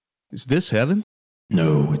Is this heaven?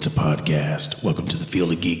 No, it's a podcast. Welcome to the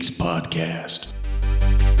Field of Geeks podcast.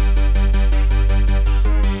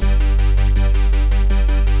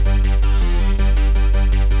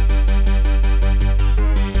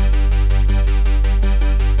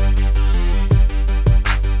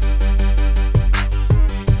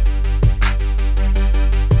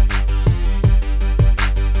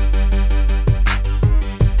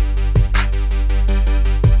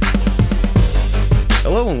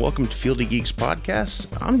 Hello and welcome to Field of Geeks podcast.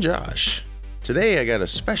 I'm Josh. Today I got a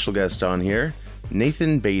special guest on here,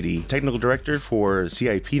 Nathan Beatty, technical director for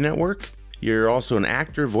CIP Network. You're also an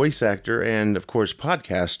actor, voice actor, and of course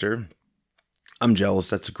podcaster. I'm jealous.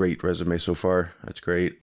 That's a great resume so far. That's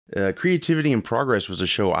great. Creativity in Progress was a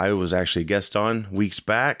show I was actually a guest on weeks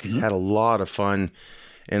back. Had a lot of fun.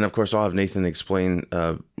 And of course, I'll have Nathan explain,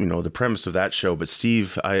 the premise of that show. But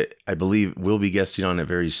Steve, I believe, will be guesting on it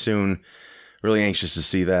very soon. Really anxious to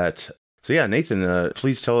see that. So yeah, Nathan,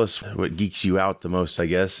 please tell us what geeks you out the most, I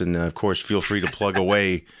guess. And of course, feel free to plug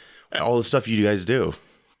away all the stuff you guys do.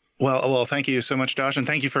 Well, thank you so much, Josh. And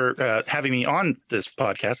thank you for having me on this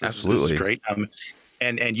podcast. Absolutely. This is great.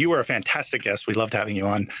 And you were a fantastic guest. We loved having you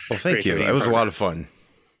on. Well, thank you. It was a lot of fun.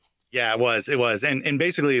 Yeah, it was. And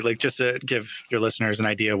basically, like, just to give your listeners an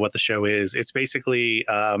idea of what the show is, it's basically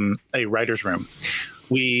a writer's room.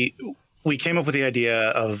 We came up with the idea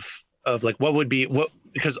of like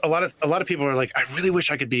because a lot of people are like, I really wish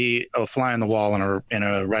I could be a fly on the wall in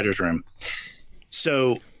a writer's room.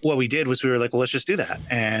 So what we did was we were like, well, let's just do that.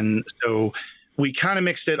 And so we kind of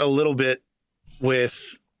mixed it a little bit with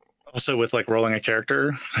like rolling a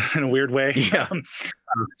character in a weird way. Yeah.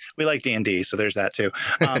 We like D&D, so there's that too.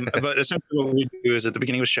 But essentially what we do is at the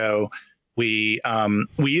beginning of the show, we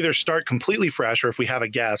either start completely fresh, or if we have a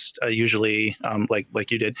guest, usually like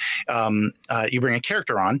you did, you bring a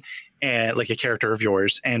character on, and like a character of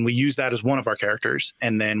yours, and we use that as one of our characters,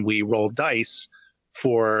 and then we roll dice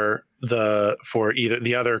for either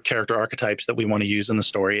the other character archetypes that we want to use in the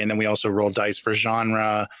story, and then we also roll dice for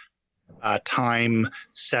genre, time,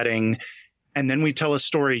 setting, and then we tell a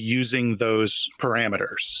story using those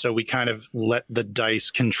parameters. So we kind of let the dice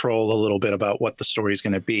control a little bit about what the story is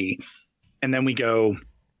going to be, and then we go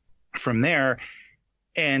from there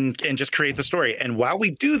and just create the story. And while we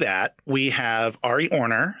do that, we have Ari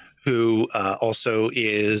Orner, who also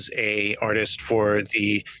is a artist for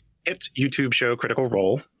the hit YouTube show Critical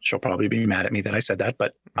Role. She'll probably be mad at me that I said that,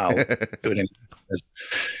 but I'll do it anyway.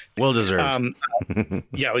 Well deserved.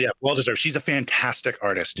 Yeah, well deserved. She's a fantastic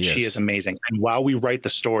artist. Yes. She is amazing. And while we write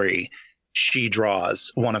the story, she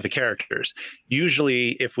draws one of the characters.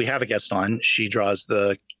 Usually, if we have a guest on, she draws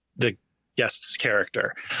the guest's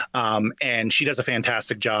character, and she does a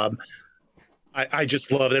fantastic job. I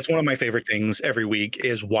just love it. It's one of my favorite things every week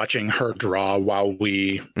is watching her draw while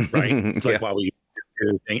we write, Yeah. while we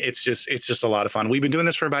do the thing. It's just a lot of fun. We've been doing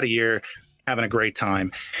this for about a year, having a great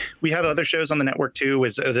time. We have other shows on the network too.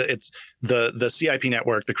 It's the CIP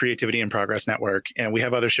network, the Creativity in Progress network, and we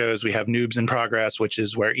have other shows. We have Noobs in Progress, which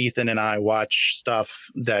is where Ethan and I watch stuff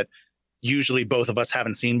that usually both of us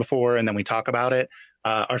haven't seen before, and then we talk about it.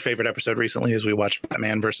 Our favorite episode recently is we watched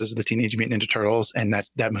Batman versus the Teenage Mutant Ninja Turtles, and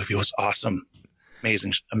that movie was awesome.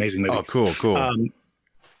 Amazing movie. Oh, cool.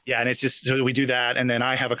 Yeah, and it's just, so we do that, and then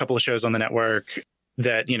I have a couple of shows on the network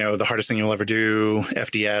that, The Hardest Thing You'll Ever Do,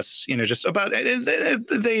 FDS, just about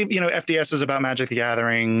FDS is about Magic the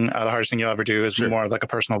Gathering. The Hardest Thing You'll Ever Do is more like a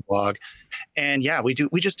personal vlog. And yeah, we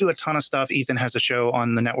just do a ton of stuff. Ethan has a show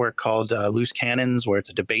on the network called Loose Cannons, where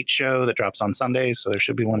it's a debate show that drops on Sundays, so there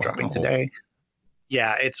should be one dropping today.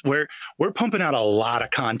 Yeah, we're pumping out a lot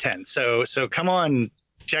of content. So come on,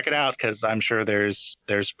 check it out, because I'm sure there's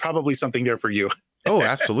probably something there for you. Oh,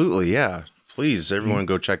 absolutely. Yeah. Please, everyone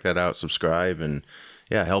go check that out, subscribe, and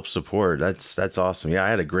help support. That's awesome. Yeah, I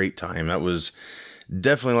had a great time. That was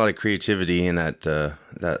definitely a lot of creativity in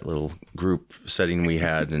that little group setting we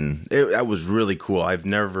had. And that was really cool. I've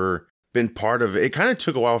never been part of it. It kind of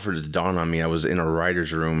took a while for it to dawn on me. I was in a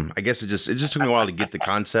writer's room. I guess it just took me a while to get the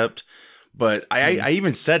concept. But I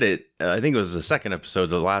even said it, I think it was the second episode,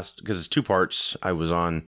 the last, because it's 2 parts I was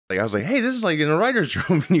on. Like, I was like, hey, this is like in a writer's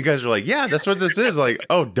room. And you guys were like, yeah, that's what this is. Like,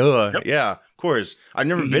 oh, duh. Yep. Yeah, of course. I've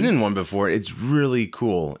never been in one before. It's really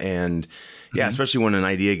cool. And yeah, especially when an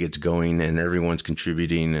idea gets going and everyone's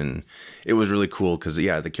contributing. And it was really cool because,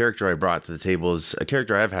 the character I brought to the table is a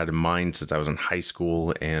character I've had in mind since I was in high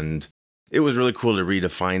school. And it was really cool to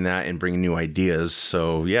redefine that and bring new ideas.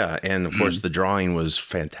 So yeah. And of course, the drawing was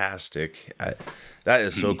fantastic. That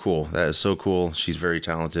is so cool. That is so cool. She's very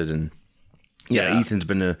talented. And yeah, Ethan's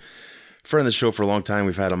been a friend of the show for a long time.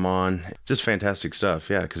 We've had him on. Just fantastic stuff.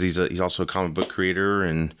 Yeah, because he's also a comic book creator,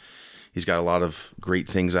 and he's got a lot of great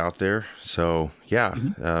things out there. So yeah,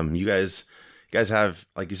 you guys have,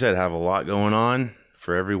 like you said, have a lot going on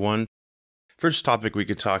for everyone. First topic we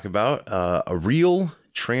could talk about, a real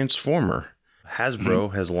Transformer.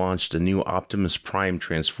 Hasbro has launched a new Optimus Prime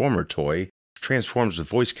Transformer toy. Transforms with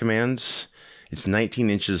voice commands. It's 19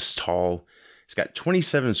 inches tall. It's got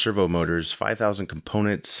 27 servo motors, 5,000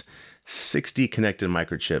 components, 60 connected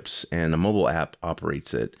microchips, and a mobile app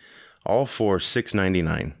operates it. All for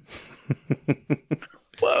 $6.99.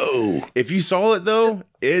 Whoa. If you saw it, though,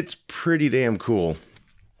 it's pretty damn cool.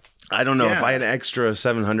 I don't know if I had an extra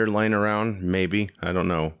 700 lying around, maybe. I don't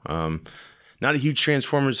know. Not a huge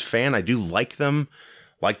Transformers fan. I do like them.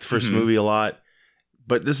 Like the first movie a lot.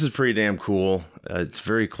 But this is pretty damn cool. It's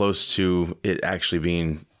very close to it actually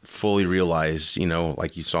being fully realized, you know,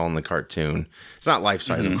 like you saw in the cartoon. It's not life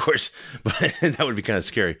size, of course, but that would be kind of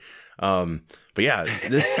scary. But yeah,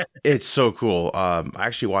 it's so cool. I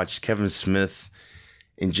actually watched Kevin Smith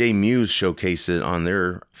and Jay Muse showcase it on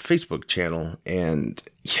their Facebook channel, and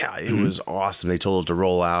yeah, it was awesome. They told it to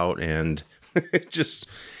roll out, and it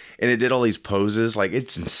did all these poses. Like,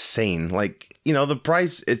 it's insane. Like, you know, the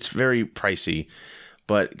price, it's very pricey.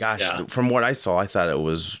 But gosh, from what I saw, I thought it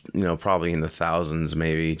was, you know, probably in the thousands,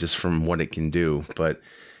 maybe, just from what it can do. But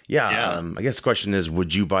I guess the question is,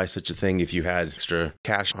 would you buy such a thing if you had extra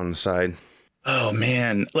cash on the side? Oh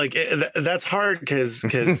man, like that's hard because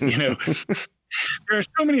you know there are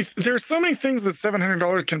so many things that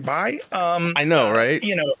 $700 can buy. I know, right?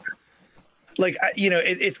 You know, like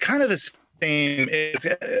it's kind of the same. It's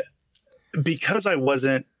because I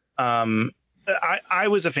wasn't. I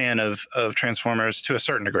was a fan of Transformers to a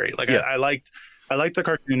certain degree. Like I liked the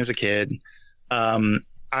cartoon as a kid.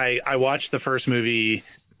 I watched the first movie.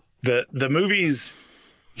 The movies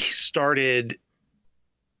started.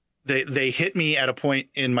 They hit me at a point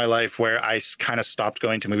in my life where I kind of stopped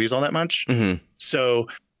going to movies all that much. So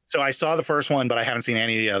I saw the first one, but I haven't seen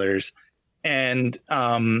any of the others. And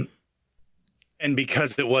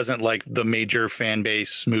because it wasn't like the major fan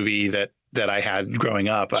base movie that I had growing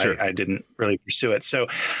up, I didn't really pursue it. So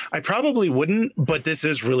I probably wouldn't, but this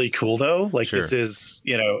is really cool though. Like this is,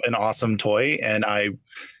 you know, an awesome toy. And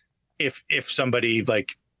if somebody,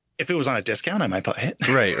 like, if it was on a discount, I might buy it.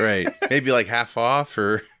 Right. Maybe like half off,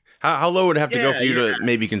 or how low would it have to go for you to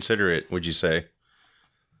maybe consider it? Would you say a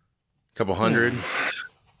couple hundred?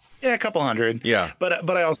 Yeah, a couple hundred. Yeah. But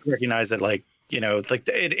I also recognize that, like, you know, like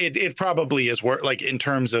it probably is worth, like, in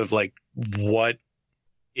terms of like what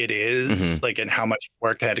it is, like, and how much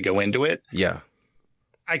work they had to go into it. Yeah.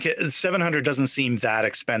 700 doesn't seem that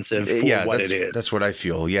expensive for what it is. That's what I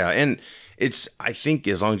feel. Yeah. And I think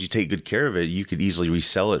as long as you take good care of it, you could easily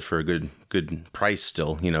resell it for a good price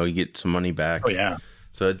still. You know, you get some money back. Oh, yeah.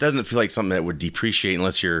 So it doesn't feel like something that would depreciate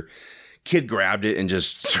unless your kid grabbed it and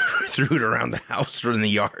just threw it around the house or in the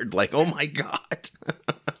yard. Like, oh my God.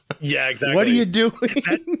 Yeah, exactly. What are you doing?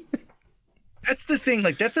 That's the thing.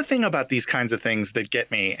 Like, that's the thing about these kinds of things that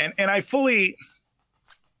get me. And I fully,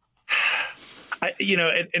 you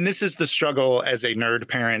know, and this is the struggle as a nerd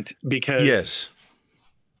parent, because,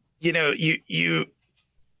 you know, you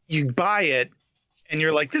buy it and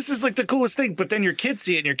you're like, this is like the coolest thing. But then your kids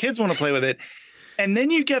see it and your kids want to play with it. And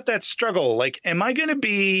then you get that struggle. Like, am I going to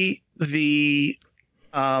be the,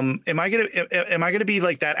 am I going to be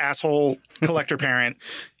like that asshole collector parent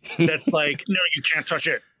that's like, no, you can't touch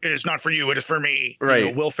it. It is not for you. It is for me. Right.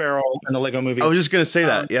 You know, Will Ferrell in the Lego Movie. I was just going to say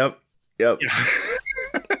that. Yep.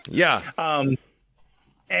 Yeah.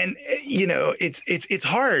 And you know, it's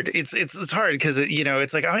hard. It's hard because, you know,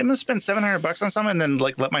 it's like, I'm going to spend $700 on something and then,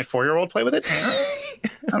 like, let my 4-year-old play with it.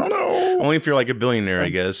 I don't know. Only if you're like a billionaire, I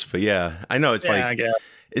guess. But yeah, I know it's like, I guess.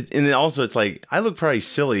 And then also it's like, I look probably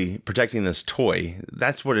silly protecting this toy.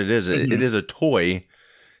 That's what it is. It is a toy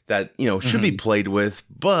that, you know, should be played with,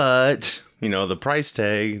 but, you know, the price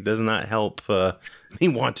tag does not help me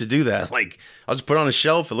want to do that. Like, I'll just put it on a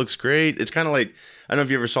shelf. It looks great. It's kind of like, I don't know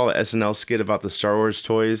if you ever saw the SNL skit about the Star Wars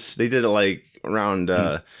toys. They did it like around,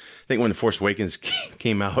 I think when The Force Awakens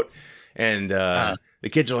came out, and the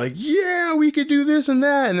kids are like, yeah, we could do this and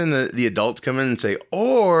that. And then the adults come in and say,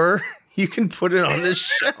 or you can put it on this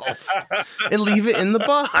shelf and leave it in the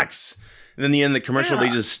box. And then the end of the commercial,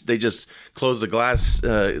 they just close the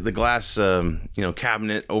glass, you know,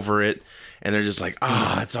 cabinet over it. And they're just like,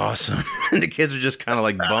 that's awesome. And the kids are just kind of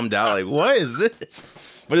like bummed out. Like, what is this?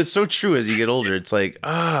 But it's so true as you get older. It's like,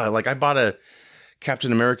 like I bought a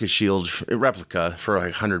Captain America shield replica for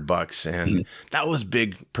like $100. And that was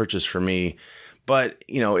big purchase for me. But,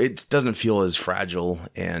 you know, it doesn't feel as fragile.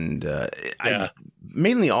 And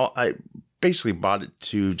mainly I basically bought it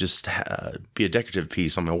to just be a decorative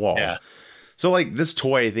piece on my wall. Yeah. So like this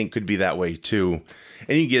toy, I think could be that way too.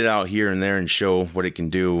 And you get it out here and there and show what it can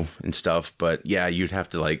do and stuff. But yeah, you'd have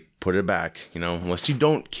to like put it back, unless you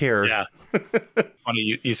don't care. Yeah.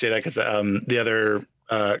 Funny you say that because the other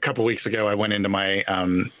couple weeks ago, I went into my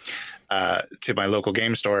to my local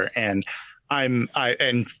game store, and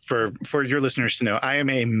and for your listeners to know, I am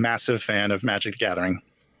a massive fan of Magic the Gathering.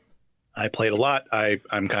 I played a lot.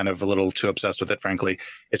 I'm kind of a little too obsessed with it, frankly.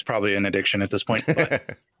 It's probably an addiction at this point.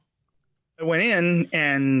 But I went in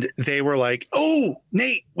and they were like, "Oh,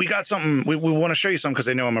 Nate, we got something. We want to show you something," because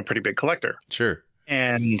they know I'm a pretty big collector. Sure.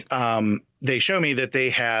 And they show me that they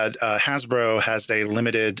had Hasbro has a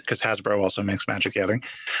limited, because Hasbro also makes Magic the Gathering.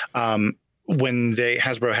 When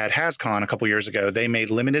Hasbro had HasCon a couple years ago, they made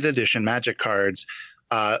limited edition Magic cards.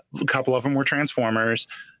 A couple of them were Transformers,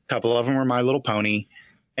 a couple of them were My Little Pony,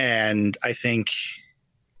 and I can't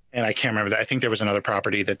remember that. I think there was another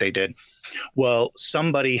property that they did. Well,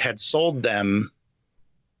 somebody had sold them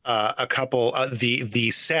a couple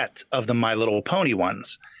the set of the My Little Pony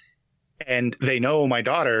ones. And they know my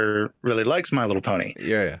daughter really likes My Little Pony.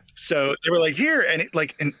 Yeah. So they were like, "Here," and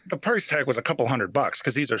and the price tag was a couple $100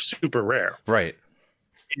 because these are super rare. Right.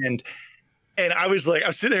 And I was like,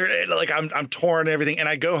 I'm sitting there, and like I'm torn and everything. And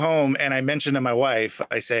I go home and I mention to my wife,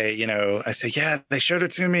 I say, yeah, they showed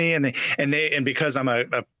it to me, and because I'm a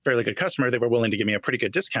fairly good customer, they were willing to give me a pretty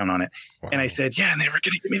good discount on it. Wow. And I said, yeah, and they were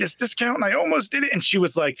going to give me this discount, and I almost did it. And she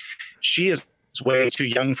was like, she is way too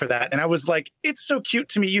young for that. And I was like, it's so cute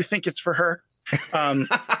to me. You think it's for her.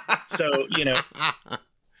 So,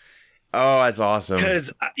 Oh, that's awesome.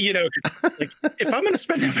 Because, like, if I'm going to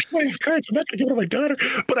spend that much money on cards, I'm not going to give it to my daughter.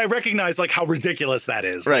 But I recognize like how ridiculous that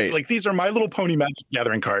is. Right. Like these are My Little Pony Magic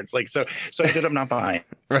Gathering cards. Like, so I ended up not buying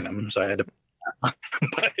them. So I had to,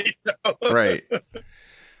 but, Right.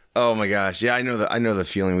 Oh my gosh. Yeah, I know the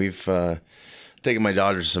feeling. We've, taking my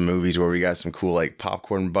daughter to some movies where we got some cool like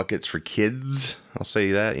popcorn buckets for kids. I'll say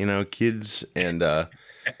that, kids. And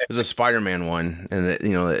there's a Spider-Man one, and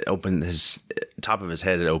it opened his top of his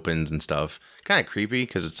head. It opens and stuff. Kind of creepy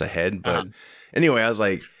because it's a head. But anyway, I was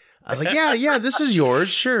like, yeah, this is yours,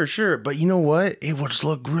 sure. But you know what? It would just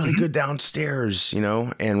look really good downstairs,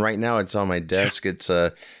 And right now it's on my desk. It's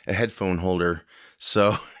a headphone holder.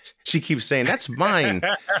 So. She keeps saying, "That's mine."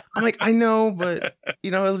 I'm like, I know, but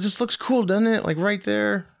it just looks cool, doesn't it? Like right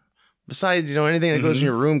there. Besides, anything that goes in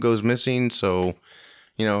your room goes missing. So,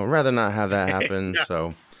 I'd rather not have that happen. Yeah.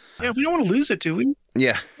 So, yeah, we don't want to lose it, do we?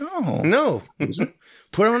 Yeah. No.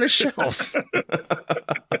 Put it on a shelf.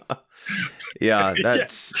 Yeah,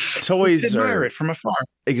 that's toys. Admire it from afar.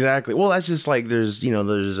 Exactly. Well, that's just like there's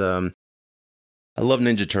I love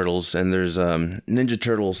Ninja Turtles, and there's Ninja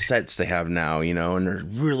Turtle sets they have now, and they're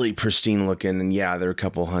really pristine looking, and yeah, they're a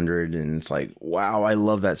couple $100, and it's like, wow, I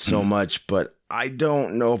love that so much, but I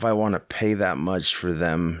don't know if I want to pay that much for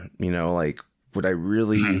them, like, would I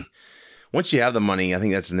really? Once you have the money, I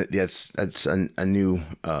think that's a new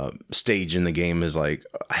stage in the game. Is like,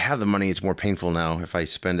 I have the money, it's more painful now if I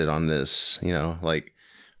spend it on this, like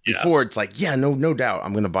before it's like, yeah, no doubt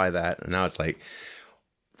I'm gonna buy that, and now it's like,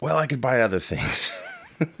 well, I could buy other things.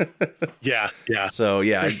 Yeah. So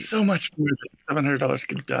yeah, there's so much more than $700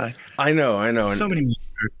 could buy. I know. So many more.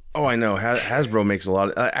 Oh, I know. Hasbro makes a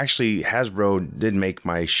lot. Actually, Hasbro did make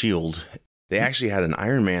my shield. They actually had an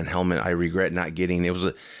Iron Man helmet. I regret not getting. It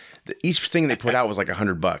was each thing they put out was like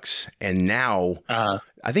 $100, and now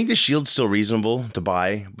I think the shield's still reasonable to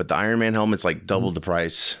buy, but the Iron Man helmet's like double the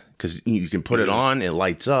price because you can put it on. It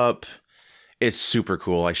lights up. It's super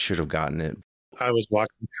cool. I should have gotten it. I was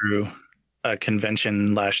walking through a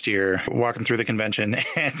convention last year,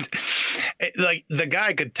 and like the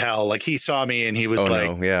guy could tell, like he saw me and he was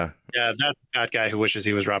yeah, that's that guy who wishes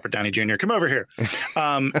he was Robert Downey Jr. Come over here.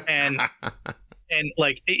 And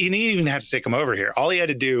like he didn't even have to say come over here. All he had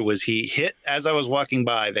to do was he hit, as I was walking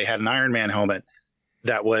by, they had an Iron Man helmet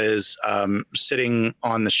that was sitting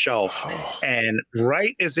on the shelf. And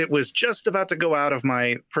right as it was just about to go out of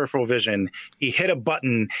my peripheral vision, he hit a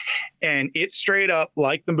button and it straight up,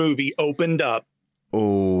 like the movie, opened up.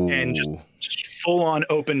 Oh. And just full on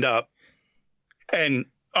opened up. And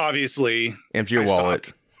obviously empty your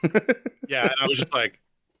wallet. Yeah. And I was just like,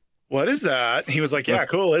 what is that? He was like, yeah,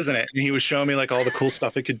 cool, isn't it? And he was showing me like all the cool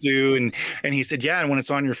stuff it could do. And he said, yeah, and when it's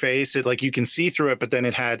on your face, it like you can see through it, but then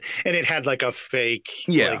it had like a fake,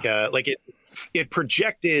 like it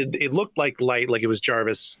projected, it looked like light, like it was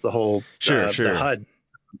Jarvis, the whole the HUD.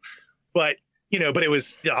 But but it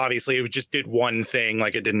was obviously it just did one thing,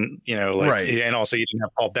 like it didn't, like, Right. and also you didn't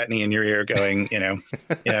have Paul Bettany in your ear going, no,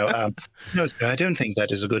 I don't think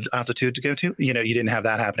that is a good altitude to go to. You didn't have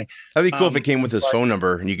that happening. That'd be cool if it came with his phone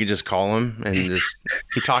number and you could just call him and just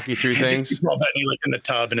he talk you through things. Just Paul Bettany like in the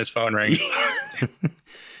tub and his phone rings.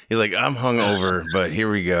 He's like, I'm hungover, but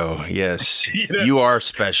here we go. Yes, you are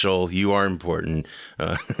special. You are important.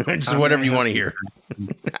 Just whatever you want to hear.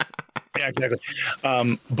 Yeah, exactly.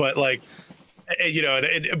 But like,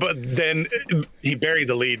 but then he buried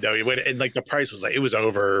the lead though. He went and like the price was like, it was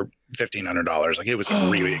over $1,500. Like it was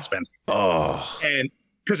really expensive. Oh, and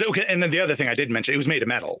and then the other thing I did mention, it was made of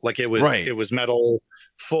metal. Like it was, right. It was metal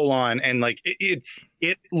full on. And like it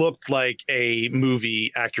looked like a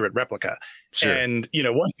movie accurate replica. Sure. And,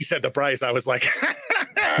 once he said the price, I was like,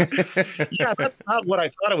 yeah, that's not what I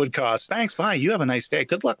thought it would cost. Thanks. Bye. You have a nice day.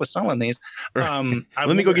 Good luck with selling these. Let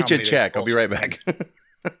me go get you a check. I'll be right back.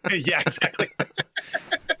 Yeah, exactly.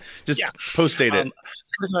 Just post-date it.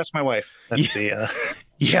 That's my wife. That's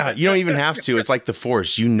yeah, you don't even have to. It's like the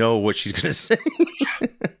Force. You know what she's going to say.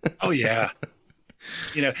 Oh, yeah.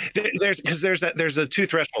 There's the two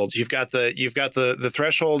thresholds. You've got the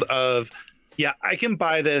threshold of, yeah, I can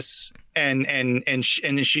buy this, and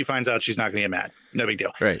she finds out she's not going to get mad. No big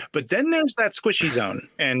deal. Right. But then there's that squishy zone,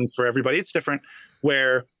 and for everybody it's different,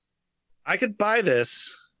 where I could buy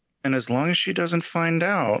this, and as long as she doesn't find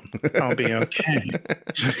out, I'll be okay.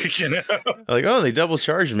 Like, oh, they double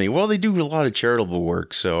charged me. Well, they do a lot of charitable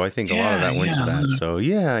work, so I think a lot of that went to that. So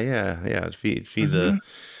yeah.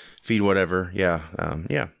 Feed whatever. Yeah.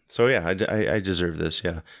 So yeah, I deserve this.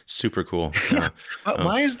 Yeah, super cool.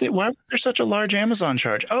 Why was there such a large Amazon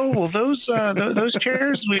charge? Oh, well, those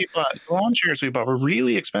chairs we bought, lawn chairs we bought, were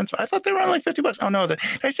really expensive. I thought they were only like $50. Oh no, did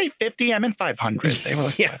I say 50? I meant 500. They were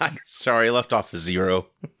like sorry, I left off a zero.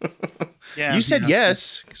 Yeah, you said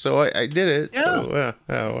yes, so I did it. Yeah,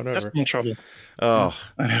 so, whatever. That's no trouble. Oh,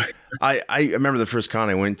 I remember the first con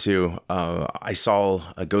I went to. I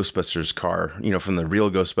saw a Ghostbusters car, from the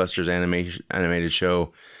real Ghostbusters animated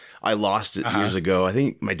show. I lost it years ago. I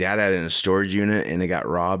think my dad had it in a storage unit and it got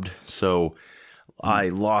robbed. So I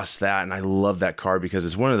lost that, and I love that car because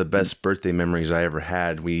it's one of the best birthday memories I ever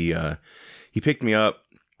had. He picked me up.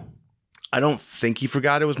 I don't think he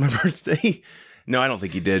forgot it was my birthday. No, I don't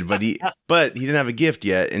think he did, but he didn't have a gift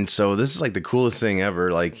yet. And so this is like the coolest thing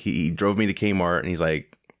ever. Like he drove me to Kmart and he's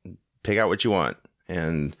like, pick out what you want.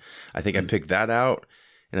 And I think I picked that out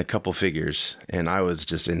and a couple figures, and I was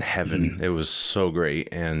just in heaven. It was so great.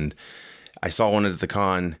 And I saw one at the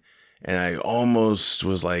con and I almost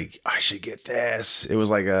was like, I should get this. It was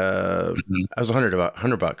like I was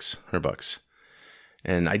 $100.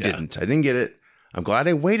 And I didn't get it. I'm glad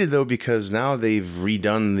I waited though, because now they've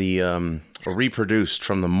redone or reproduced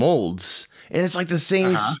from the molds, and it's like the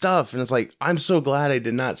same stuff. And it's like, I'm so glad I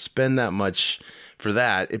did not spend that much for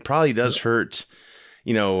that. It probably does hurt,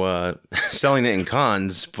 selling it in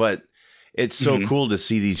cons, but it's so cool to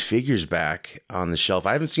see these figures back on the shelf.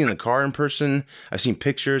 I haven't seen the car in person. I've seen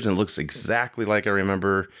pictures and it looks exactly like I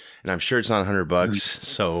remember, and I'm sure it's not $100.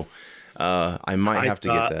 So I might have to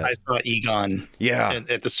get that. I saw Egon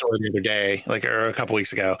at the store the other day, or a couple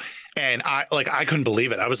weeks ago, and I couldn't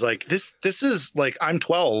believe it. I was like, this is like, I'm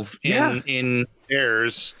 12 in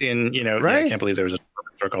Zayres, right? I can't believe there was a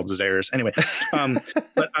store called Zayres. Anyway,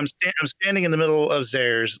 but I'm standing in the middle of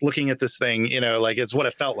Zayres looking at this thing, it's what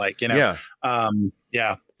it felt like, it's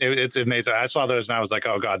amazing. I saw those and I was like,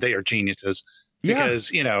 oh God, they are geniuses,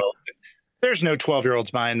 because there's no 12-year-olds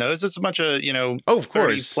buying those. It's a bunch of, of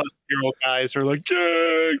course, 30-plus-year-old guys who are like,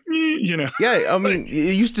 Yeah, I mean,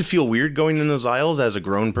 it used to feel weird going in those aisles as a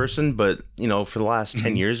grown person, but, for the last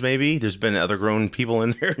 10 years, maybe, there's been other grown people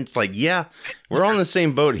in there. It's like, we're on the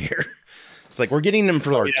same boat here. It's like, we're getting them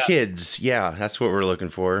for our kids. Yeah, that's what we're looking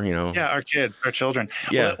for, Yeah, our kids, our children.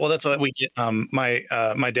 Yeah. Well, that's what we get.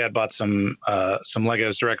 My dad bought some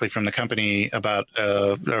Legos directly from the company about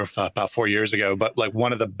 4 years ago. But like,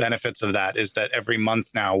 one of the benefits of that is that every month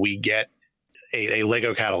now we get a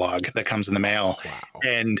Lego catalog that comes in the mail. Wow.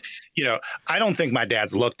 And, I don't think my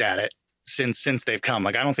dad's looked at it since they've come.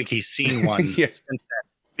 Like, I don't think he's seen one since then,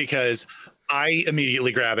 because I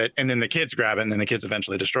immediately grab it, and then the kids grab it, and then the kids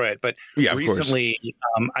eventually destroy it. But recently,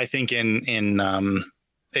 I think in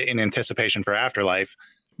anticipation for Afterlife,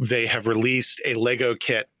 they have released a Lego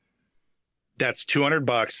kit that's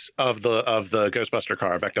 $200 of the Ghostbuster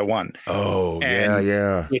car, Vecto 1. Oh, and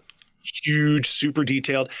yeah. It's huge, super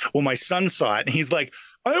detailed. Well, my son saw it, and he's like,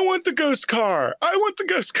 I want the ghost car. I want the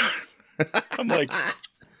ghost car. I'm like,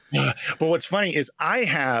 But what's funny is I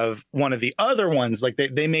have one of the other ones. Like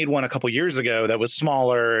they made one a couple years ago that was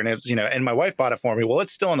smaller, and it's and my wife bought it for me. Well,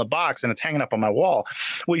 it's still in the box and it's hanging up on my wall.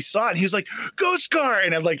 We saw it, and he was like, "Ghost car,"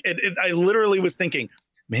 and I literally was thinking,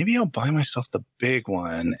 maybe I'll buy myself the big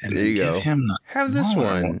one and there you give go. him the Have this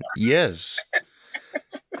one. Yes.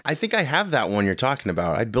 I think I have that one you're talking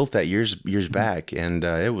about. I built that years back, and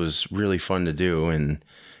it was really fun to do. And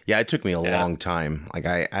yeah, it took me a long time. Like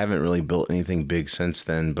I haven't really built anything big since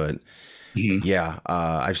then, but yeah,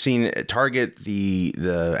 I've seen at Target the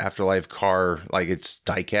Afterlife car, like it's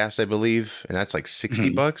diecast, I believe, and that's like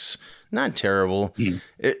 $60. Not terrible.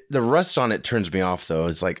 The rust on it turns me off, though.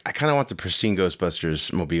 It's like I kind of want the pristine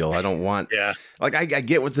Ghostbusters mobile. I don't want. Like I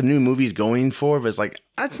get what the new movie's going for, but it's like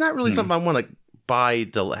that's not really something I want to buy. I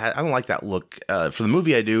don't like that look. For the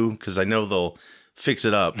movie, I do because I know they'll fix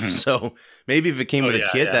it up. So maybe if it came with a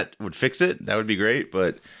kit that would fix it, that would be great.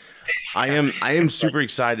 But I am super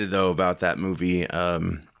excited though about that movie.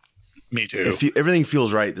 Me too. Everything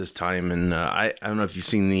feels right this time, and I don't know if you've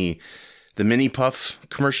seen the Mini Puff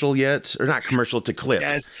commercial yet, or not commercial, it's a clip.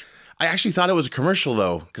 Yes. I actually thought it was a commercial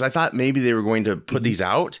though, because I thought maybe they were going to put these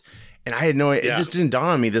out, and I had no idea. It just didn't dawn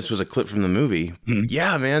on me this was a clip from the movie.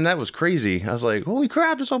 Yeah, man, that was crazy. I was like, holy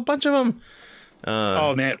crap, there's a bunch of them.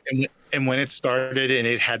 Oh man, and when it started and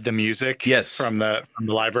it had the music from the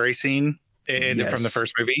library scene and from the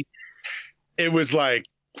first movie, it was like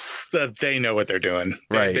they know what they're doing.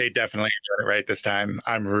 Right. They definitely did it right this time.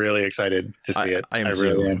 I'm really excited to see it. I am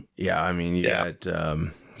really too. am. Yeah, I mean, you got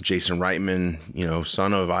Jason Reitman,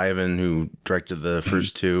 son of Ivan, who directed the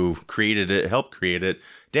first two, created it, helped create it.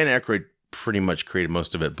 Dan Aykroyd pretty much created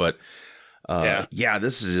most of it, but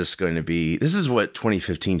this is just going to be, this is what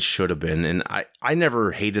 2015 should have been. And I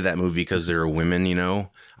never hated that movie because there are women,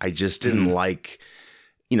 I just didn't like,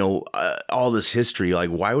 all this history. Like,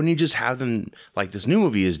 why wouldn't you just have them like this new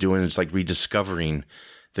movie is doing? It's like rediscovering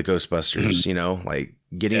the Ghostbusters, like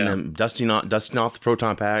getting them dusting off the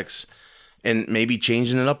proton packs and maybe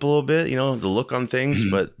changing it up a little bit, the look on things.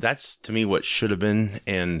 But that's to me what should have been.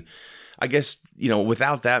 And I guess,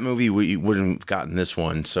 without that movie, we wouldn't have gotten this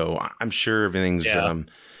one. So I'm sure everything's going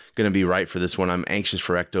to be right for this one. I'm anxious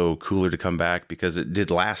for Ecto Cooler to come back because it did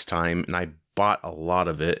last time and I bought a lot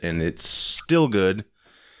of it and it's still good.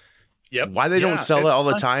 Yep. Why they don't sell it all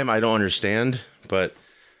the time, I don't understand. But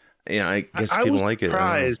I guess people like it.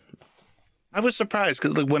 I was surprised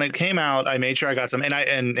because when it came out, I made sure I got some.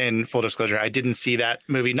 And full disclosure, I didn't see that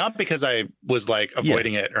movie, not because I was like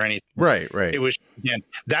avoiding it or anything. Right. It was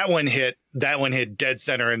that one hit dead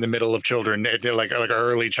center in the middle of children, like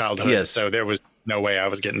early childhood. Yes. So there was no way I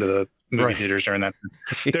was getting to the movie theaters during that.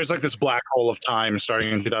 There's like this black hole of time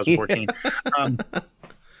starting in 2014.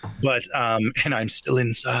 But and I'm still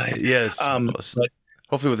inside. Yes. But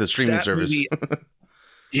hopefully with the streaming service. Movie,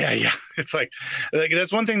 yeah. It's like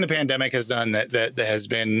that's one thing the pandemic has done that has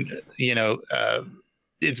been,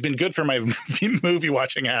 it's been good for my movie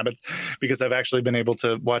watching habits because I've actually been able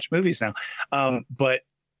to watch movies now. But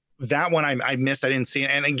that one I missed. I didn't see it.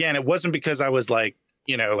 And again, it wasn't because I was like,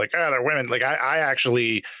 they're women. Like I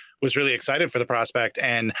actually was really excited for the prospect,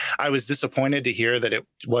 and I was disappointed to hear that it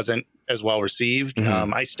wasn't as well received.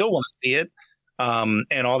 I still want to see it,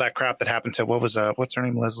 and all that crap that happened to what's her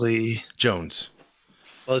name, Leslie Jones.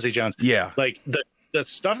 Yeah, like the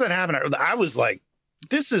stuff that happened. I was like,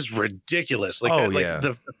 this is ridiculous. Like,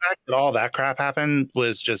 the fact that all that crap happened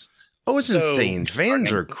was just. Oh, it's insane.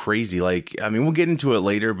 Fans are crazy. Like, I mean, we'll get into it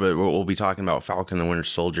later, but we'll be talking about Falcon and the Winter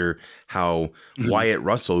Soldier, how Wyatt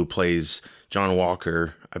Russell, who plays John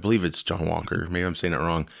Walker, I believe it's John Walker. Maybe I'm saying it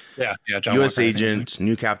wrong. Yeah. John U.S. Walker, agent,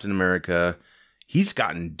 new Captain America. He's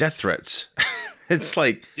gotten death threats. It's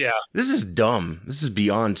like, this is dumb. This is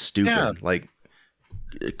beyond stupid. Yeah. Like,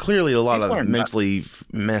 clearly a lot of mentally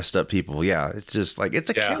messed up people. Yeah. It's just like, it's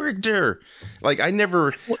a character. Like, I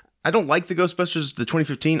don't like the Ghostbusters, the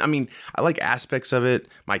 2015. I mean, I like aspects of it.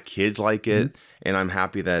 My kids like it, and I'm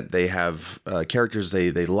happy that they have characters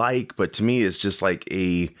they like. But to me, it's just like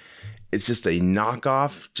it's just a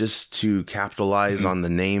knockoff just to capitalize on the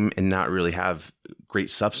name and not really have great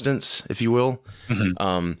substance, if you will.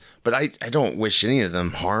 But I don't wish any of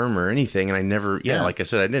them harm or anything. And I never, like I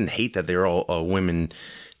said, I didn't hate that they're all a women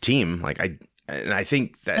team. Like I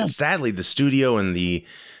think that sadly the studio and the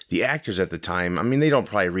actors at the time, I mean, they don't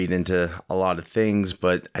probably read into a lot of things,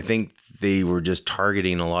 but I think they were just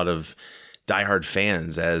targeting a lot of diehard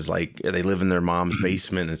fans as like they live in their mom's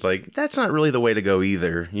basement. It's like, that's not really the way to go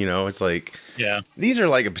either. It's like, these are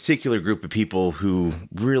like a particular group of people who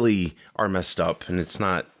really are messed up, and it's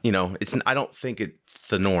not, I don't think it's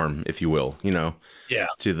the norm, if you will,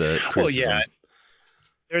 to the criticism. Well,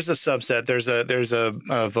 there's a subset. There's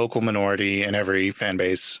a vocal minority in every fan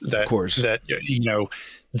base that, Of course. that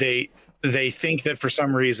they think that for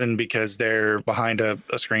some reason, because they're behind a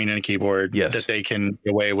screen and a keyboard, Yes. that they can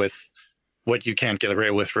get away with what you can't get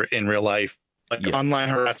away with in real life. Like online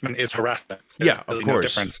harassment is harassment. There's Yeah, really of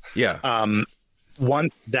course. No difference. Yeah.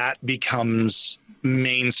 Once that becomes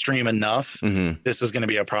mainstream enough, Mm-hmm. this is going to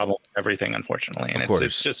be a problem with everything, unfortunately. And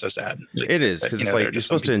it's just so sad. It is, because it's like you're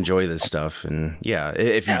supposed to enjoy this stuff, and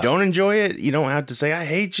if you don't enjoy it, you don't have to say I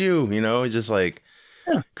hate you. It's just like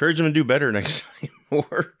encourage them to do better next time,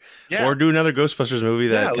 or do another Ghostbusters movie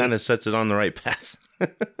that kind of sets it on the right path.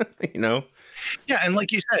 Yeah, and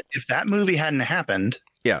like you said, if that movie hadn't happened,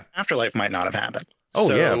 Afterlife might not have happened. Oh,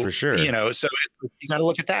 yeah, for sure. So you got to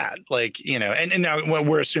look at that, and now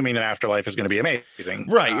we're assuming that Afterlife is going to be amazing,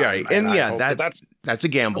 right? And that's a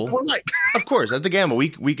gamble. We're right. Of course, that's a gamble.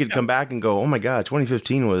 We could come back and go, oh my god,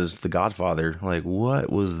 2015 was The Godfather. Like, what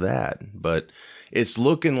was that? But it's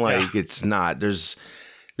looking like it's not. There's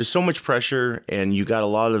so much pressure, and you got a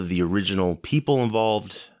lot of the original people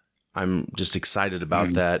involved. I'm just excited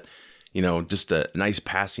about that. Just a nice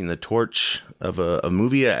passing the torch of a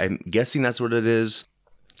movie. I'm guessing that's what it is.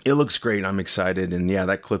 It looks great. I'm excited. And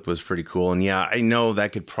that clip was pretty cool. And I know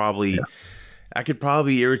that could probably,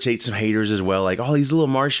 irritate some haters as well. Like, oh, these little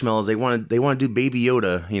marshmallows, they want to do Baby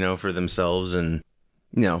Yoda, for themselves. And,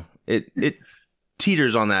 it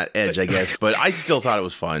teeters on that edge, I guess. But I still thought it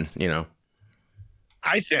was fun,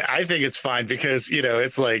 I think it's fine because,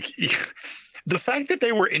 it's like the fact that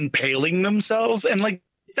they were impaling themselves and like,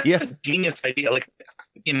 that's a genius idea. Like,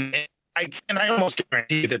 I almost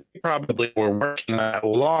guarantee that they probably were working on that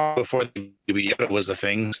long before the Yoda was a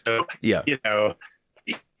thing. So,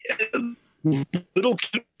 little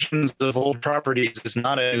versions of old properties is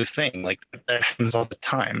not a new thing. Like, that happens all the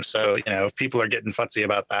time. So, if people are getting fussy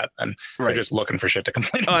about that, then they're just looking for shit to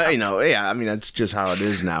complain about. I know. Yeah. I mean, that's just how it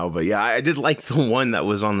is now. But I did like the one that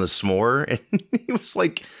was on the s'more, and he was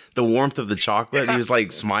like the warmth of the chocolate. He was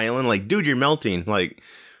like smiling, like, dude, you're melting. Like,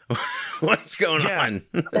 what's going on?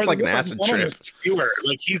 It's like an acid trip. Skewer.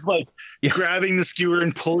 Like, he's like grabbing the skewer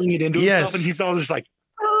and pulling it into himself, and he's all just like,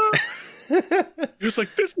 he was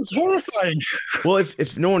like, this is horrifying. Well,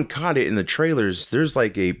 if no one caught it in the trailers, there's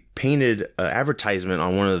like a painted advertisement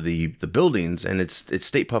on one of the buildings, and it's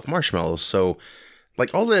State Puft Marshmallows. So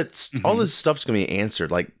like all this stuff's gonna be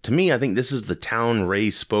answered. Like, to me, I think this is the town Ray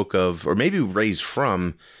spoke of, or maybe Ray's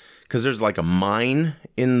from, because there's like a mine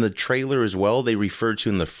in the trailer as well. They referred to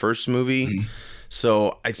in the first movie.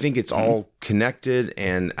 So I think it's all connected,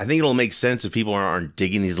 and I think it'll make sense if people aren't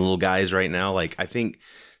digging these little guys right now. Like, I think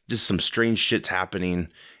just some strange shit's happening.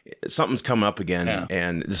 Something's coming up again,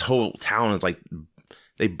 and this whole town is like,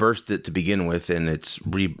 they birthed it to begin with, and it's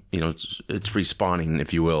respawning,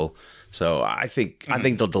 if you will. So I think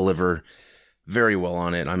they'll deliver very well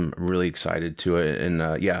on it. I'm really excited to it, and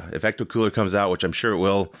if Ecto Cooler comes out, which I'm sure it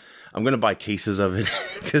will, I'm gonna buy cases of it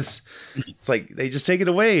because it's like they just take it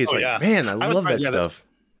away. It's man, I love that stuff.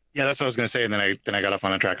 That's what I was going to say, and then I got off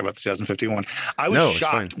on a track about the 2051. I was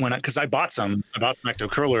shocked because I bought some Ecto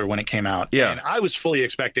Cooler when it came out. Yeah, and I was fully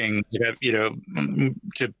expecting to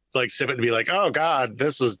like sip it and be like, oh god,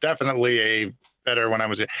 this was definitely a better when I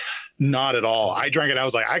was. Not at all. I drank it. I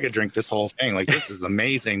was like, I could drink this whole thing. Like, this is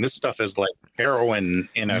amazing. This stuff is like heroin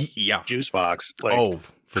in a juice box. Like, oh,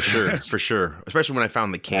 for sure. Especially when I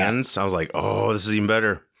found the cans, I was like, oh, this is even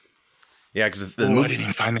better. Yeah, because the movie, I didn't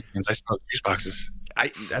even find the cans. I saw the juice boxes.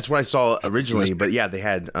 That's what I saw originally, but they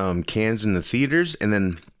had cans in the theaters, and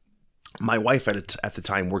then my wife at the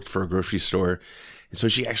time worked for a grocery store, and so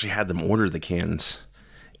she actually had them order the cans.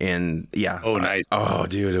 And nice. Oh,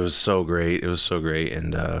 dude, it was so great.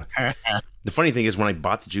 And the funny thing is, when I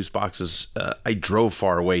bought the juice boxes, I drove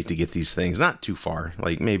far away to get these things. Not too far,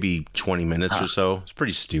 like maybe 20 minutes or so. It's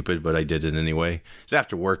pretty stupid, but I did it anyway. It's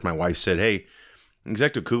after work. My wife said, "Hey,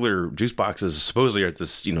 Ecto Cooler juice boxes supposedly are at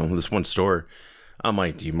this, this one store." I'm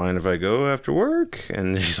like, do you mind if I go after work?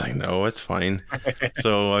 And she's like, no, it's fine.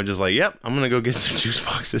 So I'm just like, yep, I'm going to go get some juice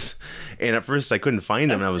boxes. And at first I couldn't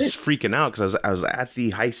find them. And I was freaking out because I was at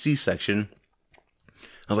the high C section.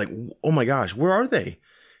 I was like, oh my gosh, where are they?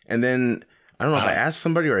 And then I don't know if I asked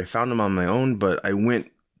somebody or I found them on my own, but I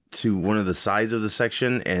went to one of the sides of the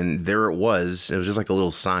section and there it was. It was just like a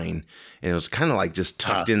little sign. And it was kind of like just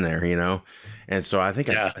tucked in there, And so I think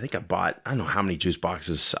I bought, I don't know how many juice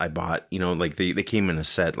boxes I bought, like they came in a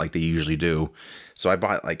set like they usually do. So I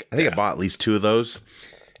bought I bought at least 2 of those.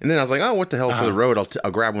 And then I was like, oh, what the hell for the road?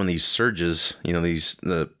 I'll grab one of these Surges,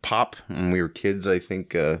 the pop when we were kids, I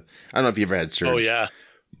think. I don't know if you ever had Surge. Oh, yeah.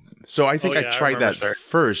 So I think Oh, I yeah, I tried remember, that sir.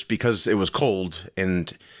 first because it was cold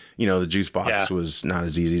and, you know, the juice box Yeah. was not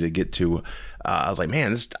as easy to get to. I was like,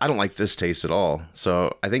 man, I don't like this taste at all.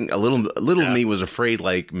 So I think a little of me was afraid,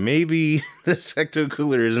 like maybe this Ecto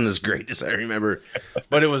Cooler isn't as great as I remember,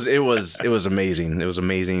 but it was amazing. It was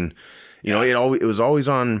amazing. You know, it was always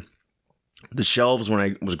on the shelves when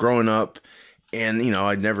I was growing up, and you know,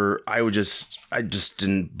 I just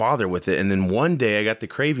didn't bother with it. And then one day I got the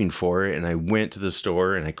craving for it, and I went to the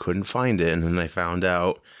store and I couldn't find it, and then I found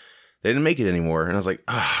out they didn't make it anymore, and I was like,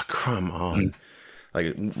 ah, come on.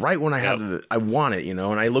 Like right when I want it, you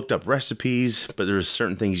know, and I looked up recipes, but there was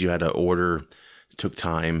certain things you had to order. It took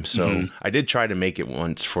time. So I did try to make it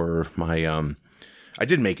once for my, I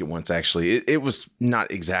did make it once actually. It was not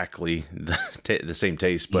exactly the same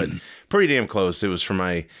taste, but pretty damn close. It was for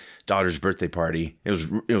my daughter's birthday party. It was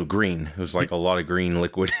green. It was like a lot of green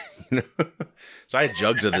liquid, you know? So I had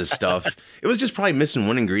jugs of this stuff. It was just probably missing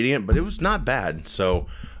one ingredient, but it was not bad. So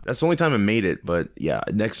that's the only time I made it. But yeah,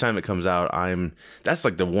 next time it comes out, that's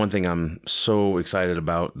like the one thing I'm so excited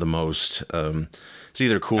about the most. It's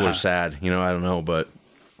either cool or sad, you know, I don't know, but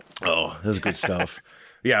that's good stuff.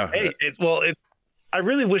 Yeah. Hey, I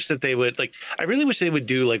really wish that they would I really wish they would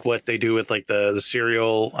do like what they do with like the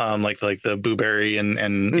cereal, like the Boo Berry and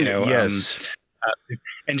you know, yes.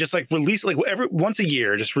 And just like release like once a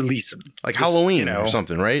year, just release them like just, Halloween, you know, or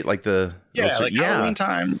something, right? Like Halloween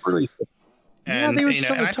time release them. And, they would you know,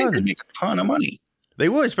 sell and a I think ton. they'd make a ton of money. They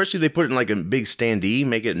would, especially if they put it in like a big standee,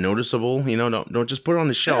 make it noticeable. You know, don't just put it on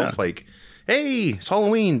the shelf. Yeah. Like, hey, it's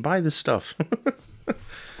Halloween, buy this stuff.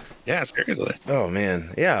 Yeah, seriously. Oh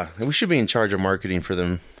man, yeah, we should be in charge of marketing for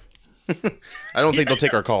them. I don't think they'll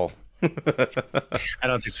take our call. I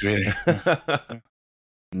don't think so either.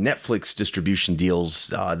 Netflix distribution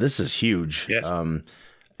deals. This is huge. Yes.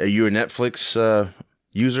 Are you a Netflix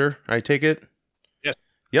user? I take it. Yes.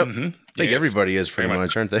 Yep. Mm-hmm. I think everybody is pretty Very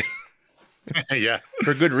much, aren't they? Yeah.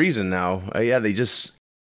 For good reason now.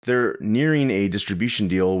 They're nearing a distribution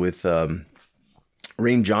deal with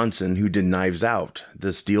Rain Johnson, who did Knives Out.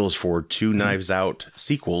 This deal is for two Knives Out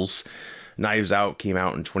sequels. Knives Out came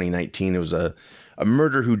out in 2019. It was a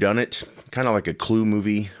murder whodunit, kind of like a Clue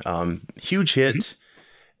movie. Huge hit,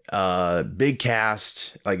 big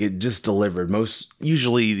cast. Like it just delivered.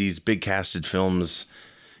 Usually these big casted films,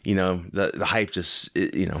 you know, the hype just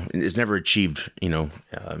is never achieved. You know,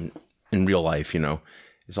 in real life, you know.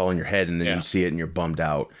 It's all in your head, and then you see it and you're bummed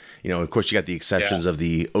out. You know, of course, you got the exceptions of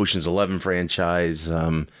the Ocean's 11 franchise.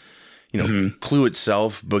 Clue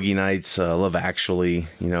itself, Boogie Nights, Love Actually.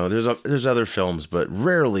 You know, there's other films, but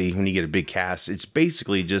rarely when you get a big cast, it's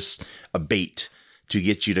basically just a bait to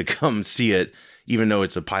get you to come see it, even though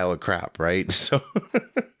it's a pile of crap, right? So,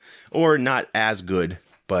 or not as good.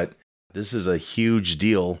 But this is a huge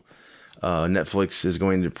deal. Netflix is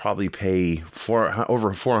going to probably pay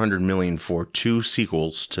over $400 million for two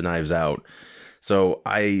sequels to Knives Out. So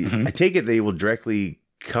I take it they will directly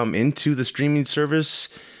come into the streaming service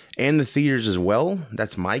and the theaters as well.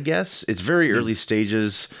 That's my guess. It's very early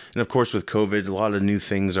stages, and of course with COVID, a lot of new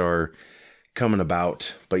things are coming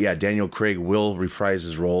about. But yeah, Daniel Craig will reprise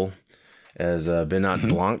his role as Benoit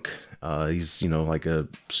Blanc. He's like a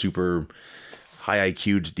super high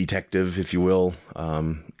IQ detective, if you will,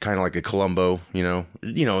 kind of like a Columbo,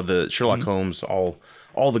 the Sherlock Holmes, all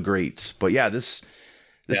the greats. But yeah, this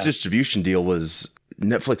distribution deal was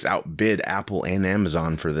Netflix outbid Apple and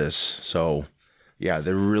Amazon for this. So yeah,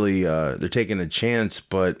 they're really they're taking a chance,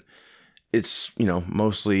 but it's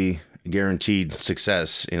mostly guaranteed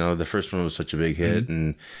success. The first one was such a big hit,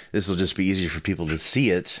 and this will just be easier for people to see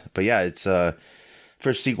it. But yeah, it's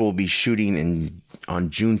first sequel will be shooting on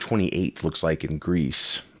June 28th, looks like, in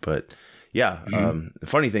Greece. But yeah, the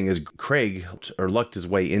funny thing is Craig lucked his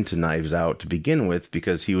way into Knives Out to begin with,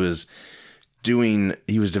 because he was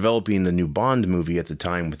developing the new Bond movie at the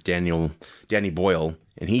time with Danny Boyle,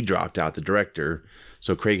 and he dropped out, the director.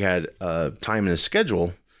 So Craig had time in his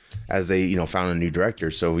schedule as they found a new director.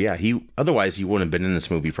 So yeah, otherwise he wouldn't have been in this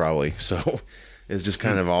movie probably. So it's just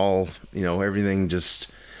kind of all everything just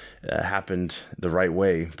happened the right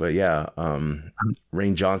way. But yeah,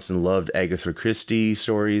 Rain Johnson loved Agatha Christie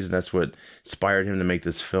stories, and that's what inspired him to make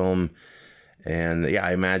this film. And yeah,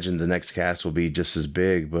 I imagine the next cast will be just as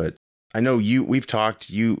big. But I know we've talked,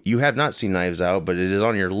 you have not seen Knives Out, but it is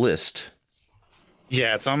on your list.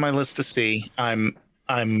 Yeah, it's on my list to see. I'm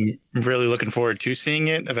really looking forward to seeing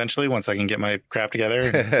it eventually once I can get my crap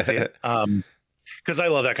together and see it. Because I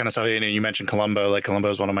love that kind of stuff. You mentioned Columbo. Like,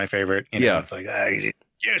 Columbo is one of my favorite. It's like,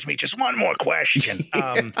 gives me just one more question.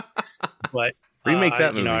 But remake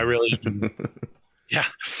that movie. I really, yeah.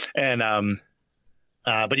 And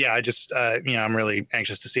But yeah, I just I'm really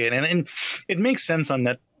anxious to see it, and it makes sense on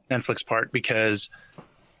Netflix part because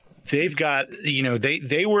they've got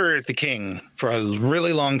they were the king for a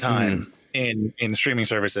really long time in the streaming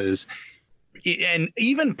services, and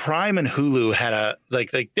even Prime and Hulu had a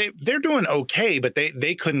they're doing okay, but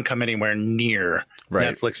they couldn't come anywhere near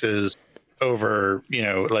Netflix's over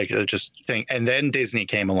just thing. And then Disney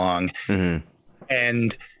came along,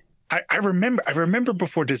 and I remember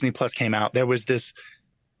before Disney Plus came out, there was this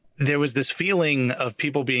feeling of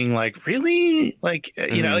people being like, really, like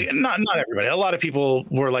not everybody, a lot of people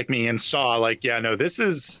were like me and saw like, yeah, no, this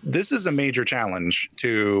is a major challenge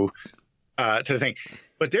to the thing.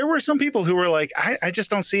 But there were some people who were like, I just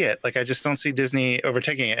don't see it. Like, I just don't see Disney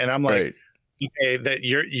overtaking it. And I'm like, okay, that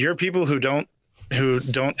you're people who don't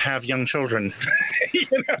have young children.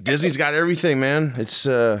 Disney's got everything, man. It's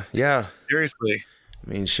seriously. I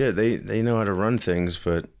mean, shit, they know how to run things,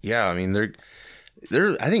 but yeah, I mean, they're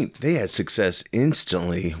I think they had success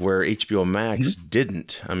instantly where HBO Max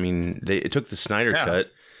didn't. I mean, it took the Snyder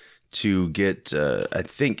Cut to get I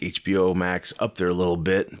think HBO Max up there a little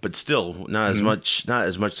bit, but still not as much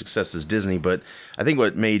success as Disney. But I think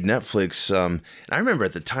what made Netflix, and I remember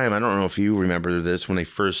at the time, I don't know if you remember this, when they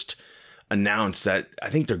first announced that, I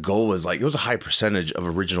think their goal was like, it was a high percentage of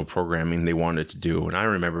original programming they wanted to do. And I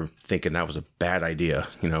remember thinking that was a bad idea,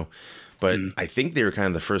 but I think they were kind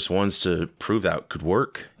of the first ones to prove that could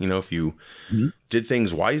work, if you did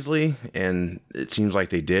things wisely. And it seems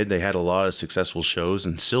like they did. They had a lot of successful shows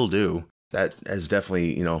and still do. That has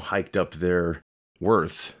definitely, hiked up their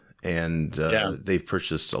worth. And they've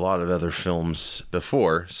purchased a lot of other films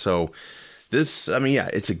before. So this, I mean, yeah,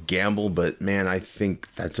 it's a gamble, but man, I think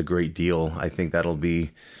that's a great deal. I think that'll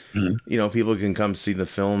be, people can come see the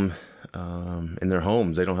film in their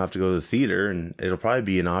homes. They don't have to go to the theater, and it'll probably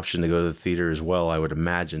be an option to go to the theater as well, I would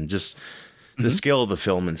imagine. Just the scale of the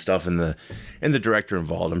film and stuff, and the director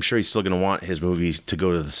involved. I'm sure he's still going to want his movies to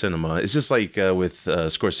go to the cinema. It's just like with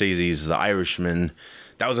Scorsese's The Irishman.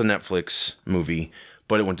 That was a Netflix movie,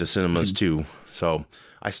 but it went to cinemas too. So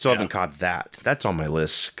I still haven't caught that. That's on my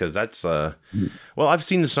list because that's well, I've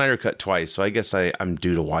seen the Snyder Cut twice, so I guess I'm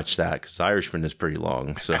due to watch that because The Irishman is pretty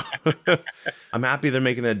long. So I'm happy they're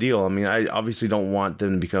making that deal. I mean, I obviously don't want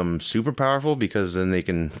them to become super powerful because then they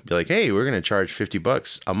can be like, hey, we're going to charge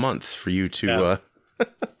 $50 a month for you to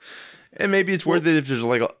and maybe it's worth it if there's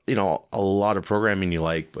like a lot of programming you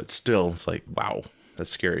like, but still it's like, wow,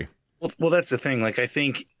 that's scary. Well, that's the thing. Like, I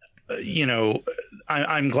think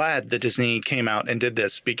I'm glad that Disney came out and did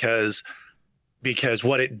this because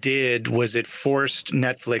what it did was it forced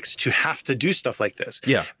Netflix to have to do stuff like this.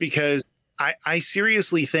 Yeah. Because I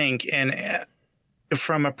seriously think, and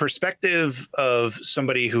from a perspective of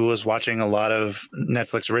somebody who was watching a lot of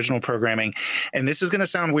Netflix original programming, and this is going to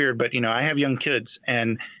sound weird, but I have young kids,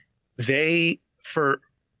 and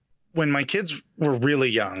when my kids were really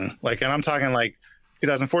young, like, and I'm talking like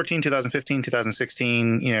 2014, 2015,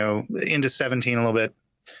 2016, into 17 a little bit.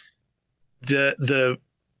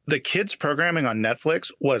 The kids programming on Netflix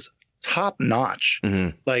was top notch.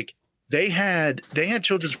 Like they had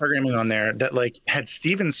children's programming on there that like had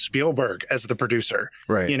Steven Spielberg as the producer.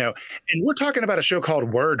 Right. And we're talking about a show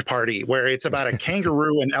called Word Party, where it's about a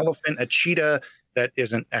kangaroo, an elephant, a cheetah that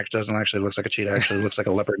doesn't actually look like a cheetah, actually looks like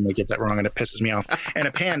a leopard, and they get that wrong and it pisses me off, and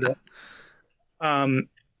a panda.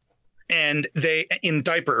 And they in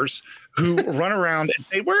diapers who run around and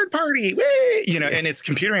say "Word Party," and it's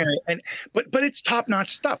computer animated, but it's top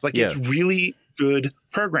notch stuff. Like it's really good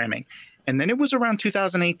programming. And then it was around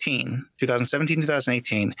 2017,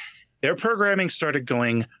 2018, their programming started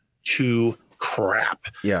going to crap.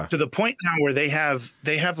 Yeah. To the point now where they have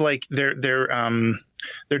like they're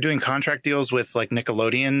doing contract deals with like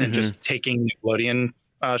Nickelodeon and just taking Nickelodeon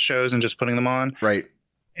shows and just putting them on. Right.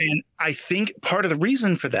 And I think part of the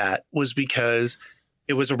reason for that was because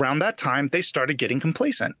it was around that time they started getting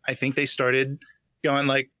complacent. I think they started going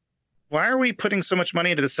like, why are we putting so much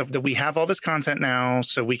money into this stuff that we have all this content now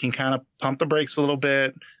so we can kind of pump the brakes a little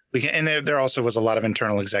bit? And there also was a lot of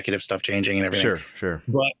internal executive stuff changing and everything. Sure.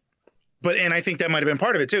 But and I think that might have been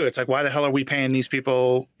part of it too. It's like, why the hell are we paying these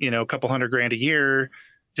people, a couple $100,000 a year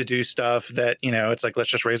to do stuff that, it's like, let's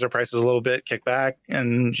just raise our prices a little bit, kick back,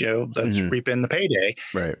 and, let's reap in the payday.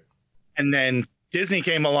 Right. And then Disney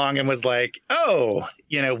came along and was like, oh,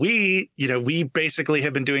 we basically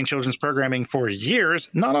have been doing children's programming for years.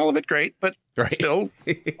 Not all of it great, but still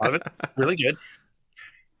a lot of it really good.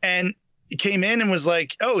 And it came in and was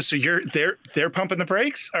like, oh, so they're pumping the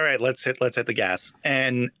brakes. All right, let's hit the gas.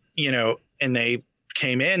 And, and they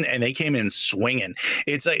came in swinging.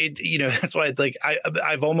 It's like, that's why it's like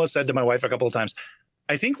I've almost said to my wife a couple of times,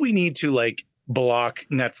 I think we need to like block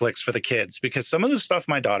Netflix for the kids, because some of the stuff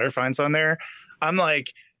my daughter finds on there, I'm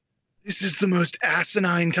like, this is the most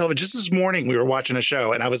asinine television. Just this morning, we were watching a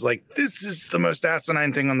show, and I was like, this is the most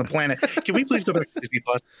asinine thing on the planet. Can we please go back to Disney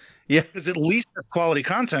Plus? Yeah. Because at least there's quality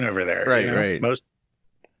content over there. Right, you know? right.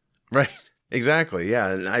 Right. Exactly. Yeah.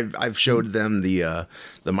 And I've showed them the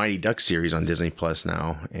Mighty Ducks series on Disney Plus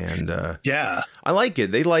now. And yeah, I like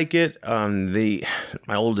it. They like it.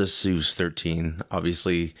 My oldest, who's 13,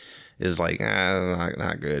 obviously is like,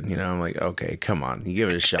 not good. You know, I'm like, okay, come on, you give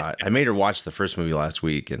it a shot. I made her watch the first movie last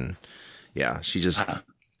week, and yeah, she just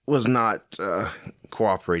was not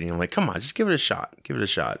cooperating. I'm like, come on, just give it a shot. Give it a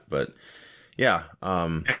shot. But yeah,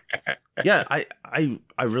 yeah, I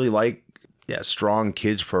really like strong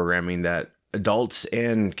kids programming that adults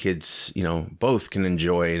and kids, you know, both can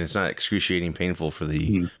enjoy, and it's not excruciating painful for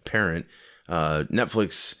the parent.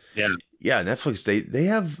 Netflix, Netflix, they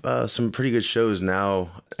have some pretty good shows now.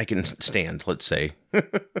 I can stand, let's say.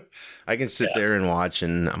 I can sit there and watch,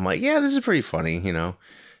 and I'm like, yeah, this is pretty funny, you know.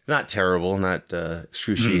 Not terrible, not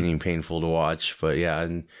excruciating painful to watch, but yeah,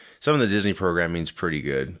 and some of the Disney programming is pretty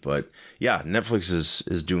good. But yeah, Netflix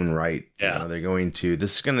is doing right. Yeah, they're going to.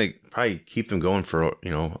 This is going to probably keep them going for, you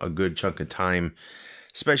know, a good chunk of time,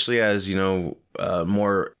 especially as, you know,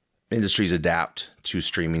 more industries adapt to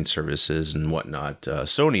streaming services and whatnot.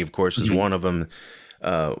 Sony, of course, is one of them.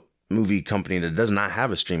 Movie company that does not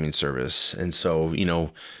have a streaming service, and so, you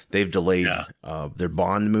know, they've delayed their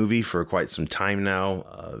Bond movie for quite some time now.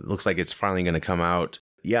 Looks like it's finally going to come out.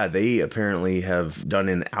 Yeah, they apparently have done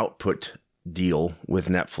an output deal with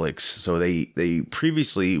Netflix. So they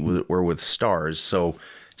previously were with Stars. So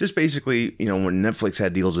just basically, you know, when Netflix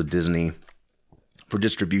had deals with Disney for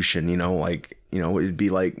distribution, you know, like, you know, it'd be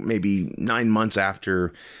like maybe 9 months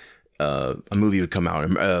after a movie would come out,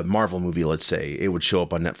 a Marvel movie, let's say, it would show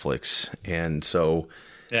up on Netflix. And so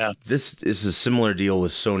this is a similar deal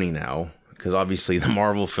with Sony now, because obviously the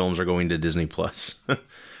Marvel films are going to Disney Plus.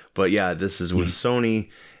 But yeah, this is with Sony,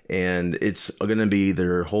 and it's going to be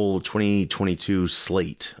their whole 2022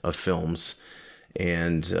 slate of films.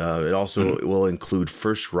 And it also will include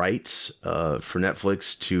first rights for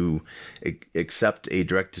Netflix to accept a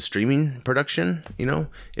direct-to-streaming production. You know,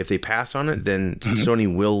 if they pass on it, then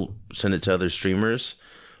Sony will send it to other streamers.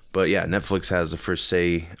 But yeah, Netflix has the first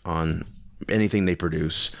say on anything they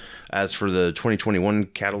produce. As for the 2021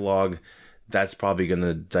 catalog, that's probably going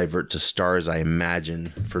to divert to Stars, I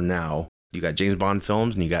imagine, for now. You got James Bond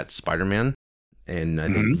films, and you got Spider-Man, and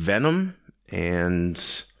I think Venom,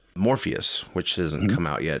 and Morpheus, which hasn't come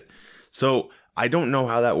out yet. So I don't know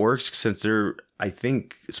how that works, since I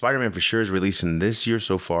think Spider-Man for sure is releasing this year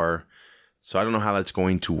so far. So I don't know how that's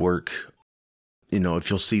going to work. You know, if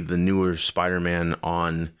you'll see the newer Spider-Man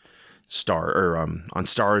on Stars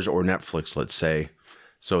or Netflix, let's say.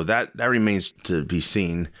 So that remains to be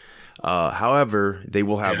seen. However, they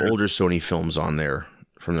will have older Sony films on there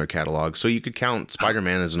from their catalog. So you could count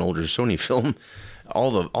Spider-Man as an older Sony film.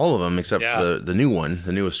 All of them except the new one,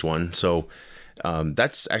 the newest one. So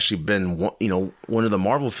that's actually been one of the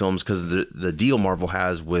Marvel films, because the deal Marvel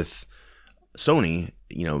has with Sony,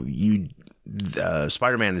 you know,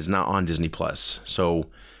 Spider-Man is not on Disney Plus. So,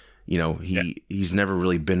 you know, he's never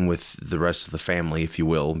really been with the rest of the family, if you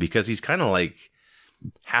will, because he's kind of like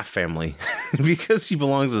half family because he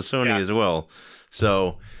belongs to Sony as well.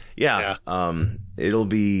 So it'll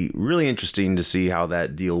be really interesting to see how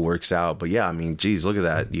that deal works out. But yeah, I mean, geez, look at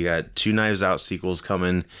that. You got 2 Knives Out sequels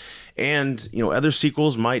coming, and, you know, other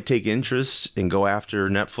sequels might take interest and go after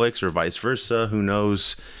Netflix or vice versa. Who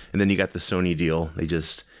knows? And then you got the Sony deal they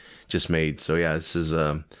just made. So yeah, this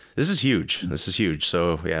is huge. This is huge.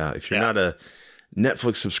 So yeah, if you're not a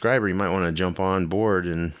Netflix subscriber, you might want to jump on board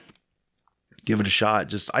and give it a shot.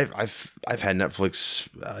 Just I've had Netflix,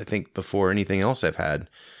 I think, before anything else I've had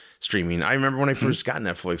streaming. I remember when I first got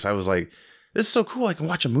Netflix, I was like, this is so cool. I can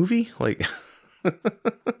watch a movie like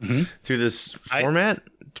through this format.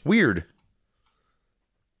 It's weird.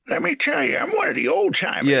 Let me tell you, I'm one of the old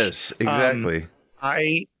timers. Yes, exactly.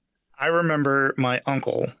 I remember my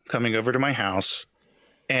uncle coming over to my house,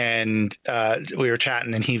 and we were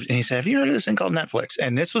chatting, and he said, have you heard of this thing called Netflix?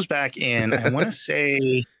 And this was back in, I want to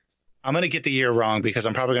say, I'm going to get the year wrong because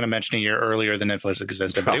I'm probably going to mention a year earlier than Netflix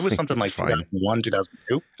existed, but it was something like 2001,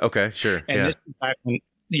 2002. Okay, sure. And this was back when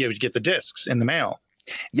you would get the discs in the mail.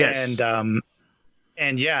 Yes.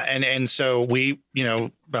 And so we, you know,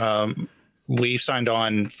 we signed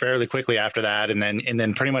on fairly quickly after that. And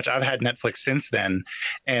then pretty much I've had Netflix since then,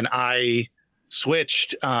 and I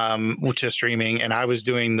switched to streaming, and I was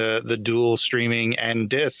doing the dual streaming and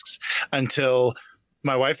discs until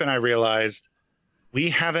my wife and I realized we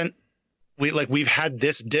we've had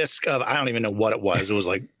this disc of, I don't even know what it was. It was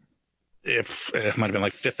like, if it might have been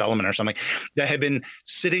like Fifth Element or something, that had been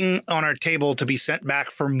sitting on our table to be sent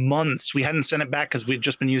back for months. We hadn't sent it back because we'd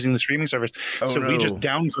just been using the streaming service. We just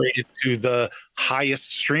downgraded to the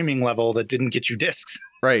highest streaming level that didn't get you discs.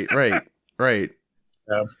 Right.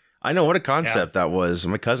 Yeah. I know what a concept that was.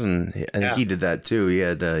 My cousin, I think he did that too. He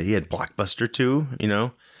had Blockbuster too, you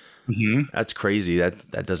know. Mm-hmm. That's crazy.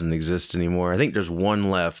 That doesn't exist anymore. I think there's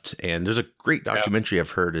one left, and there's a great documentary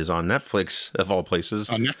I've heard is on Netflix of all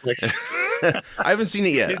places. On Netflix. I haven't seen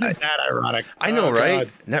it yet. Isn't that ironic? I know, right?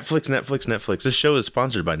 God. Netflix. This show is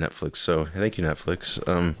sponsored by Netflix, so thank you, Netflix.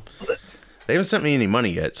 They haven't sent me any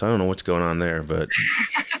money yet, so I don't know what's going on there, but.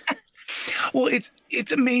 Well,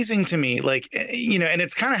 it's amazing to me, like, you know, and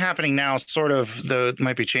it's kind of happening now, sort of, though it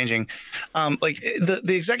might be changing. Like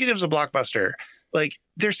the executives of Blockbuster, like,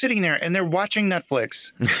 they're sitting there and they're watching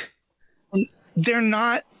Netflix. They're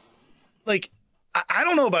not, like, I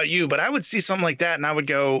don't know about you, but I would see something like that and I would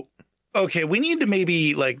go, okay, we need to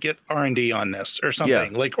maybe like get R&D on this or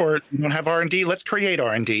something. Like, or you don't have R&D, let's create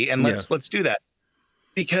R&D and let's do that.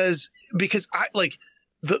 Because I like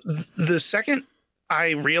the second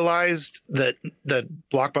I realized that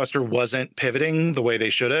Blockbuster wasn't pivoting the way they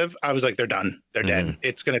should have, I was like, they're done. They're dead.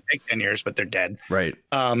 It's going to take 10 years, but they're dead. Right.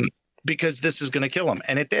 Because this is going to kill them.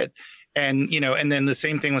 And it did. And, you know, and then the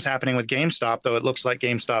same thing was happening with GameStop, though it looks like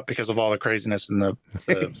GameStop because of all the craziness and the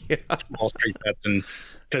Wall Street bets, and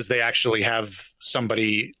because they actually have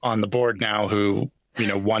somebody on the board now who, you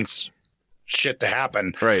know, wants shit to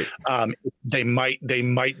happen. Right. They might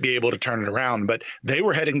be able to turn it around, but they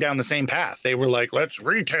were heading down the same path. They were like, let's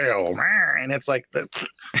retail. And it's like,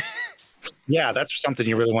 yeah, that's something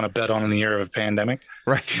you really want to bet on in the year of a pandemic.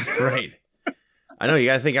 Right. I know you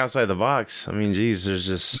got to think outside the box. I mean, geez, there's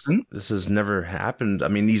just, this has never happened. I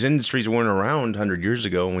mean, these industries weren't around 100 years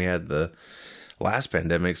ago when we had the last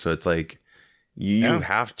pandemic. So it's like, you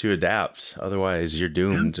have to adapt. Otherwise you're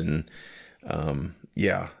doomed. And,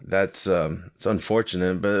 that's it's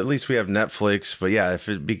unfortunate, but at least we have Netflix. But yeah, if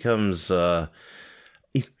it becomes I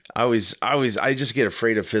just get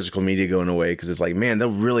afraid of physical media going away, because it's like, man,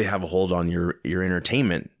 they'll really have a hold on your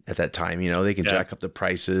entertainment at that time. You know, they can jack up the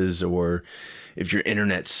prices, or if your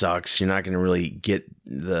internet sucks, you're not going to really get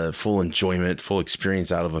the full enjoyment, full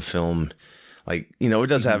experience out of a film. Like, you know, it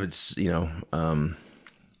does have its, you know,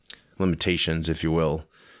 limitations, if you will.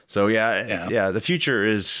 So the future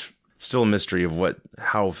is still a mystery of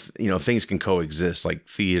how you know, things can coexist, like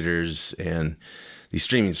theaters and these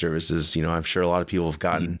streaming services. You know, I'm sure a lot of people have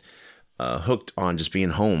gotten hooked on just being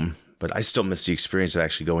home, but I still miss the experience of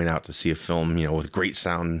actually going out to see a film, you know, with great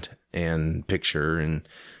sound and picture and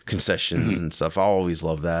concessions and stuff. I always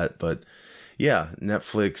love that. But yeah,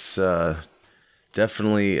 Netflix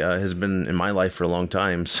definitely has been in my life for a long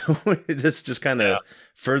time. So this just kind of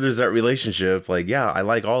furthers that relationship. Like, yeah, I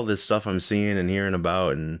like all this stuff I'm seeing and hearing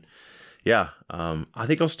about, and I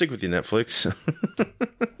think I'll stick with you, Netflix.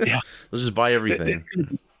 Let's just buy everything.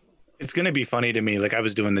 It's going to be funny to me. Like, I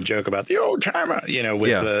was doing the joke about the old timer, you know,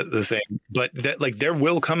 with the thing, but that, like, there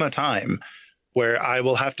will come a time where I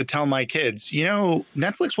will have to tell my kids, you know,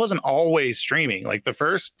 Netflix wasn't always streaming. Like, the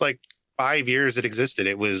first, like, 5 years it existed,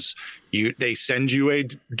 it was they send you a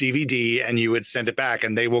DVD and you would send it back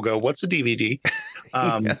and they will go, what's a DVD?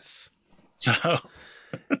 Yes. So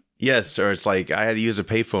yes. Or it's like, I had to use a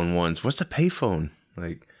payphone once. What's a payphone?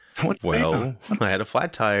 Like, I had a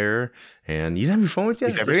flat tire, and you didn't have your phone with you?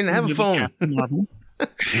 You didn't have a phone. I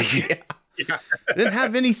didn't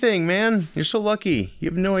have anything, man. You're so lucky. You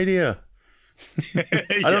have no idea.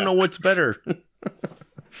 I don't know what's better.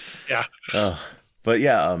 But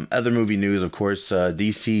yeah, other movie news, of course,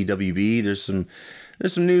 DCWB. There's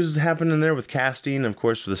some news happening there with casting, of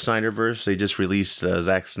course, for the Snyderverse. They just released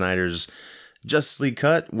Zack Snyder's Justice League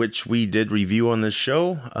cut, which we did review on this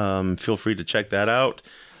show. Feel free to check that out.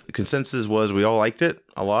 The consensus was we all liked it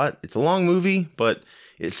a lot. It's a long movie, but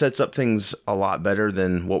it sets up things a lot better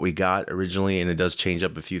than what we got originally, and it does change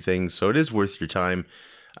up a few things. So it is worth your time.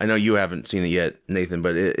 I know you haven't seen it yet, Nathan,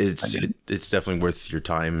 but it's definitely worth your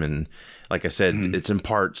time. And like I said, it's in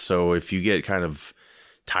parts. So if you get kind of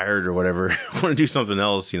tired or whatever, want to do something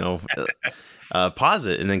else, you know, pause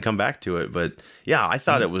it and then come back to it. But yeah, I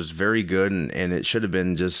thought it was very good, and it should have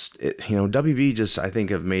been WB just, I think,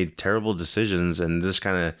 have made terrible decisions, and this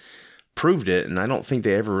kind of proved it. And I don't think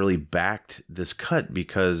they ever really backed this cut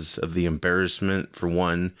because of the embarrassment, for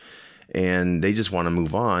one, and they just want to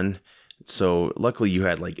move on. So luckily you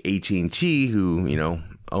had like AT&T, who, you know,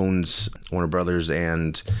 owns Warner Brothers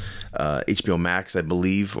and HBO Max, I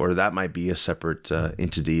believe, or that might be a separate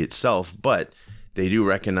entity itself. But they do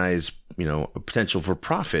recognize, a potential for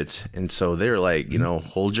profit. And so they're like,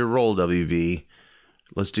 hold your roll, WB.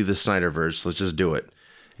 Let's do the Snyderverse. Let's just do it.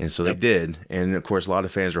 And so they did. And of course, a lot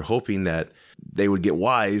of fans were hoping that they would get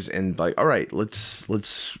wise and like, all right,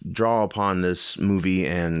 let's draw upon this movie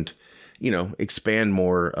and, expand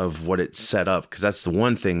more of what it set up. Because that's the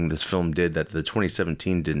one thing this film did that the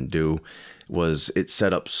 2017 didn't do, was it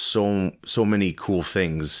set up so many cool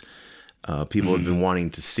things people have been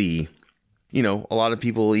wanting to see. A lot of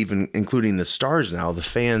people, even including the stars now, the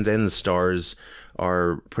fans and the stars,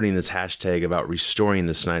 are putting this hashtag about restoring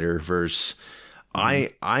the Snyderverse.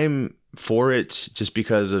 I'm for it just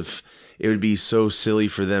because of it would be so silly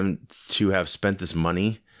for them to have spent this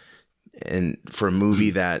money and for a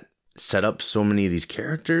movie that set up so many of these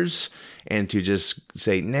characters and to just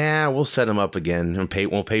say, nah, we'll set them up again and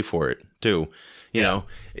we'll pay for it too. You know,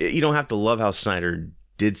 you don't have to love how Snyder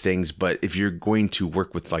did things, but if you're going to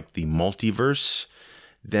work with like the multiverse,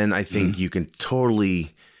 then I think you can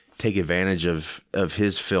totally take advantage of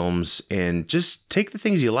his films and just take the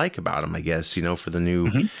things you like about him, I guess, for the new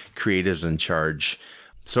creatives in charge.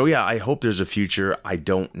 So yeah, I hope there's a future. I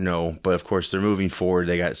don't know, but of course they're moving forward.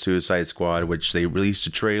 They got Suicide Squad, which they released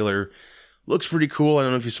a trailer. Looks pretty cool. I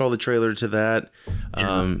don't know if you saw the trailer to that.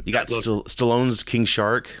 You got Stallone's King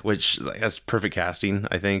Shark, which that's perfect casting,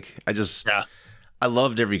 I think. I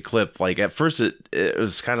loved every clip. Like at first it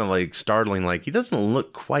was kind of like startling. Like he doesn't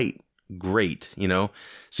look quite great,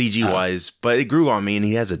 CG wise, but it grew on me, and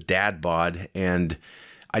he has a dad bod, and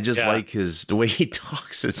I just like the way he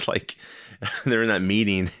talks. It's like they're in that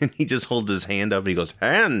meeting and he just holds his hand up and he goes,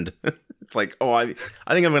 hand. It's like, oh, I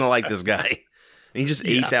think I'm going to like this guy. And he just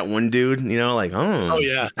ate that one dude, like, oh. Oh,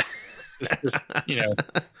 yeah.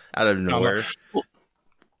 Out of nowhere.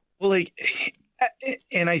 Well, like,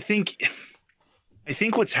 and I think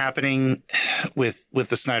what's happening with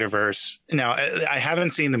the Snyderverse now, I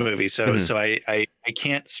haven't seen the movie, so I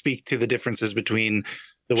can't speak to the differences between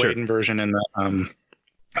the Whedon version and the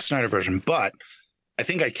Snyder version, but I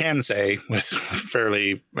think I can say with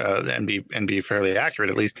fairly and be fairly accurate,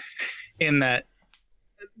 at least, in that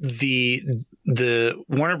the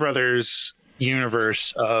Warner Brothers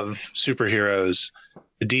universe of superheroes,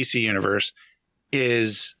 the DC universe,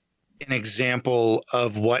 is an example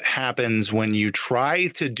of what happens when you try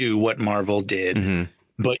to do what Marvel did,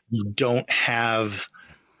 but you don't have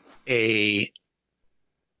a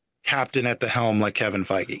captain at the helm like Kevin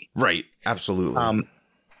Feige. Right. Absolutely.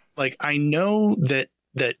 Like I know that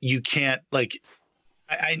you can't, like,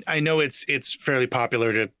 I know it's fairly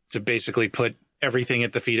popular to basically put everything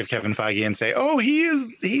at the feet of Kevin Feige and say, oh, he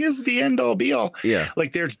is the end all be all. Yeah.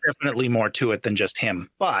 Like there's definitely more to it than just him.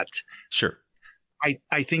 But sure.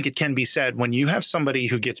 I think it can be said when you have somebody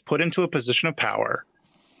who gets put into a position of power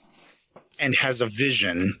and has a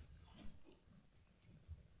vision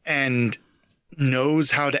and knows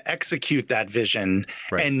how to execute that vision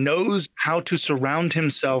and knows how to surround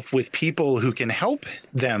himself with people who can help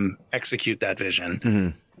them execute that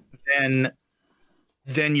vision,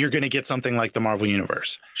 then you're going to get something like the Marvel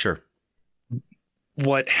Universe. Sure.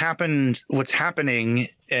 What's happening,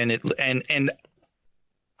 and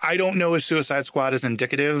I don't know if Suicide Squad is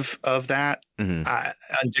indicative of that,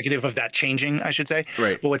 indicative of that changing, I should say.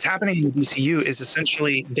 Right. But what's happening in the DCU is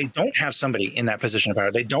essentially they don't have somebody in that position of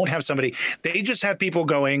power. They don't have somebody. They just have people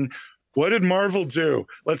going, what did Marvel do?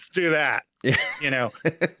 Let's do that.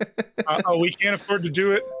 Oh, we can't afford to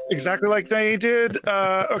do it exactly like they did.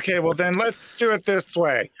 Okay, well then let's do it this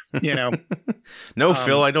way. No,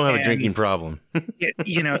 Phil, I don't have a drinking problem. And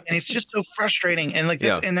it's just so frustrating. And like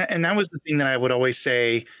this, and that was the thing that I would always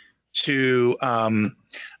say to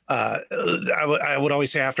I would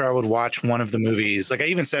always say after I would watch one of the movies, like I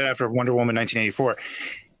even said after Wonder Woman 1984,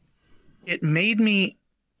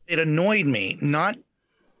 it annoyed me,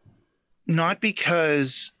 not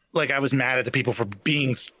because like I was mad at the people for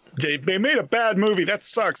being they made a bad movie, that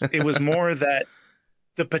sucks. It was more that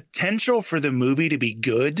the potential for the movie to be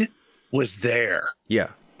good was there. Yeah.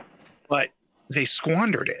 But they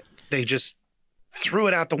squandered it. They just threw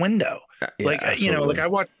it out the window. Yeah, like absolutely. Like I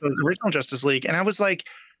watched the original Justice League and I was like,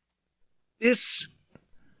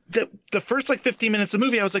 the first like 15 minutes of the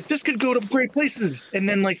movie, I was like, this could go to great places. And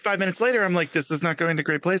then like 5 minutes later, I'm like, this is not going to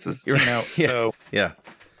great places. So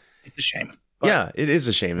it's a shame. But, yeah, it is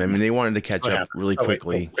a shame. I mean, they wanted to catch up really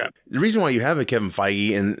quickly. The reason why you have a Kevin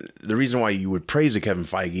Feige and the reason why you would praise a Kevin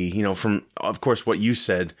Feige, from, of course, what you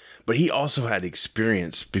said, but he also had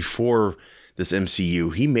experience before this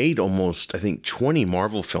MCU. He made almost, I think, 20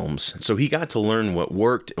 Marvel films. So he got to learn what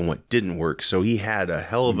worked and what didn't work. So he had a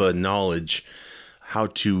hell of a knowledge how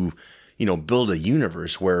to, build a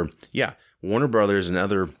universe where, Warner Brothers and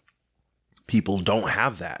other people don't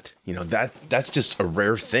have that. You know, that's just a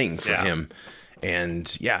rare thing for him.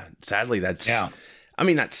 And yeah, sadly, that's, I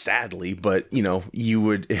mean, not sadly, but you know, you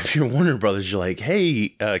would, if you're Warner Brothers, you're like, hey,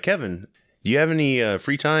 Kevin, do you have any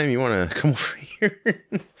free time? You want to come over here?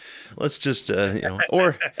 Let's just, you know,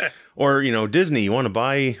 or, you know, Disney, you want to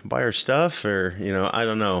buy our stuff, or, you know, I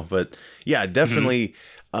don't know, but yeah, definitely,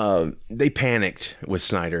 they panicked with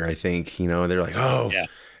Snyder. I think, you know, they're like, oh,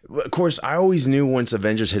 of course, I always knew once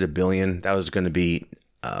Avengers hit $1 billion, that was going to be,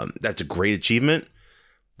 that's a great achievement,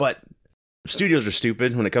 but studios are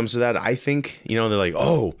stupid when it comes to that. I think, you know, they're like,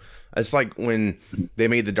 oh, it's like when they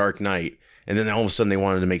made The Dark Knight, and then all of a sudden they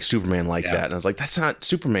wanted to make Superman like that. And I was like, that's not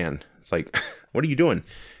Superman. It's like, what are you doing?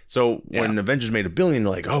 So when Avengers made $1 billion,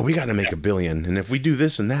 they're like, oh, we got to make $1 billion. And if we do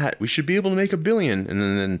this and that, we should be able to make $1 billion. And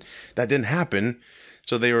then that didn't happen.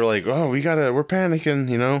 So they were like, oh, we're panicking,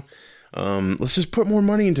 you know, let's just put more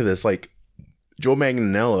money into this. Like Joe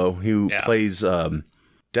Manganiello, who plays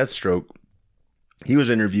Deathstroke, he was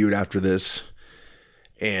interviewed after this,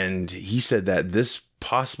 and he said that this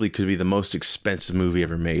possibly could be the most expensive movie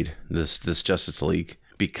ever made, this Justice League,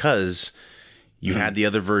 because you had the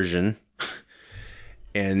other version,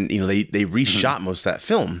 and you know they reshot most of that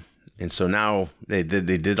film, and so now they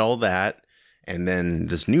did all that, and then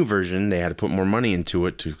this new version they had to put more money into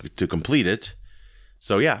it to complete it.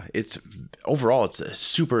 So yeah, it's a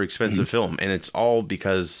super expensive film, and it's all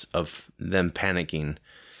because of them panicking.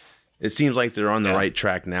 It seems like they're on the right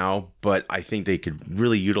track now, but I think they could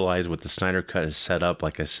really utilize what the Snyder Cut has set up.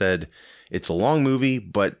 Like I said, it's a long movie,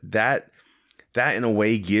 but that in a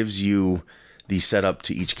way gives you the setup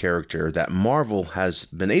to each character that Marvel has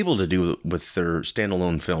been able to do with their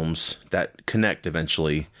standalone films that connect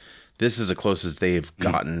eventually. This is the closest they've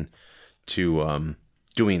gotten to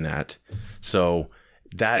doing that. So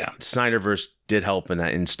that Snyderverse did help in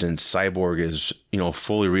that instance. Cyborg is, you know, a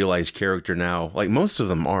fully realized character now. Like most of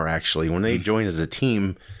them are actually. When they join as a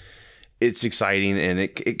team, it's exciting, and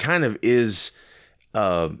it kind of is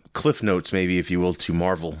cliff notes, maybe, if you will, to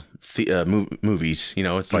Marvel movies. You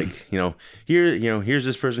know, it's like, you know, here's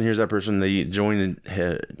this person, here's that person. They join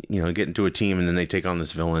and you know, get into a team, and then they take on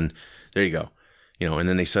this villain. There you go. You know, and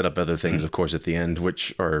then they set up other things, of course, at the end,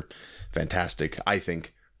 which are fantastic, I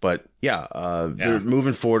think. But they're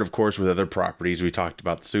moving forward, of course, with other properties. We talked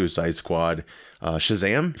about the Suicide Squad,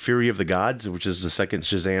 Shazam, Fury of the Gods, which is the second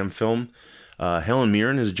Shazam film. Helen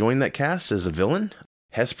Mirren has joined that cast as a villain.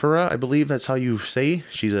 Hespera, I believe that's how you say.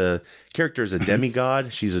 She's a character as a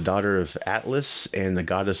demigod. She's a daughter of Atlas and the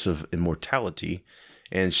goddess of immortality.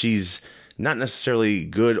 And she's not necessarily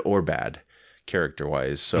good or bad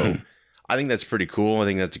character-wise. So I think that's pretty cool. I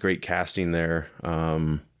think that's a great casting there.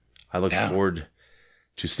 I look forward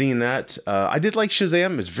to seeing that. I did like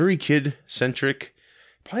Shazam. It's very kid-centric.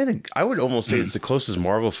 Probably I would almost say it's the closest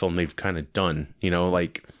Marvel film they've kind of done. You know,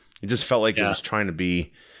 like it just felt like it was trying to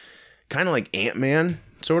be kind of like Ant-Man,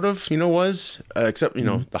 sort of, you know, was. Except, you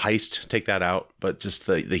know, the heist, take that out. But just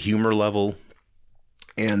the humor level.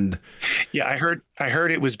 And yeah, I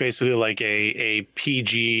heard it was basically like a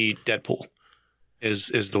PG Deadpool is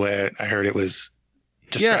the way I heard it was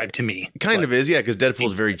described to me. Kind of is, because Deadpool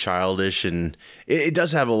is very childish, and it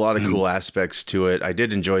does have a lot of cool aspects to it. I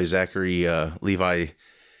did enjoy Zachary Levi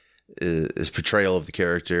his portrayal of the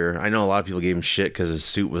character. I know a lot of people gave him shit because his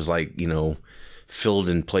suit was like, you know, filled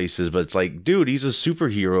in places, but it's like, dude, he's a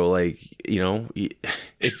superhero. Like, you know,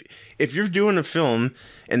 if you're doing a film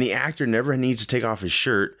and the actor never needs to take off his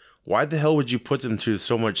shirt, why the hell would you put them through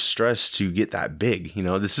so much stress to get that big? You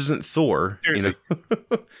know, this isn't Thor. Seriously. You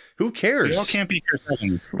know, who cares? We all can't be Chris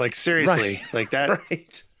Evans. Like, seriously, like that.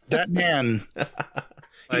 Right. That man.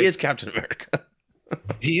 He is Captain America.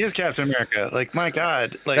 He is Captain America. Like, my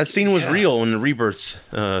God. Like, that scene was real in the Rebirth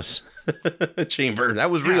chamber.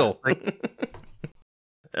 That was real. Like,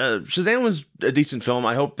 Shazam was a decent film.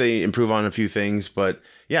 I hope they improve on a few things, but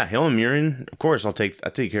yeah, Helen Mirren, of course, I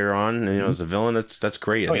take her on. And, you know, as a villain, that's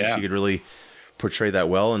great. I think she could really portray that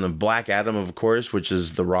well. And the Black Adam, of course, which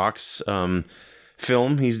is The Rock's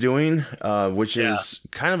film he's doing, which is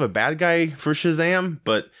kind of a bad guy for Shazam,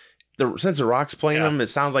 but since The Rock's playing him, it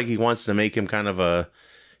sounds like he wants to make him kind of a,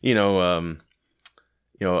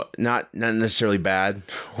 not necessarily bad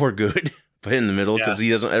or good, but in the middle, because he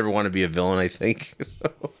doesn't ever want to be a villain, I think.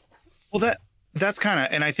 So. Well, that's kind of,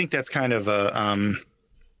 and I think that's kind of a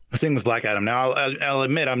thing with Black Adam. Now, I'll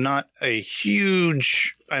admit I'm not hugely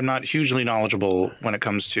knowledgeable when it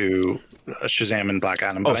comes to Shazam and Black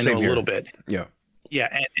Adam, but I know a little bit. Yeah.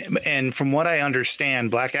 Yeah, and from what I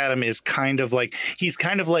understand, Black Adam is he's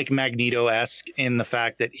kind of like Magneto-esque in the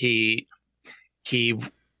fact that he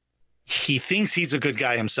he thinks he's a good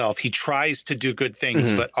guy himself. He tries to do good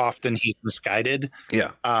things, but often he's misguided.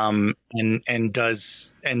 Yeah. And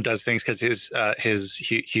does things because his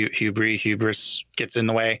hubris gets in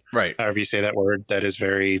the way. Right. However you say that word, that is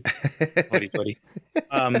very footy.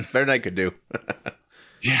 Better than I could do.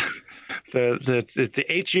 Yeah. The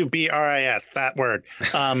HUBRIS, that word.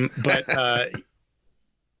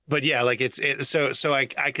 But yeah, like so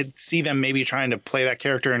I could see them maybe trying to play that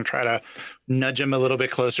character and try to nudge him a little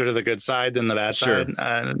bit closer to the good side than the bad side.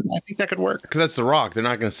 I think that could work. Because that's The Rock. They're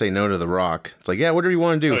not going to say no to The Rock. It's like, yeah, whatever you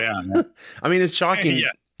want to do. Oh, yeah. I mean, it's shocking.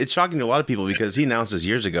 Yeah. It's shocking to a lot of people because he announced this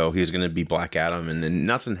years ago he was going to be Black Adam, and then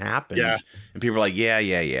nothing happened. Yeah. And people were like, yeah.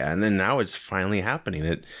 And then now it's finally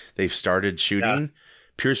happening. They've started shooting. Yeah.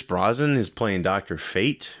 Pierce Brosnan is playing Dr.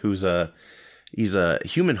 Fate, he's a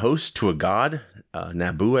human host to a god,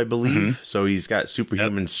 Naboo, I believe. So he's got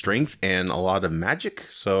superhuman strength and a lot of magic.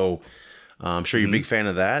 So I'm sure you're a big fan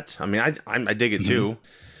of that. I mean, I dig it too.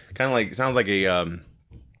 Kind of like, sounds like a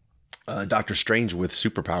Doctor Strange with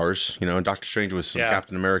superpowers. You know, Doctor Strange with some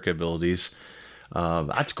Captain America abilities.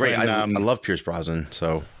 That's great. I love Pierce Brosnan.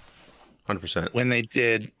 So 100%. When they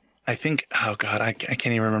did, I think, oh God, I can't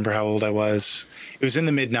even remember how old I was. It was in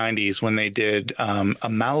the mid 90s when they did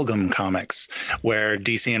Amalgam Comics, where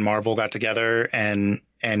DC and Marvel got together and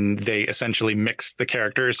they essentially mixed the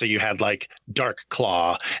characters. So you had like Dark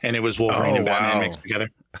Claw and it was Wolverine and Batman mixed together.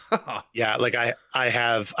 Yeah, like I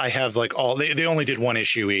have like all they only did one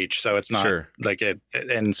issue each, so it's not like it.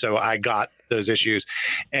 And so I got those issues,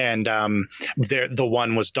 and the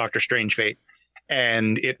one was Doctor Strange Fate,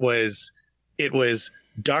 and it was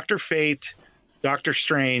Dr. Fate, Doctor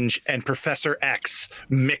Strange, and Professor X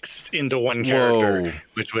mixed into one character,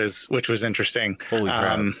 which was interesting. Holy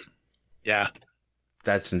crap. Yeah.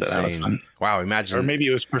 That's insane. That was fun. Wow, imagine. Or maybe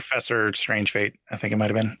it was Professor Strange Fate. I think it might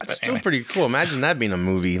have been. That's still pretty cool. Imagine that being a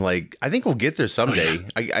movie. Like, I think we'll get there someday.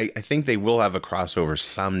 Oh, yeah. I think they will have a crossover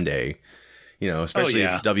someday. You know, especially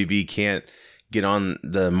if WB can't get on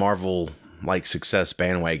the Marvel like success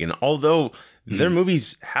bandwagon. Although their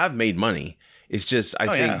movies have made money. It's just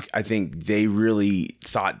I think they really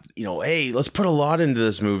thought, you know, hey, let's put a lot into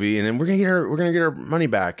this movie and then we're gonna get our money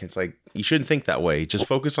back. It's like, you shouldn't think that way. Just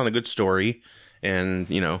focus on a good story and,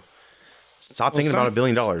 you know, stop thinking about $1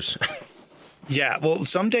 billion. Yeah, well,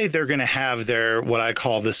 someday they're gonna have their what I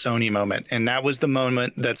call the Sony moment. And that was the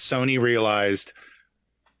moment that Sony realized,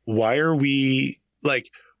 why are we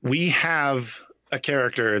have a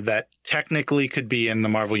character that technically could be in the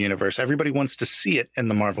Marvel Universe. Everybody wants to see it in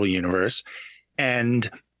the Marvel Universe. And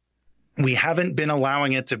we haven't been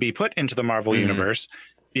allowing it to be put into the Marvel Universe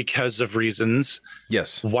because of reasons.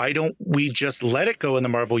 Yes. Why don't we just let it go in the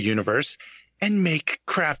Marvel Universe and make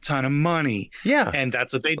crap ton of money? Yeah. And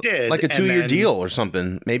that's what they did. Like a 2-year deal or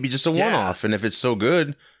something. Maybe just a one-off. And if it's so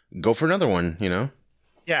good, go for another one, you know?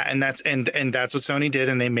 Yeah. And that's what Sony did.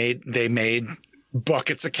 And they made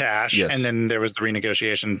buckets of cash. Yes. And then there was the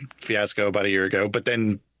renegotiation fiasco about a year ago. But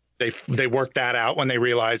then they worked that out when they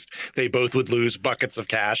realized they both would lose buckets of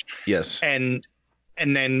cash. Yes. And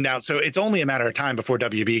then now, so it's only a matter of time before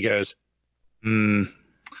WB goes,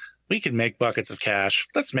 we can make buckets of cash.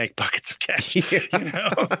 Let's make buckets of cash. Yeah. You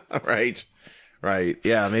know? Right.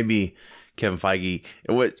 Yeah. Maybe Kevin Feige.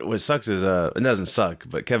 What sucks is it doesn't suck,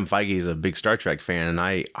 but Kevin Feige is a big Star Trek fan, and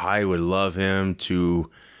I would love him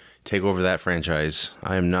to take over that franchise.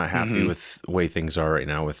 I am not happy with the way things are right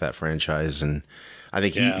now with that franchise, and I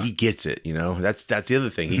think he gets it. You know, that's the other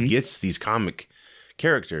thing. He gets these comic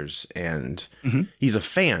characters, and he's a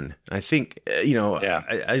fan. I think you know. Yeah.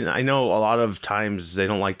 I know a lot of times they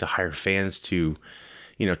don't like to hire fans to,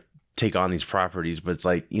 you know, take on these properties, but it's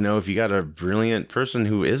like, you know, if you got a brilliant person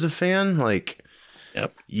who is a fan, like,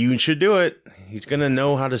 you should do it. He's gonna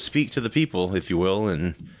know how to speak to the people, if you will,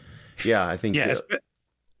 and yeah, I think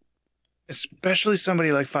especially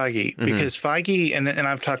somebody like Feige, because Feige, and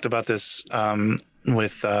I've talked about this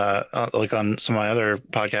with like on some of my other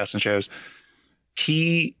podcasts and shows,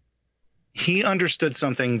 he understood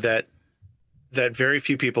something that very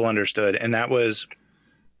few people understood, and that was,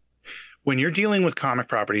 when you're dealing with comic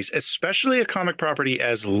properties, especially a comic property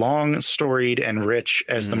as long storied and rich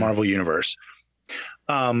as the Marvel Universe,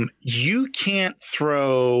 you can't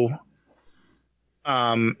throw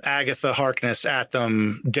Agatha Harkness at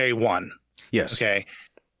them day one. Yes. Okay.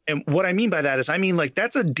 And what I mean by that is, I mean, like,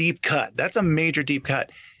 that's a deep cut. That's a major deep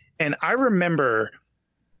cut. And I remember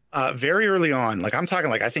very early on, like, I'm talking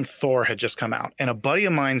like, I think Thor had just come out, and a buddy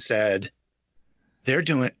of mine said, they're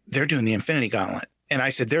doing the Infinity Gauntlet. And I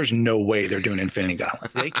said, there's no way they're doing Infinity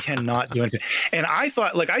Gauntlet. They cannot do anything. And I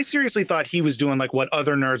thought, like, I seriously thought he was doing like what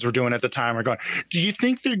other nerds were doing at the time. We're going, do you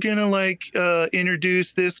think they're going to like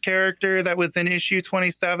introduce this character that was in issue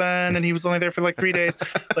 27 and he was only there for like 3 days?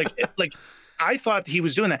 like I thought he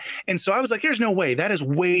was doing that. And so I was like, there's no way. That is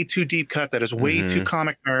way too deep cut. That is way too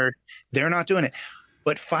comic nerd. They're not doing it.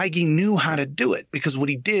 But Feige knew how to do it, because what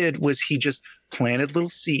he did was he just planted little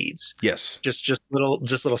seeds. Yes. Just little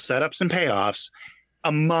setups and payoffs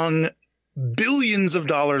among billions of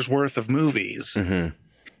dollars worth of movies. And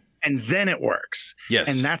then it works. Yes.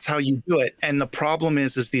 And that's how you do it. And the problem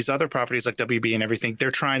is these other properties like WB and everything, they're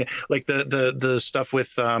trying to, like the stuff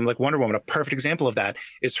with like Wonder Woman, a perfect example of that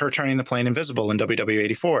is her turning the plane invisible in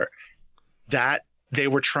WW84. That they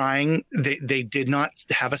were trying, they did not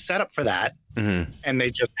have a setup for that. And they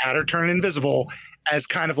just had her turn invisible as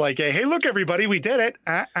kind of like a, hey, look, everybody, we did it.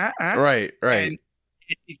 Right. And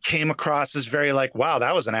it came across as very like, wow,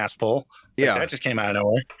 that was an ass pull. Like, that just came out of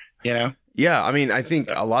nowhere, you know? Yeah, I mean, I think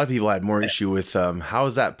a lot of people had more issue with how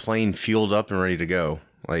is that plane fueled up and ready to go?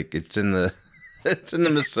 Like, it's in the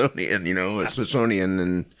Smithsonian, you know, it's Smithsonian,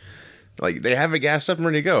 and like they have it gassed up and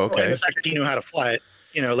ready to go. Okay, and the fact that he knew how to fly it,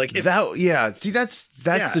 you know, like that. Yeah, see, that's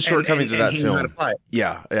the shortcomings of that film. Knew how to fly it.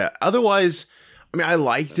 Yeah. Otherwise, I mean, I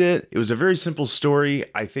liked it. It was a very simple story.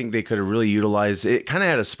 I think they could have really utilized it. Kind of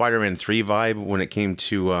had a Spider-Man 3 vibe when it came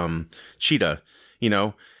to Cheetah. You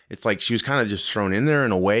know, it's like she was kind of just thrown in there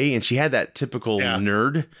in a way, and she had that typical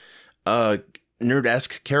nerd-esque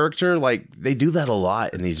character. Like they do that a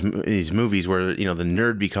lot in these movies where, you know, the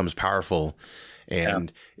nerd becomes powerful.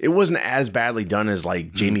 And it wasn't as badly done as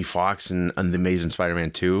like Jamie Foxx in The Amazing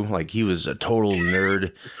Spider-Man 2. Like he was a total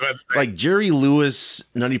nerd. Like Jerry Lewis,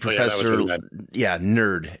 Nutty Professor,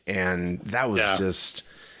 nerd. And that was just,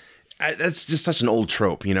 that's just such an old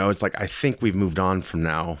trope, you know? It's like, I think we've moved on from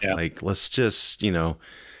now. Like, let's just, you know,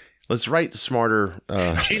 let's write smarter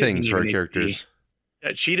things for our characters.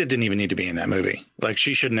 Cheetah didn't even need to be in that movie. Like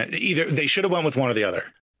she shouldn't either. They should have went with one or the other.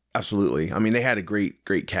 Absolutely. I mean, they had a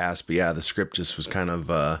great cast, but yeah, the script just was kind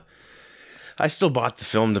of, I still bought the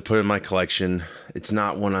film to put in my collection. It's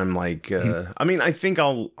not one I'm like, I mean, I think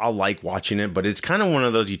I'll like watching it, but it's kind of one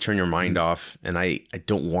of those you turn your mind off, and I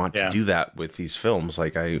don't want to do that with these films.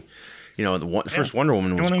 Like the first Wonder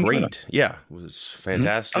Woman was great. Yeah, it was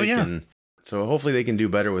fantastic. Oh, yeah. And so hopefully they can do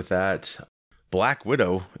better with that. Black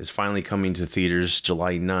Widow is finally coming to theaters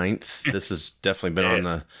July 9th. This has definitely been on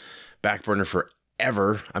the back burner for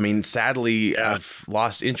ever. I mean, sadly, I've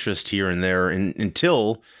lost interest here and there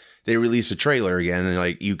until they release a trailer again, and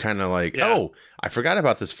like you kind of like, oh, I forgot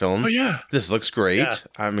about this film. Oh yeah, this looks great.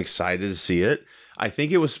 I'm excited to see it. I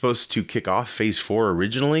think it was supposed to kick off Phase 4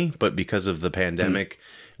 originally, but because of the pandemic,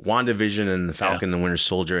 WandaVision and the Falcon and the Winter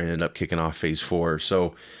Soldier ended up kicking off Phase 4.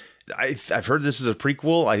 So I've heard this is a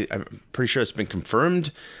prequel. I'm pretty sure it's been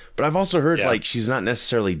confirmed, but I've also heard like she's not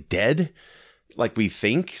necessarily dead like we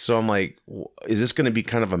think. So I'm like, is this going to be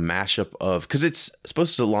kind of a mashup of, because it's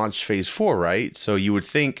supposed to launch Phase 4, right? So you would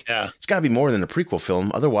think it's got to be more than a prequel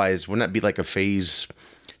film. Otherwise, wouldn't that be like a Phase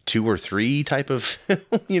 2 or 3 type of film,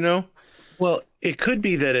 you know? Well, it could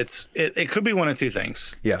be that it could be one of two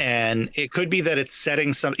things. Yeah. And it could be that it's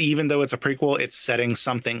setting even though it's a prequel, it's setting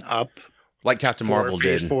something up. Like Captain Marvel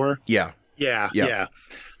did. 4. Yeah.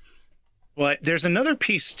 But there's another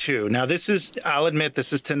piece too. Now I'll admit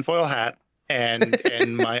this is tinfoil hat. And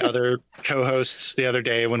my other co-hosts the other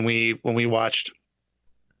day when we watched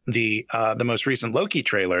the most recent Loki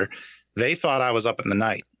trailer, they thought I was up in the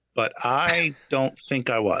night, but I don't think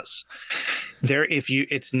I was.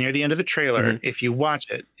 It's near the end of the trailer. If you watch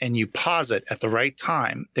it and you pause it at the right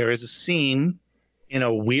time, there is a scene in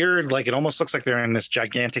a weird, like it almost looks like they're in this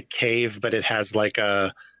gigantic cave, but it has like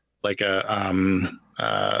a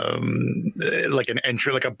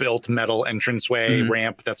built metal entranceway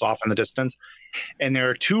ramp that's off in the distance, and there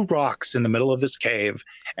are two rocks in the middle of this cave,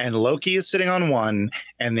 and Loki is sitting on one,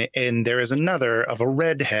 and there is another of a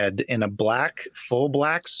redhead in a full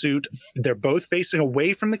black suit. They're both facing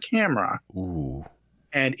away from the camera. Ooh.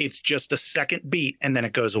 And it's just a second beat, and then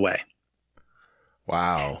it goes away.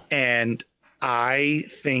 Wow. And I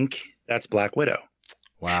think that's Black Widow.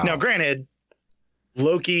 Wow. Now, granted,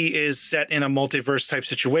 Loki is set in a multiverse type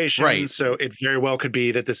situation, right? So it very well could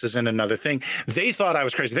be that this isn't another thing. They thought I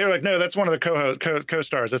was crazy. They were like, no, that's one of the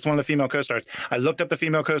co-stars. That's one of the female co-stars. I looked up the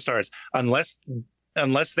female co-stars. Unless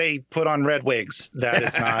they put on red wigs, that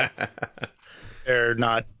it's not.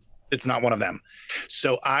 It's not one of them.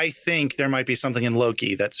 So I think there might be something in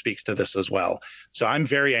Loki that speaks to this as well. So I'm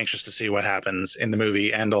very anxious to see what happens in the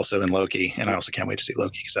movie and also in Loki. And I also can't wait to see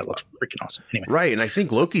Loki because that looks freaking awesome. Anyway. Right. And I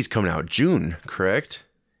think Loki's coming out June, correct?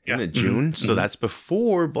 Isn't it June? So that's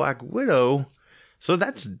before Black Widow. So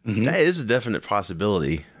that is a definite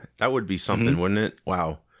possibility. That would be something, wouldn't it?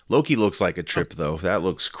 Wow. Loki looks like a trip, though. That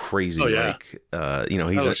looks crazy. Oh, yeah. Like, he's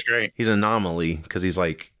that looks great. He's an anomaly because he's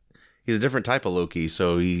a different type of Loki.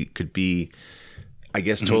 So he could be, I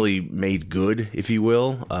guess, totally made good, if you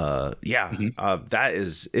will.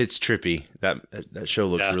 It's trippy. That show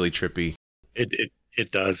looks really trippy.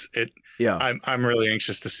 It does. Yeah. I'm really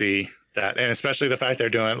anxious to see that, and especially the fact they're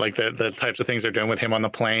doing like the types of things they're doing with him on the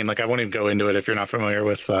plane. Like I won't even go into it if you're not familiar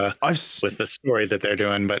with the story that they're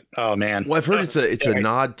doing. But oh man, well, I've heard it's a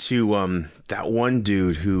nod to that one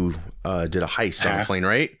dude who did a heist on a plane,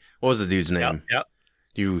 right? What was the dude's name? Yep.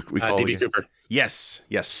 Do you recall? D.B. Cooper. Yes.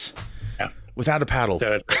 Yeah. Without a Paddle.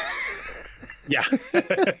 So yeah.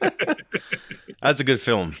 That's a good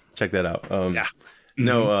film. Check that out. Yeah.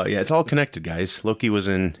 No, it's all connected, guys. Loki was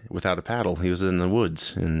in Without a Paddle. He was in the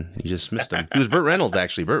woods, and you just missed him. He was Burt Reynolds,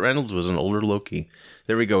 actually. Burt Reynolds was an older Loki.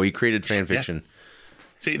 There we go. He created fan fiction.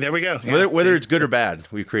 See, there we go. Yeah. Whether it's good or bad,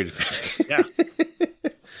 we created fan fiction.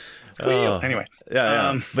 Yeah. Anyway.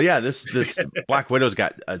 Yeah. But yeah, this Black Widow's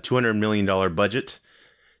got a $200 million budget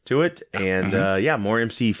to it, and more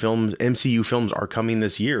MCU films are coming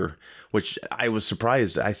this year, which I was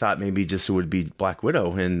surprised. I thought maybe just it would be Black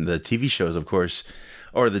Widow and the TV shows, of course,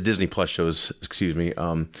 or the Disney Plus shows, excuse me.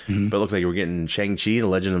 But it looks like we're getting Shang-Chi, The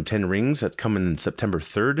Legend of Ten Rings, that's coming September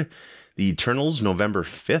 3rd, The Eternals, November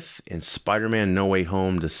 5th, and Spider-Man No Way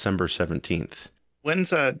Home, December 17th.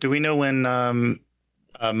 Do we know when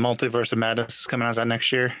Multiverse of Madness is coming out? Is that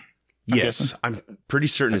next year? Yes, I'm pretty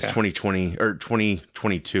certain it's 2020 or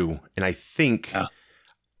 2022, and I think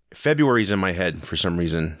February's in my head for some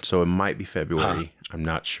reason, so it might be February. I'm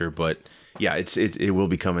not sure, but yeah, it will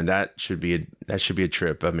be coming. That should be a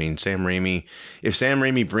trip. I mean, Sam Raimi. If Sam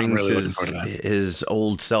Raimi brings his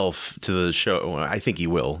old self to the show, I think he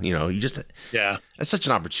will. That's such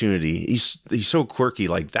an opportunity. He's so quirky.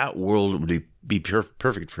 Like that world would be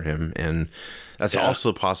perfect for him, and that's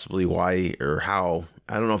also possibly why or how.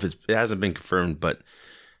 I don't know if it hasn't been confirmed, but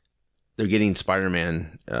they're getting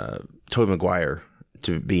Spider-Man, Tobey Maguire,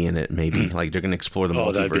 to be in it. Maybe like they're going to explore the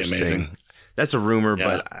multiverse thing. That's a rumor,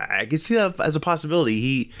 but I can see that as a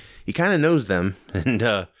possibility. He kind of knows them, and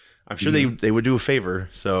I'm sure they would do a favor.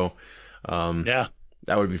 So that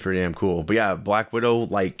would be pretty damn cool. But yeah, Black Widow,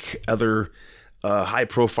 like other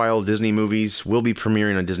high-profile Disney movies, will be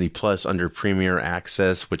premiering on Disney Plus under Premier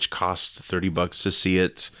Access, which costs $30 to see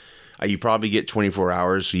it. You probably get 24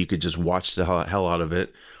 hours, so you could just watch the hell out of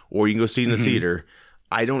it, or you can go see it in the theater.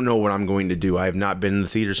 I don't know what I'm going to do. I have not been in the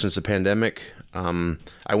theater since the pandemic.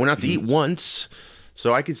 I went out to eat once,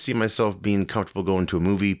 so I could see myself being comfortable going to a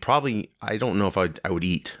movie. Probably, I don't know if I would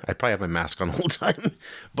eat. I'd probably have my mask on the whole time.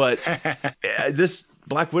 But this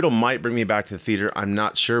Black Widow might bring me back to the theater. I'm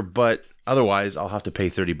not sure, but otherwise, I'll have to pay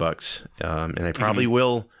 $30. And I probably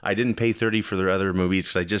will. I didn't pay $30 for their other movies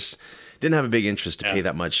because I just didn't have a big interest to pay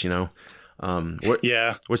that much,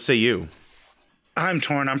 What say you? I'm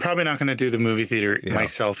torn. I'm probably not going to do the movie theater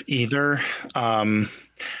myself either.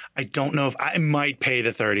 I don't know if I might pay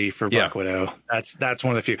the $30 for Black Widow. That's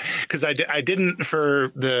one of the few, because I didn't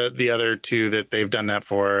for the other two that they've done that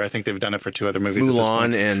for. I think they've done it for two other movies.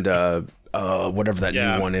 Mulan and whatever that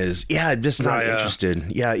new one is. Yeah, I'm just not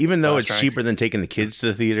interested. Yeah, even though it's cheaper than taking the kids to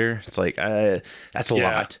the theater, it's like that's a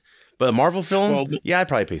lot. But a Marvel film, I'd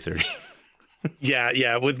probably pay $30.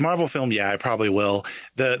 Yeah. With Marvel film, I probably will.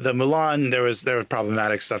 The Mulan, there was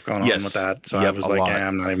problematic stuff going on with that, so I was like,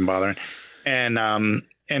 I'm not even bothering.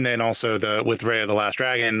 And then also with Raya the Last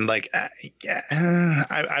Dragon, like,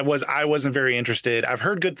 I wasn't very interested. I've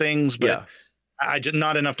heard good things, but I just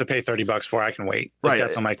not enough to pay $30 for. I can wait. Like,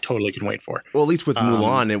 that's something I totally can wait for. Well, at least with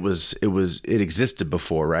Mulan, it existed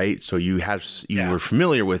before, right? So you were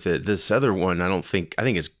familiar with it. This other one, I think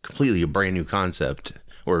it's completely a brand new concept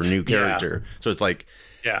or a new character. So it's like,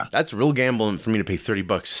 that's a real gamble for me to pay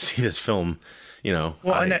 $30 to see this film.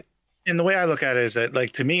 Well, and the way I look at it is that,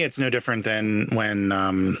 like, to me, it's no different than when,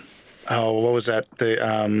 what was that?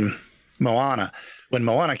 Moana. When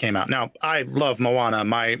Moana came out. Now, I love Moana.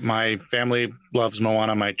 My family loves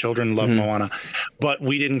Moana. My children love Moana. But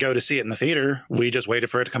we didn't go to see it in the theater. We just waited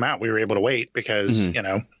for it to come out. We were able to wait because,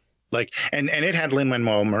 like, and it had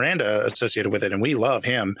Lin-Manuel Miranda associated with it, and we love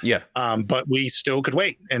him. Yeah. But we still could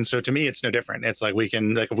wait. And so to me, it's no different. It's like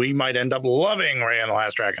we might end up loving Raya and the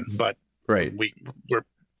Last Dragon, but we're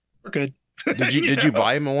good. Did you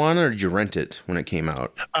buy Moana or did you rent it when it came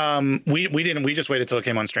out? We didn't. We just waited till it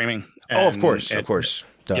came on streaming. Of course.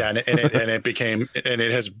 Yeah, and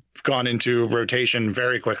it has gone into rotation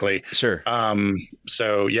very quickly. Sure.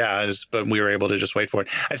 So yeah, but we were able to just wait for it.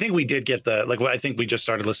 I think we did get I think we just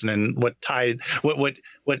started listening. What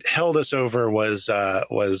held us over was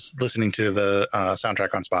listening to the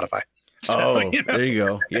soundtrack on Spotify. So, there you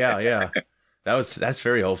go. Yeah. That's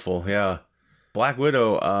very helpful. Yeah. Black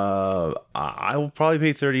Widow, I will probably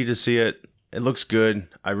pay $30 to see it. It looks good.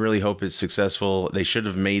 I really hope it's successful. They should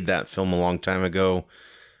have made that film a long time ago.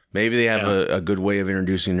 Maybe they have a good way of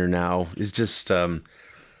introducing her now. It's just,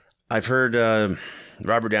 I've heard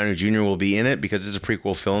Robert Downey Jr. will be in it because it's a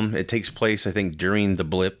prequel film. It takes place, I think, during the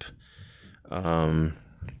blip. And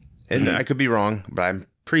I could be wrong, but I'm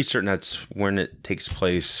pretty certain that's when it takes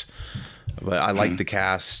place. But I like the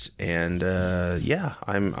cast, and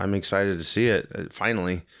I'm excited to see it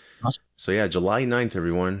finally. Awesome. So yeah, July 9th,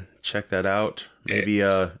 everyone. Check that out. Maybe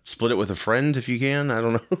split it with a friend if you can. I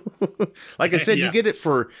don't know. Like I said, you get it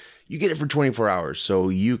for 24 hours, so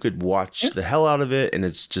you could watch the hell out of it, and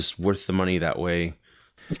it's just worth the money that way.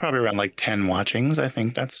 It's probably around like 10 watchings. I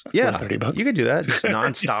think that's worth $30. You could do that. Just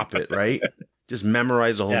nonstop it, right? Just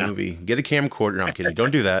memorize the whole movie. Get a camcorder. No, I'm kidding.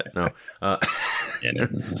 Don't do that. No.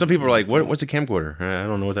 Some people are like, what's a camcorder? I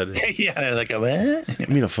don't know what that is. Yeah, like a what? You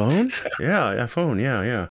mean a phone? Yeah, a phone.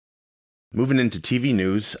 Yeah. Moving into TV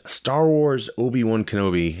news, Star Wars Obi-Wan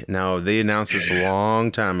Kenobi. Now, they announced this a long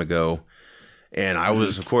time ago, and I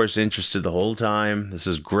was, of course, interested the whole time. This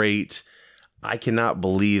is great. I cannot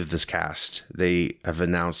believe this cast they have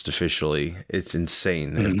announced officially. It's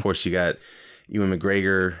insane. And, of course, you got Ewan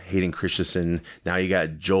McGregor, Hayden Christensen. Now you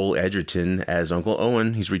got Joel Edgerton as Uncle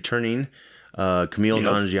Owen. He's returning. Camille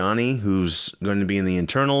Nanjiani, who's going to be in the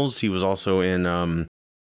Internals. He was also in...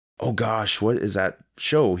 what is that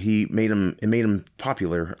show? It made him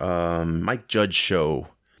popular. Mike Judge show.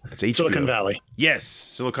 It's HBO. Silicon Valley. Yes,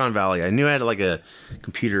 Silicon Valley. I knew I had like a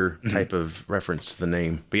computer type of reference to the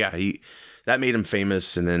name. But yeah, that made him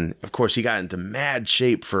famous. And then, of course, he got into mad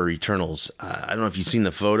shape for Eternals. I don't know if you've seen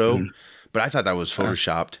the photo, but I thought that was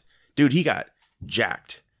photoshopped. Dude, he got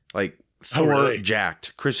jacked. Like Thor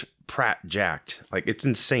jacked. Chris Pratt jacked. Like, it's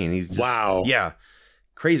insane. He's just, wow. Yeah.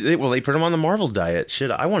 Crazy. Well, they put him on the Marvel diet. Shit,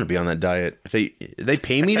 I want to be on that diet. If they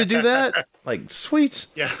pay me to do that, like, sweet.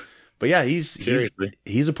 Yeah. But yeah,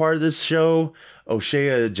 he's a part of this show.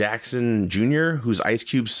 O'Shea Jackson Jr., who's Ice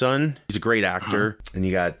Cube's son. He's a great actor. And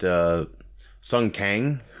you got Sung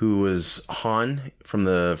Kang, who was Han from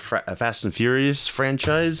the Fast and Furious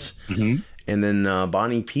franchise. And then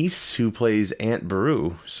Bonnie Peace, who plays Aunt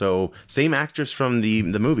Beru. So same actress from the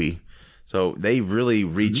movie. So they really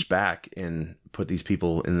reached back and put these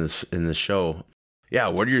people in this show. Yeah,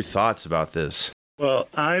 what are your thoughts about this? Well,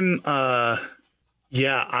 I'm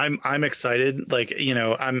excited. Like, you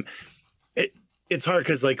know, it's hard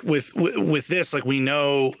because like with this, like, we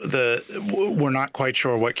know we're not quite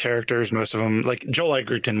sure what characters, most of them, like Joel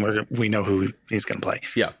Edgerton, we know who he's going to play.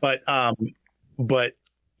 Yeah. But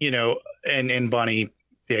you know, and Bonnie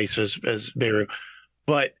Pace as Beru,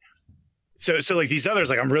 but so like these others,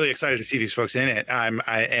 like, I'm really excited to see these folks in it.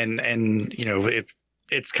 And you know,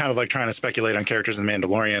 it's kind of like trying to speculate on characters in The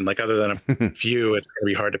Mandalorian. Like, other than a few, it's gonna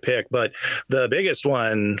be hard to pick. But the biggest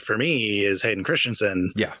one for me is Hayden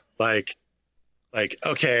Christensen. Yeah. Like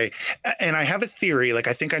okay, and I have a theory. Like,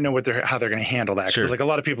 I think I know how they're going to handle that. Sure. Like, a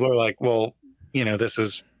lot of people are like, well, you know, this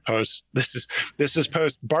is post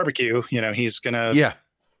barbecue. You know, he's gonna. Yeah.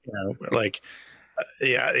 You know, like.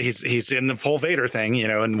 Yeah, he's in the full Vader thing, you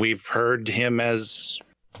know, and we've heard him as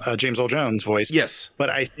James Earl Jones' voice. Yes, but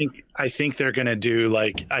I think they're gonna do,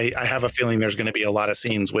 like, I have a feeling there's gonna be a lot of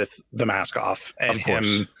scenes with the mask off and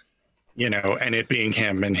him, you know, and it being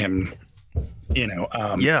him and him, you know.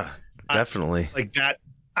 Yeah, definitely. Like that.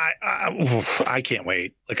 I can't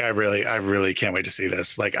wait. Like, I really can't wait to see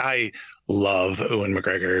this. Like, I love Ewan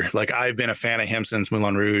McGregor. Like, I've been a fan of him since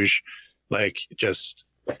Moulin Rouge. Like,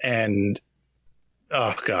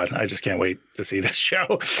 oh God, I just can't wait to see this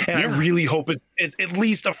show. And I really hope it's at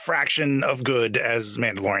least a fraction of good as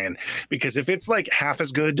Mandalorian, because if it's like half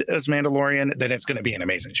as good as Mandalorian, then it's going to be an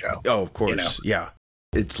amazing show. Oh, of course. You know? Yeah.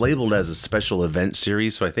 It's labeled as a special event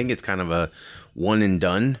series, so I think it's kind of a one and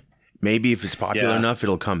done. Maybe if it's popular enough,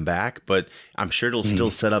 it'll come back, but I'm sure it'll still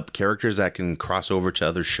set up characters that can cross over to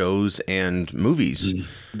other shows and movies. The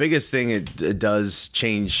biggest thing it does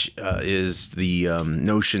change is the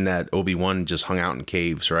notion that Obi-Wan just hung out in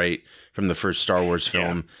caves, right? From the first Star Wars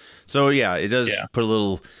film. So yeah, it does put a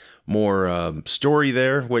little more story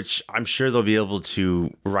there, which I'm sure they'll be able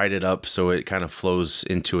to write it up so it kind of flows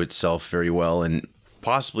into itself very well. And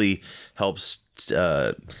possibly helps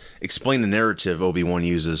explain the narrative Obi-Wan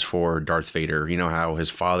uses for Darth Vader. You know, how his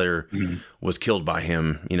father was killed by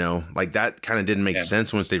him, you know, like that kind of didn't make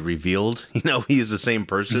sense once they revealed, you know, he's the same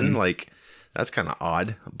person. Like, that's kind of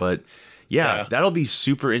odd, but yeah, that'll be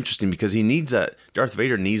super interesting because he needs Darth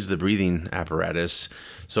Vader needs the breathing apparatus.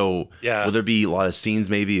 So will there be a lot of scenes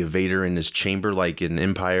maybe of Vader in his chamber, like in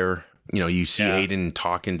Empire? You know, you see Hayden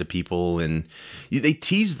talking to people, and they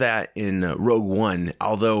teased that in Rogue One,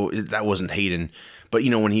 although that wasn't Hayden. But, you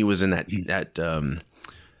know, when he was in that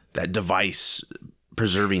device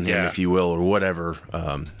preserving him, if you will, or whatever,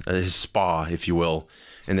 his spa, if you will.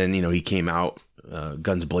 And then, you know, he came out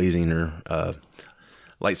guns blazing or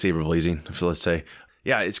lightsaber blazing, let's say.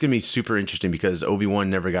 Yeah, it's going to be super interesting because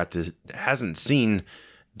Obi-Wan hasn't seen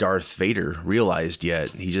Darth Vader realized yet.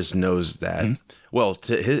 He just knows that, well,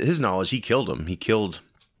 to his knowledge, he killed him. He killed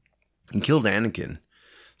Anakin.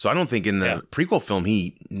 So I don't think in the prequel film,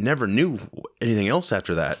 he never knew anything else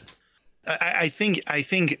after that. I think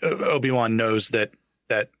Obi-Wan knows that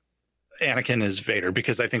Anakin is Vader,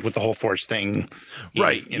 because I think with the whole Force thing, he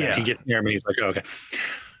gets near me. He's like, oh, okay.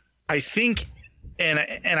 I think, and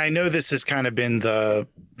I know this has kind of been the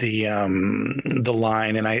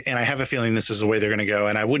line, and I have a feeling this is the way they're going to go.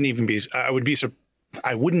 And I wouldn't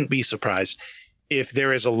be surprised if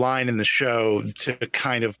there is a line in the show to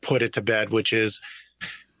kind of put it to bed, which is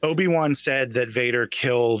Obi-Wan said that Vader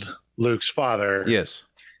killed Luke's father. Yes.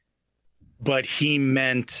 But what he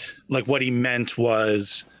meant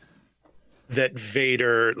was that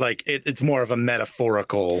Vader, like, it's more of a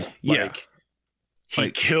metaphorical, like,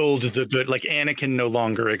 he killed the good, like Anakin no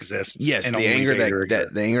longer exists. Yes, and the anger the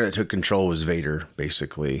anger that took control was Vader,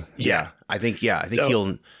 basically. Yeah. I think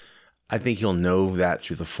he'll know that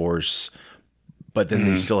through the Force, but then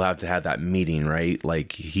they still have to have that meeting, right?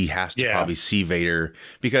 Like, he has to probably see Vader,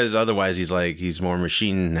 because otherwise he's more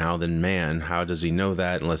machine now than man. How does he know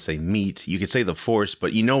that unless they meet? You could say the Force,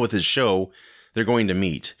 but you know, with his show, they're going to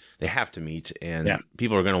meet. They have to meet, and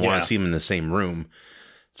people are going to want to see him in the same room.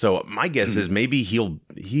 So my guess is maybe he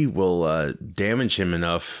will damage him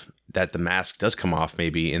enough that the mask does come off,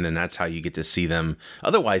 maybe, and then that's how you get to see them.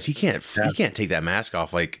 Otherwise, he can't take that mask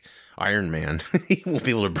off like Iron Man. He won't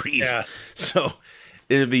be able to breathe. Yeah. So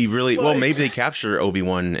it'd be really well. Maybe they capture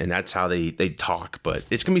Obi-Wan, and that's how they talk. But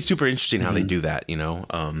it's gonna be super interesting how they do that. You know,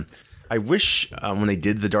 I wish when they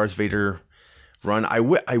did the Darth Vader run, I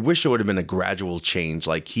wish it would have been a gradual change.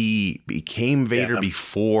 Like, he became Vader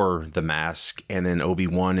before the mask, and then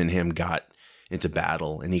Obi-Wan and him got into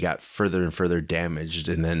battle, and he got further and further damaged,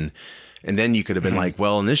 and then you could have been like,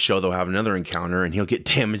 well, in this show they'll have another encounter and he'll get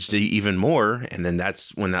damaged even more, and then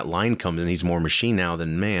that's when that line comes in. He's more machine now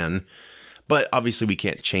than man. But obviously we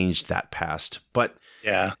can't change that past. But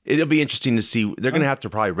it'll be interesting to see. They're going to have to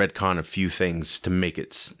probably retcon a few things to make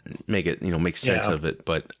it make sense of it.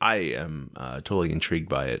 But I am totally intrigued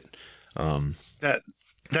by it.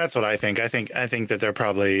 That's what I think. I think that they're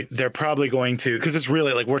probably going to, because it's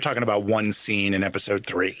really like, we're talking about one scene in episode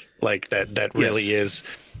 3, like that really is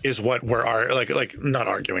what we're like not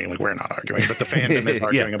arguing, like we're not arguing, but the fandom is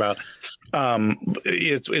arguing about.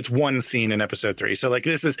 It's one scene in episode 3, so like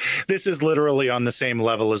this is literally on the same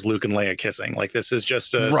level as Luke and Leia kissing. Like, this is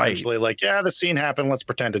just essentially like, the scene happened, let's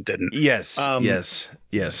pretend it didn't. Yes.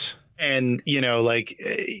 And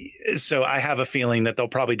so I have a feeling that they'll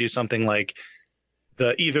probably do something like,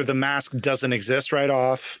 either the mask doesn't exist right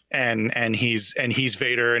off, and he's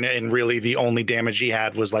Vader, and really the only damage he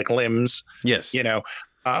had was like limbs. Yes. You know,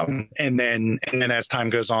 and then as time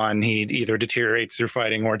goes on, he either deteriorates through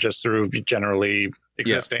fighting or just through generally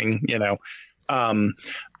existing. You know,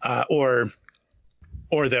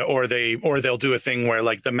 or they'll do a thing where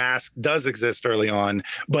like the mask does exist early on,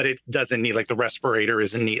 but it doesn't need, like, the respirator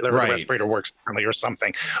isn't need, the respirator works differently or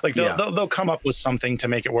something. Like they'll come up with something to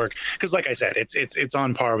make it work. Because like I said, it's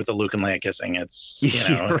on par with the Luke and Leia kissing. It's,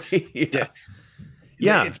 you know,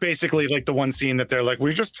 Yeah, it's basically like the one scene that they're like,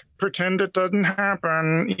 we just pretend it doesn't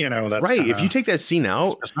happen. You know, that's right. If you take that scene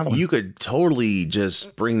out, you could totally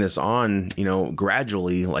just bring this on, you know,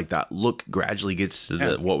 gradually, like that look gradually gets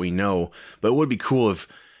to what we know. But it would be cool if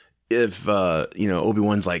you know,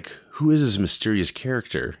 Obi-Wan's like, who is this mysterious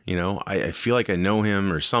character? You know, I feel like I know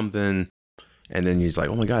him or something. And then he's like,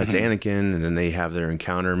 oh my God, it's Anakin. And then they have their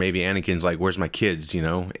encounter. Maybe Anakin's like, where's my kids? You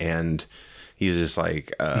know, and he's just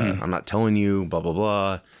like, I'm not telling you, blah, blah,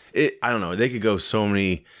 blah. I don't know. They could go so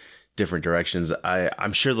many different directions.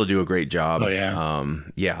 I'm sure they'll do a great job. Oh,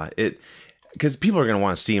 yeah. Because people are going to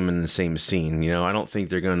want to see him in the same scene. You know, I don't think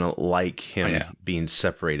they're going to like him being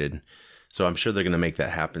separated. So I'm sure they're going to make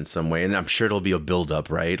that happen some way. And I'm sure it'll be a build up,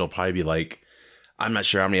 right? It'll probably be like, I'm not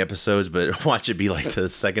sure how many episodes, but watch it be like the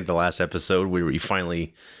second to last episode where you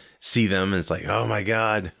finally see them and it's like, oh my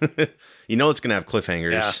God. You know it's going to have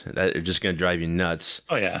cliffhangers that are just going to drive you nuts.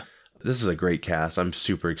 Oh, yeah. This is a great cast. I'm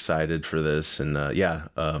super excited for this. And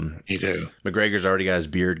Me too. McGregor's already got his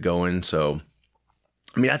beard going. So,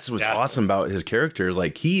 I mean, that's what's awesome about his character.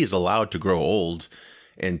 Like, he is allowed to grow old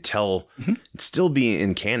and still be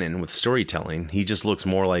in canon with storytelling. He just looks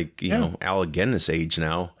more like, you know, Alec Guinness age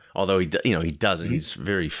now. Although he doesn't. He's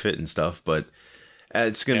very fit and stuff, but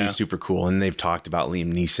it's going to be super cool. And they've talked about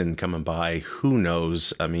Liam Neeson coming by. Who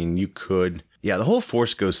knows? I mean, you could. Yeah, the whole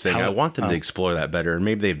Force Ghost thing, I want them to explore that better. And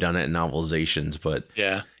maybe they've done it in novelizations, but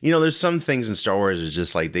you know, there's some things in Star Wars is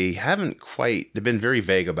just like they've been very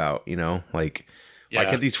vague about, you know, like why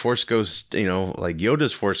can't these Force Ghosts, you know, like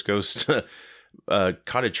Yoda's Force Ghost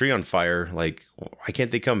caught a tree on fire. Like, why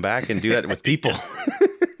can't they come back and do that with people?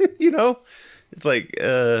 You know? It's like,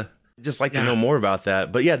 just like to know more about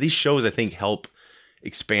that. But yeah, these shows, I think, help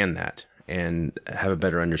expand that and have a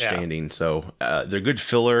better understanding. So they're good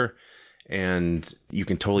filler and you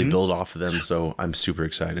can totally build off of them. So I'm super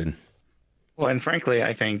excited. Well, and frankly,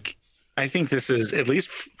 I think this is, at least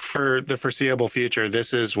for the foreseeable future,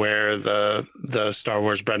 this is where the Star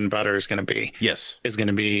Wars bread and butter is going to be. Yes. Is going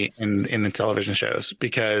to be in the television shows,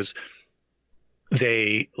 because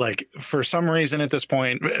they, like, for some reason at this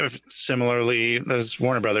point, similarly as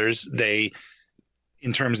Warner Brothers, they,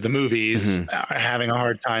 in terms of the movies, are having a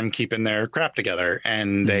hard time keeping their crap together,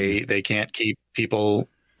 and they can't keep people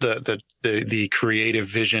the creative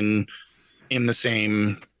vision in the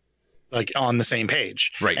same, like, on the same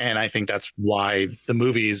page. Right. And I think that's why the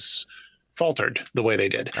movies faltered the way they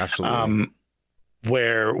did. Absolutely.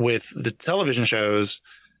 Where with the television shows,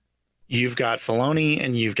 you've got Filoni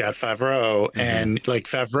and you've got Favreau, and like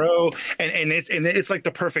Favreau, and it's like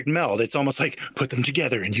the perfect meld. It's almost like put them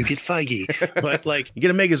together and you get Feige, but like you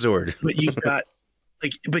get a Megazord. But you've got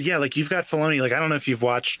like you've got Filoni. Like, I don't know if you've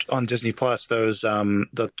watched on Disney Plus those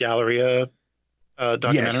the Galleria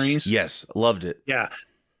documentaries. Yes, loved it. Yeah,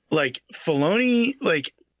 like Filoni,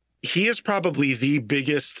 like he is probably the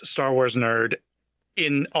biggest Star Wars nerd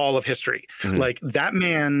in all of history. Like, that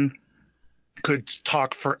man could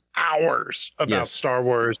talk for hours about Star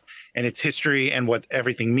Wars and its history and what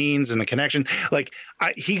everything means and the connection. Like,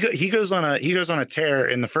 he goes on a tear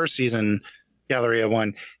in the first season, Galleria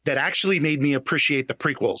one, that actually made me appreciate the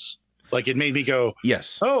prequels. Like, it made me go,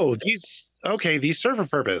 yes, oh, these serve a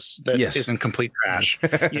purpose that isn't complete trash.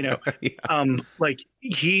 You know, like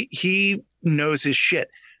he knows his shit.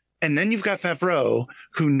 And then you've got Favreau,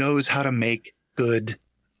 who knows how to make good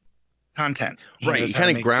content. He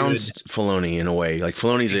kind of grounds Filoni in a way. Like,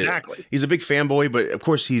 Filoni's he's a big fanboy, but of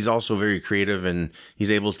course he's also very creative and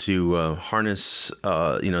he's able to harness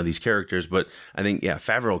these characters. But I think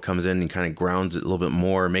Favreau comes in and kind of grounds it a little bit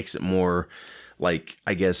more, makes it more like,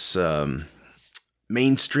 I guess,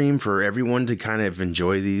 mainstream for everyone to kind of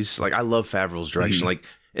enjoy these. Like, I love Favreau's direction. Like,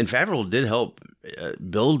 and Favreau did help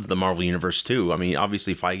build the Marvel Universe too. I mean,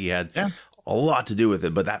 obviously Feige had a lot to do with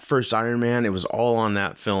it, but that first Iron Man, it was all on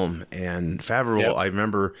that film. And Favreau, I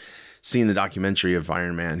remember seeing the documentary of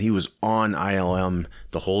Iron Man. He was on ILM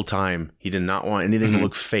the whole time. He did not want anything to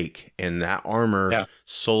look fake, and that armor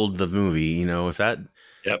sold the movie. You know, if that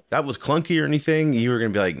was clunky or anything, you were gonna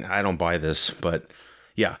be like, I don't buy this. But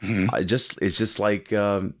it's just like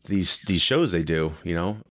these shows they do. You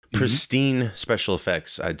know, pristine special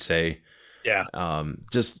effects, I'd say.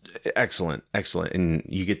 Just excellent, and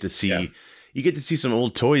you get to see some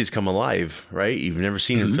old toys come alive, right? You've never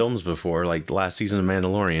seen in films before, like the last season of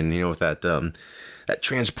Mandalorian, you know, with that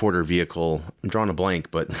transporter vehicle. I'm drawing a blank,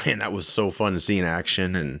 but man, that was so fun to see in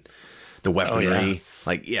action, and the weaponry.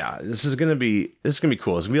 Like, this is gonna be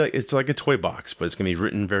cool. It's like a toy box, but it's gonna be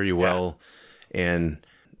written very well, and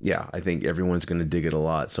I think everyone's gonna dig it a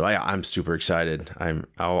lot. So I'm super excited.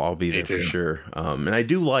 I'll be there for sure. And I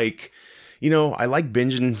do like. You know, I like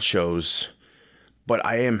binging shows, but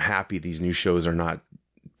I am happy these new shows are not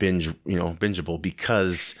bingeable,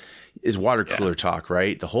 because it's water cooler talk,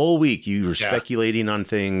 right? The whole week you were speculating on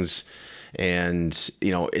things, and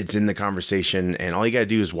you know it's in the conversation, and all you got to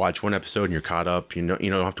do is watch one episode and you're caught up. You don't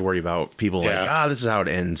have to worry about people like, this is how it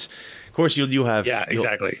ends. Of course, you'll have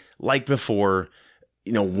exactly like before.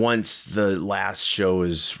 You know, once the last show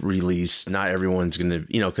is released, not everyone's going to,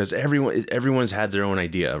 because everyone's had their own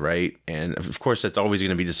idea, right? And of course, that's always going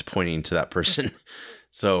to be disappointing to that person.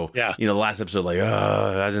 So, the last episode, like,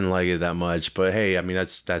 I didn't like it that much. But hey, I mean,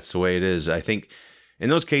 that's the way it is. I think in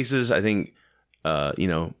those cases,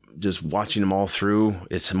 just watching them all through,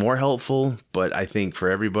 it's more helpful. But I think for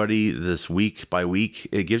everybody, this week by week,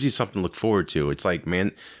 it gives you something to look forward to. It's like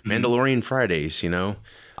Mandalorian Fridays, you know?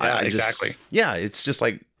 Yeah, I exactly. Yeah, it's just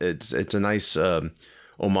like it's a nice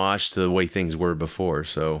homage to the way things were before.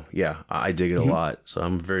 So yeah, I dig it a lot. So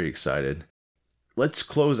I'm very excited. Let's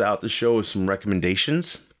close out the show with some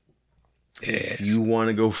recommendations. Yes. If you want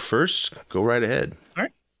to go first, go right ahead. All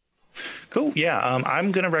right. Cool. Yeah.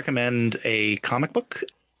 I'm going to recommend a comic book.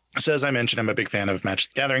 So as I mentioned, I'm a big fan of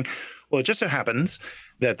Magic the Gathering. Well, it just so happens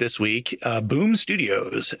that this week, Boom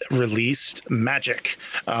Studios released Magic.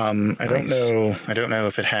 I don't know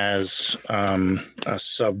if it has a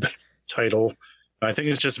subtitle. I think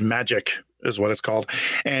it's just Magic is what it's called,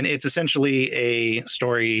 and it's essentially a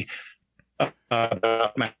story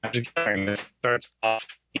about Magic the Gathering. It starts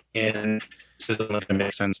off in. This isn't going to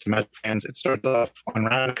make sense to Magic fans. It starts off on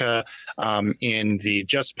Ravnica in the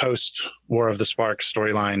just post War of the Spark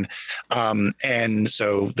storyline. And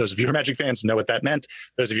so those of you who are Magic fans know what that meant.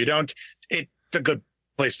 Those of you who don't, it's a good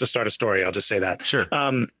place to start a story. I'll just say that. Sure.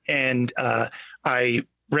 And I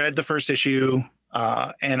read the first issue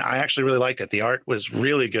and I actually really liked it. The art was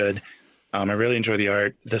really good. I really enjoyed the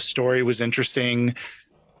art. The story was interesting.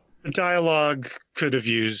 The dialogue could have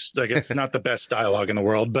used, like, it's not the best dialogue in the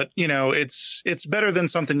world, but you know, it's better than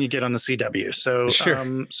something you get on the CW. So,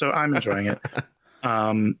 sure. So I'm enjoying it.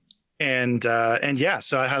 And yeah,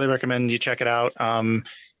 so I highly recommend you check it out.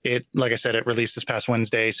 It, like I said, it released this past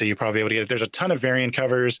Wednesday, so you'll probably be able to get it. There's a ton of variant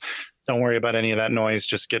covers. Don't worry about any of that noise.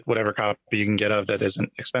 Just get whatever copy you can get of that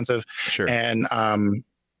isn't expensive. Sure. And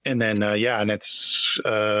then yeah, and it's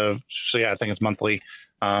so yeah, I think it's monthly.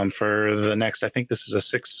 For the next, I think this is a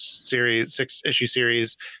 6-issue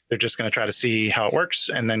series. They're just going to try to see how it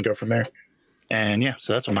works and then go from there. And yeah,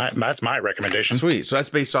 so that's my recommendation. Sweet. So that's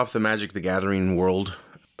based off the Magic the Gathering world.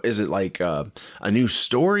 Is it like a new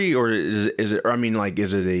story, or is it? Or I mean, like,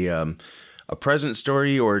 is it a present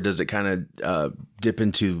story, or does it kind of dip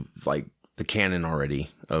into like the canon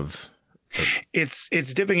already of? It's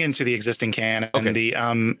dipping into the existing canon. Okay.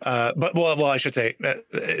 But I should say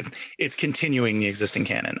it's continuing the existing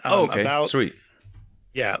canon. Okay. Sweet.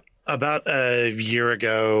 Yeah, about a year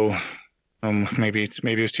ago, maybe it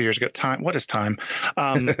was 2 years ago. Time. What is time?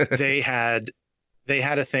 They had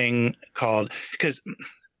a thing called, because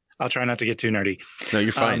I'll try not to get too nerdy. No,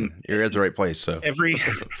 you're fine. You're at the right place. So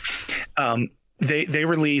they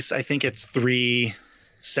release, I think it's 3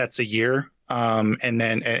 sets a year. And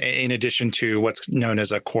then in addition to what's known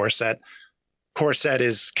as a core set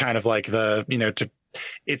is kind of like the, you know,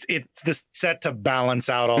 it's the set to balance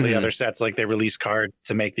out all the other sets. Like they release cards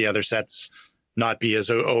to make the other sets not be as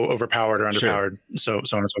overpowered or underpowered. Sure.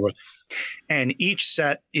 So on and so forth. And each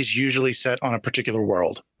set is usually set on a particular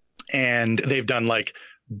world. And they've done like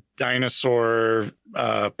dinosaur,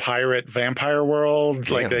 pirate, vampire world.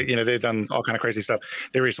 Damn. Like they've done all kind of crazy stuff.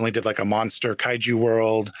 They recently did like a monster kaiju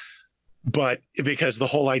world. But because the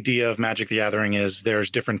whole idea of Magic the Gathering is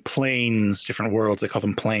there's different planes, different worlds, they call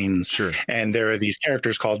them planes. Sure. And there are these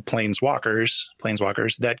characters called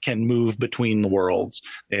planeswalkers that can move between the worlds.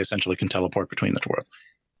 They essentially can teleport between the worlds.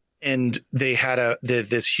 And they had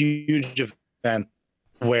this huge event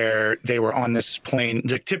where they were on this plane.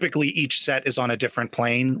 Typically, each set is on a different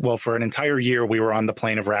plane. Well, for an entire year, we were on the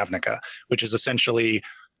plane of Ravnica, which is essentially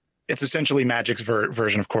Magic's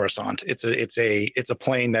version of Coruscant. It's a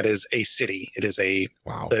plane that is a city. It is the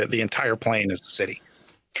entire plane is a city,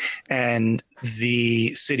 and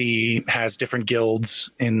the city has different guilds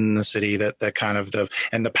in the city that kind of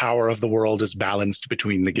and the power of the world is balanced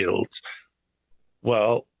between the guilds.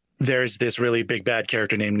 Well, there's this really big bad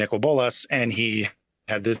character named Nicol Bolas, and he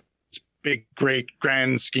had this big great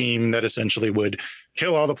grand scheme that essentially would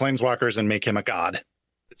kill all the planeswalkers and make him a god.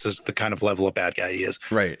 It's just the kind of level of bad guy he is.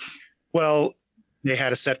 Right. Well, they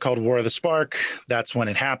had a set called War of the Spark. That's when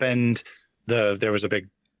it happened. There was a big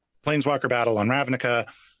planeswalker battle on Ravnica,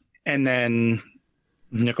 and then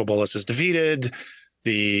Nicol Bolas is defeated.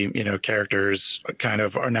 The characters kind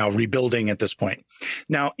of are now rebuilding at this point.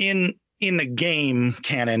 Now in the game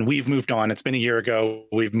canon, we've moved on. It's been a year ago.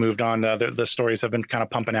 We've moved on. The stories have been kind of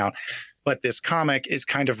pumping out. But this comic is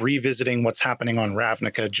kind of revisiting what's happening on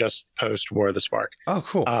Ravnica just post War of the Spark. Oh,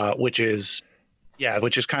 cool. Which is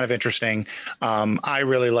kind of interesting. I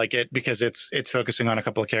really like it because it's focusing on a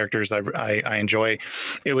couple of characters I enjoy.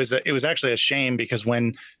 It was actually a shame because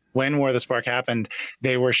when War of the Spark happened,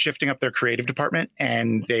 they were shifting up their creative department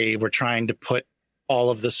and they were trying to put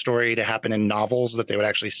all of the story to happen in novels that they would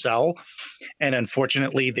actually sell. And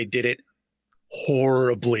unfortunately, they did it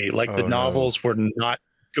horribly. Like the novels were not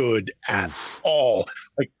good at all.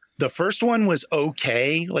 Like The first one was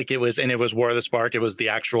okay, like it was War of the Spark. It was the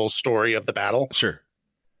actual story of the battle. Sure.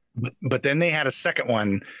 But then they had a second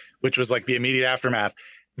one, which was like the immediate aftermath.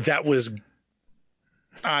 That was,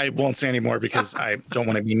 I won't say anymore because I don't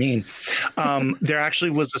want to be mean.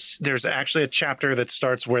 There's actually a chapter that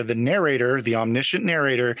starts where the narrator, the omniscient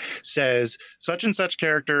narrator, says such and such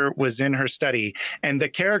character was in her study, and the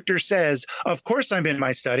character says, "Of course I'm in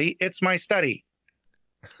my study. It's my study."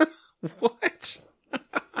 What?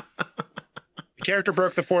 The character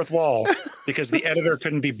broke the fourth wall because the editor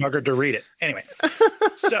couldn't be buggered to read it. Anyway,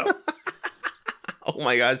 so Oh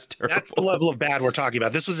my God, it's terrible. that's the level of bad we're talking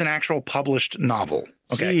about. This was an actual published novel.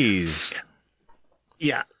 Okay. Jeez.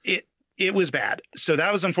 Yeah, it was bad. So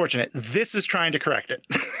that was unfortunate. This is trying to correct it.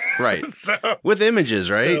 Right. So With images,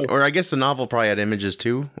 right? So- Or I guess the novel probably had images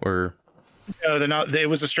too, or no, it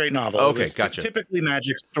was a straight novel. Okay, It was gotcha. Typically,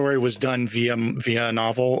 Magic Story was done via a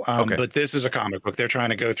novel, Okay. but this is a comic book. They're trying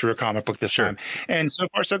to go through a comic book this Sure. time, and so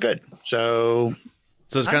far so good. So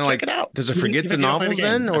so it's kind of check like, it out. does it Even forget if the you don't play the novels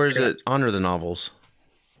game, then, or is check it it honor the novels?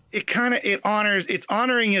 it's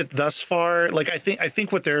honoring it thus far. Like I think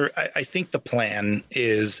the plan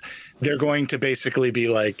is they're going to basically be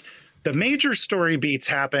like, the major story beats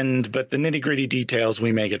happened, but the nitty gritty details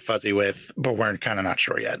we may get fuzzy with, but we're kind of not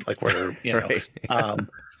sure yet. Like we're, Right.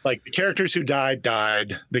 like the characters who died,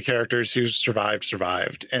 the characters who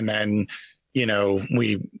survived. And then,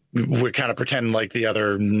 we kind of pretend like the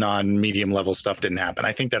other non-medium level stuff didn't happen.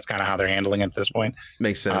 I think that's kind of how they're handling it at this point.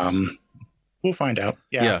 Makes sense. We'll find out.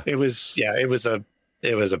 Yeah. It was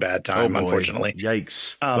a bad time, boy. unfortunately.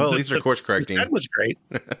 Yikes. Well, at least they're course correcting. That was great.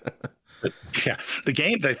 Yeah, the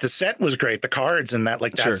game, the set was great. The cards and that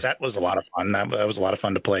Sure. set was a lot of fun. That was a lot of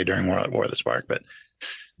fun to play during War of the Spark, but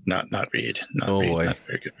not read. Oh, boy. Not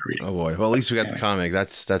very good for reading. Oh boy. Well, at least we got the comic.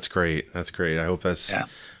 That's great. That's great. I hope that's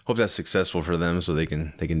successful for them so they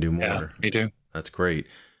can do more. Yeah, me too. That's great.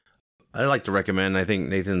 I'd like to recommend, I think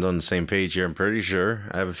Nathan's on the same page here. I'm pretty sure.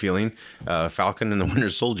 I have a feeling. Falcon and the Winter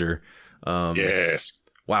Soldier. Yes.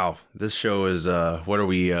 Wow. This show is, what are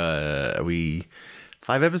we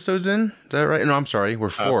 5 episodes in? Is that right? No, I'm sorry. We're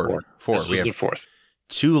 4. This We was the have fourth.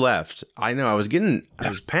 2 left. I know. I was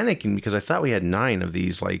panicking because I thought we had 9 of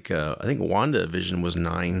these. Like, I think WandaVision was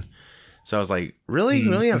 9. So I was like, really?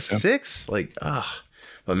 We only have 6? Like,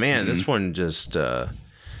 But man, this one just,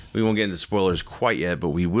 we won't get into spoilers quite yet, but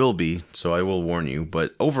we will be. So I will warn you.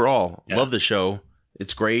 But overall, love the show.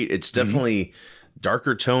 It's great. It's definitely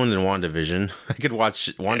darker tone than WandaVision. I could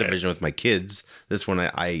watch WandaVision with my kids. This one,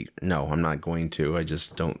 no, I'm not going to. I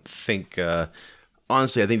just don't think,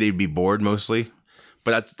 honestly, I think they'd be bored mostly.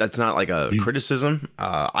 But that's not like a criticism.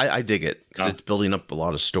 I dig it because it's building up a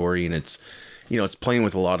lot of story, and it's, it's playing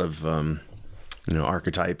with a lot of,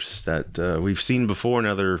 archetypes that we've seen before in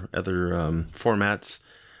other formats.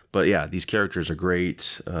 But yeah, these characters are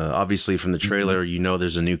great. Obviously, from the trailer,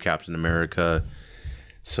 there's a new Captain America.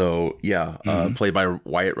 So yeah, played by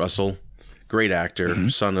Wyatt Russell, great actor,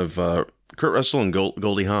 son of Kurt Russell and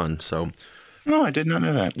Goldie Hawn. So, No, I did not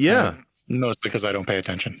know that. Yeah. No, it's because I don't pay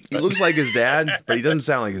attention. he looks like his dad, but he doesn't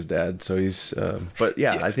sound like his dad. So he's, but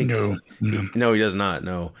yeah, I think no, he does not.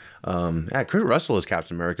 No, Kurt Russell as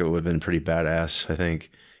Captain America would have been pretty badass. I think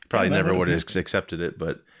he probably never would have accepted it,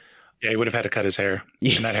 but yeah, he would have had to cut his hair,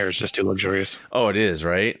 and that hair is just too luxurious. oh, it is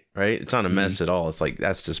right. It's not a mess at all. It's like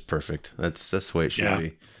that's just perfect. That's the way it should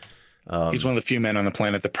be. He's one of the few men on the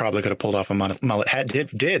planet that probably could have pulled off a mullet.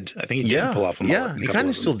 Did I think he did pull off a mullet? Yeah, he kind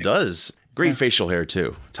of still does. Great facial hair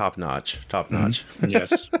too. Top notch.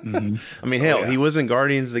 Yes. Mm-hmm. I mean, hell, he was in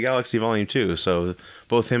Guardians of the Galaxy Volume 2, so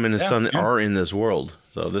both him and his son are in this world.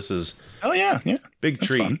 So this is big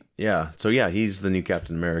treat. Fun. Yeah. So yeah, he's the new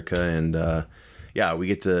Captain America, and we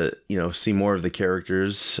get to see more of the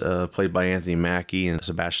characters played by Anthony Mackie and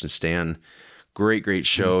Sebastian Stan. Great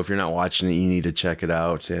show. If you're not watching it, you need to check it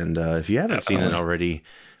out. And if you haven't seen it already,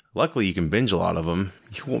 luckily you can binge a lot of them.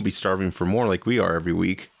 You won't be starving for more like we are every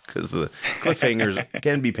week, because the cliffhangers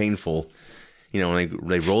can be painful. When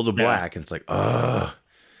they roll to black, and it's like, got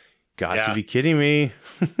to be kidding me.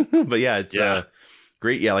 But yeah, it's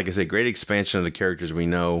great. Yeah, like I said, great expansion of the characters we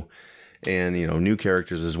know, and new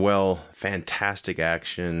characters as well. Fantastic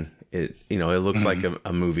action. It looks like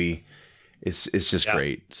a movie. It's just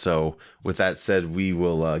great. So with that said, we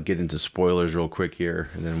will get into spoilers real quick here,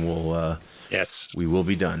 and then we will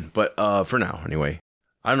be done. But for now, anyway,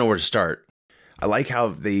 I don't know where to start. I like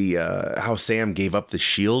how how Sam gave up the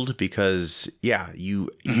shield, because you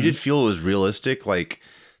did feel it was realistic, like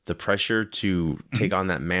the pressure to take on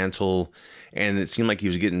that mantle, and it seemed like he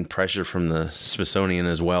was getting pressure from the Smithsonian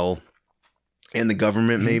as well, and the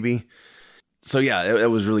government maybe. So yeah,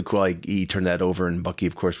 it was really cool. Like he turned that over, and Bucky,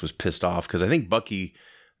 of course, was pissed off because I think Bucky,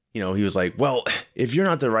 he was like, well, if you're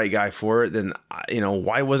not the right guy for it, then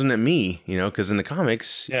why wasn't it me? Because in the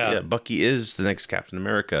comics, Bucky is the next Captain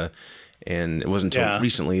America, and it wasn't until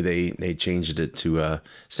recently they changed it to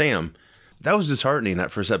Sam. That was disheartening,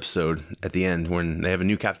 that first episode at the end when they have a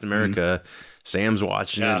new Captain America. Sam's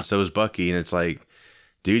watching it, and so is Bucky, and it's like,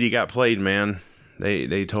 dude, you got played, man.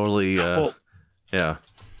 They totally yeah.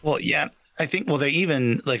 Well, yeah. I think, they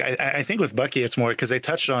even, like, I think with Bucky, it's more because they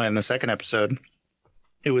touched on it in the second episode.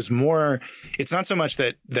 It was more, it's not so much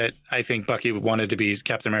that I think Bucky wanted to be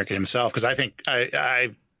Captain America himself, because I think, I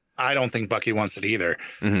don't think Bucky wants it either.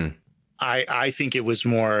 Mm-hmm. I think it was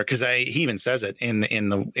more, because he even says it in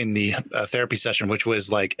the therapy session, which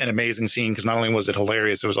was like an amazing scene, because not only was it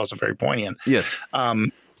hilarious, it was also very poignant. Yes.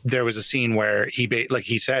 There was a scene where he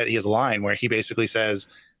has a line where he basically says,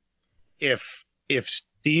 if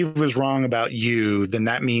Steve was wrong about you, then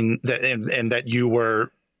that means that and that you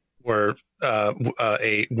were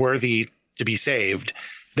a worthy to be saved,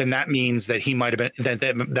 then that means that he might have been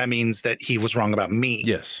that means that he was wrong about me.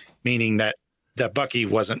 Yes. Meaning that Bucky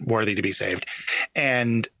wasn't worthy to be saved.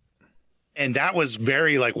 And that was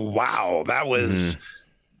very like, wow, that was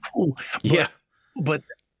but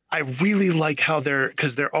I really like how they're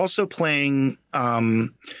also playing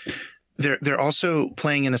they're also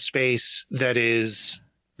playing in a space that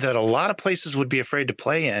a lot of places would be afraid to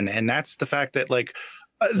play in. And that's the fact that like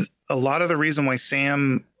a lot of the reason why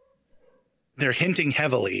they're hinting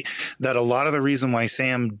heavily that a lot of the reason why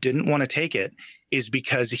Sam didn't want to take it is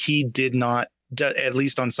because he did not, at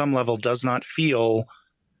least on some level, does not feel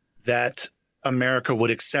that America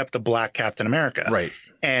would accept a black Captain America. Right.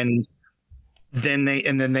 And then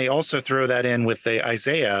they also throw that in with the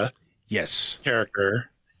Isaiah character.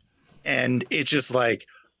 And it's just like,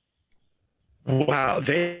 wow,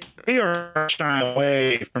 they are shying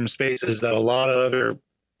away from spaces that a lot of other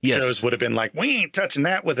shows would have been like, we ain't touching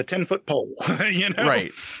that with a 10-foot pole,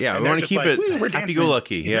 Right. Yeah, and we want to keep like, it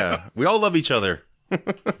happy-go-lucky. Yeah. We all love each other.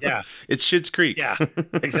 Yeah. It's Schitt's Creek. Yeah,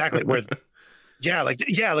 exactly. But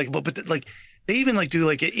they even like do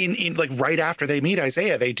like in like right after they meet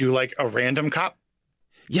Isaiah, they do like a random cop.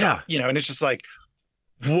 Yeah. And it's just like,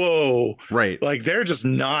 whoa. Right. Like they're just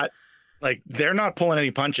not, like they're not pulling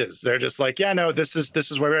any punches. They're just like, yeah, no, this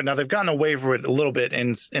is where we're at. Now they've gotten away from it a little bit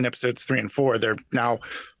in episodes 3 and 4.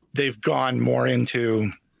 They've gone more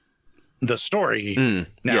into the story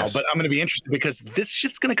now, but I'm going to be interested because this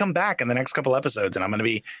shit's going to come back in the next couple episodes, and I'm going to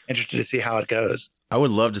be interested to see how it goes. I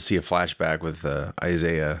would love to see a flashback with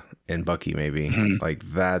Isaiah and Bucky, maybe. Like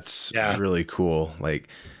that's really cool. Like,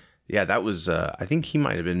 yeah, that was. I think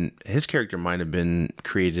his character might have been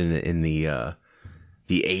created in the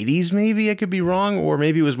 80s. Maybe I could be wrong, or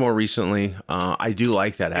maybe it was more recently. I do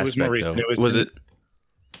like that aspect. Though. Was it?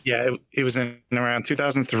 Yeah, it was in around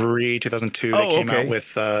 2003, 2002. They came out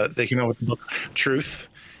with the book Truth,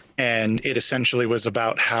 and it essentially was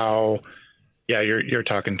about how, you're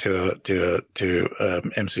talking to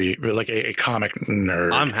MC, like a comic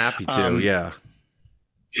nerd. I'm happy to,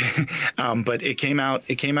 but it came out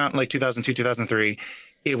in like 2002, 2003.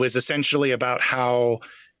 It was essentially about how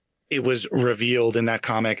it was revealed in that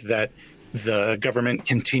comic that the government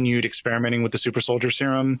continued experimenting with the super soldier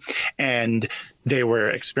serum, and they were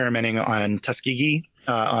experimenting on Tuskegee,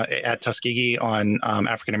 on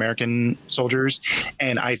African-American soldiers.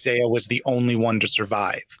 And Isaiah was the only one to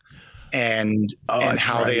survive. And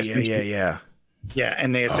how they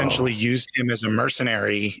and they essentially used him as a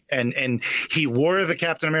mercenary, and he wore the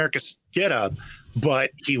Captain America getup,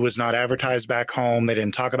 but he was not advertised back home. They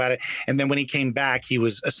didn't talk about it. And then when he came back, he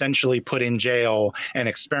was essentially put in jail and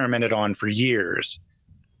experimented on for years.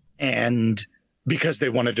 And because they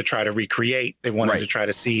wanted to try to recreate, they wanted to try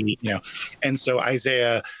to see, and so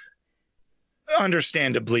Isaiah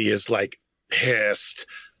understandably is like pissed.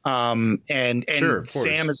 And sure,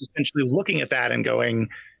 Sam is essentially looking at that and going,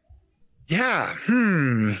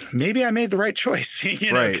 maybe I made the right choice,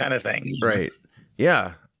 kind of thing. Right.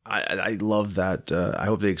 Yeah. I love that. I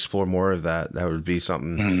hope they explore more of that. That would be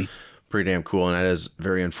something pretty damn cool. And that is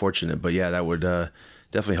very unfortunate, but that would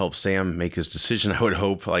definitely help Sam make his decision. I would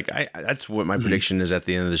hope. Like that's what my prediction is at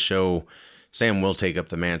the end of the show. Sam will take up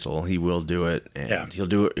the mantle. He will do it, and he'll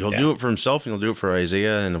do it. He'll do it for himself, and he'll do it for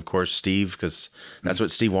Isaiah, and of course Steve, because that's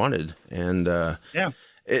what Steve wanted. And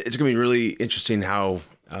it's gonna be really interesting how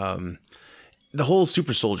the whole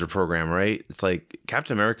super soldier program, right? It's like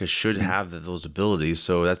Captain America should have those abilities.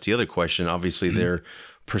 So that's the other question. Obviously, they're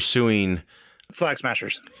pursuing Flag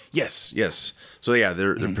Smashers. Yes, yes. So yeah,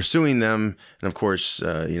 they're pursuing them, and of course,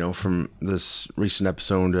 from this recent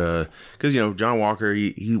episode, because John Walker,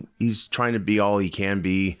 he's trying to be all he can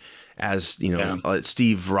be, as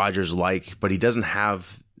Steve Rogers like, but he doesn't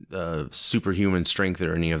have superhuman strength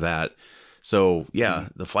or any of that. So yeah,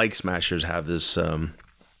 the Flag Smashers have this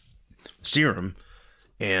serum,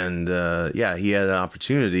 and he had an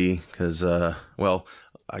opportunity because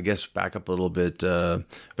I guess back up a little bit. Baron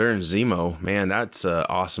Zemo, man, that's an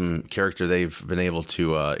awesome character they've been able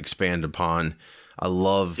to expand upon. I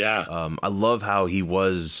love how he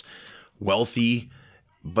was wealthy,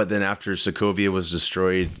 but then after Sokovia was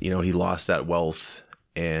destroyed, he lost that wealth,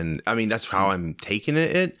 and I mean that's how I'm taking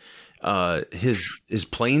it. His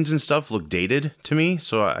planes and stuff look dated to me,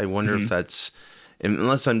 so I wonder if that's,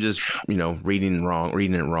 unless I'm just reading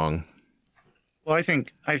it wrong. Well, I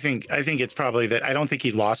think it's probably that. I don't think he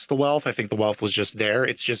lost the wealth. I think the wealth was just there.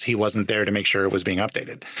 It's just he wasn't there to make sure it was being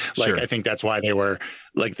updated. Sure. I think that's why they were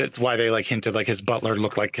that's why they hinted his butler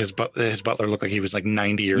looked like his butler looked like he was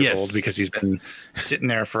 90 years old, because he's been sitting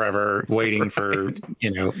there forever waiting for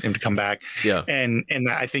him to come back. Yeah. And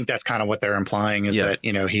I think that's kind of what they're implying is that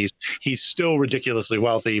he's still ridiculously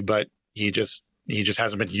wealthy, but he just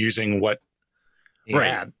hasn't been using what he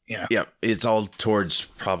had. Yeah. It's all towards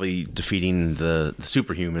probably defeating the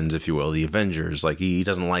superhumans, if you will, the Avengers. He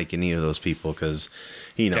doesn't like any of those people because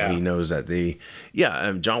he knows that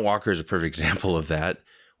John Walker is a perfect example of that,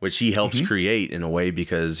 which he helps create in a way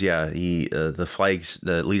because he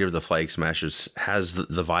the leader of the Flag Smashers has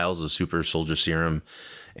the vials of super soldier serum,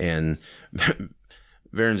 and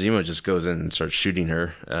Baron Zemo just goes in and starts shooting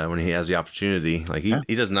her when he has the opportunity.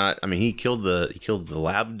 He does not. I mean, he killed the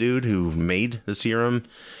lab dude who made the serum,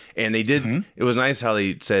 and they did. It was nice how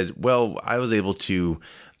they said, "Well, I was able to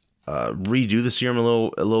redo the serum a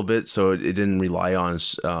little bit, so it didn't rely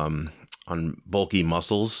on bulky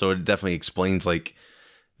muscles. So it definitely explains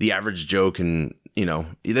the average Joe can.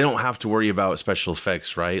 They don't have to worry about special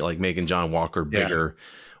effects, right? Like making John Walker bigger." Yeah.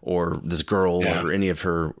 Or this girl or any of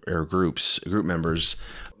her group members.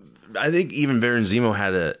 I think even Baron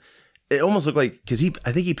Zemo it almost looked like, because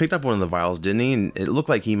I think he picked up one of the vials, didn't he? And it looked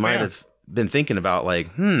like he might have been thinking about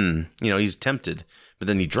he's tempted, but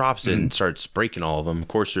then he drops it and starts breaking all of them. Of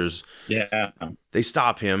course, they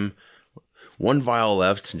stop him. One vial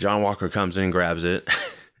left. John Walker comes in and grabs it.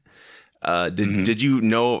 Did you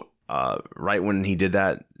know right when he did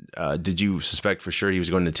that? Did you suspect for sure he was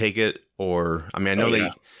going to take it? Or, I mean, I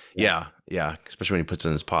know especially when he puts it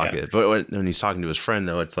in his pocket. Yeah. But when he's talking to his friend,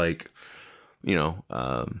 though, it's like, did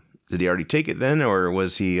he already take it then, or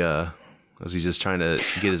was he just trying to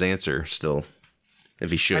get his answer still?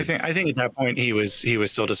 If he should, I think at that point he was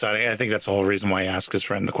still deciding. I think that's the whole reason why he asked his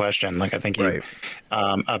friend the question. I think he,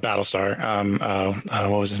 Battlestar.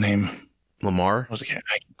 What was his name? Lamar. What was it?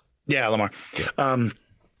 Lamar. Yeah.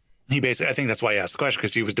 He basically, I think that's why he asked the question,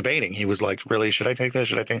 because he was debating. He was like, really, should I take this?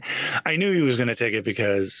 Should I take? I knew he was going to take it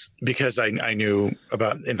because I knew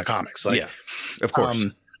about in the comics. Of course.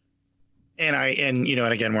 And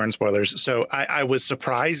again, we're in spoilers. So I was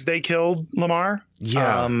surprised they killed Lamar.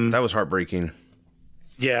 Yeah. That was heartbreaking.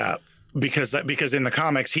 Yeah. Because in the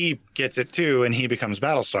comics, he gets it too, and he becomes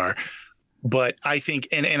Battlestar. But I think,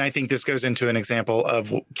 and I think this goes into an example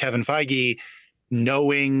of Kevin Feige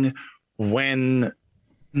knowing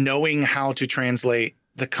how to translate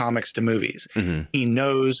the comics to movies. He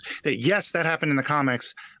knows that, yes, that happened in the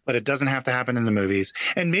comics, but it doesn't have to happen in the movies.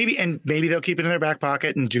 And maybe they'll keep it in their back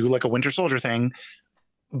pocket and do like a Winter Soldier thing.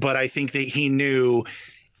 But I think that he knew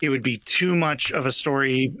it would be too much of a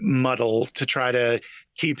story muddle to try to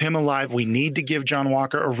keep him alive. We need to give John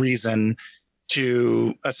Walker a reason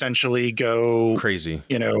to essentially go crazy,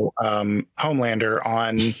 Homelander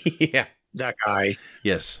on that guy.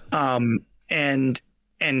 Yes. And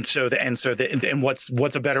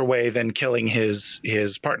what's a better way than killing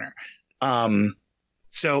his partner?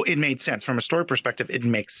 So it made sense from a story perspective. It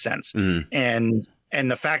makes sense. And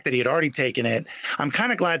the fact that he had already taken it, I'm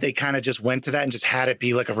kind of glad they kind of just went to that and just had it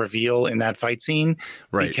be like a reveal in that fight scene,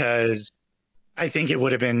 right? Because I think it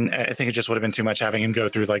just would have been too much having him go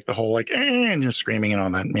through like the whole and just screaming and all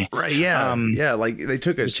that. Right. Yeah. Like they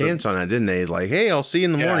took a chance on that, didn't they? Like, hey, I'll see you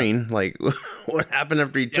in the morning. Like, what happened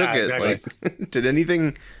after he took it? Exactly. Like, did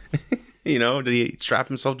anything, did he strap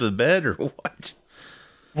himself to the bed or what?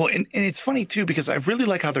 Well, and it's funny too, because I really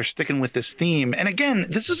like how they're sticking with this theme. And again,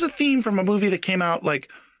 this is a theme from a movie that came out like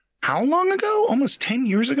how long ago? Almost 10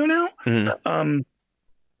 years ago now.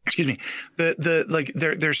 Excuse me.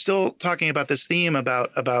 They're still talking about this theme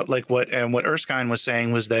about like what Erskine was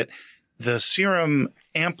saying was that the serum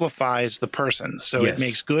amplifies the person. So It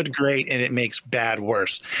makes good great and it makes bad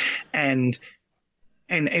worse. And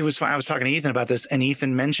And it was fun. I was talking to Ethan about this, and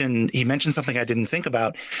Ethan mentioned something I didn't think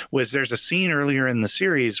about. Was there's a scene earlier in the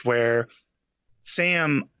series where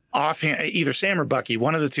Sam either Sam or Bucky,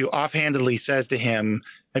 one of the two, offhandedly says to him,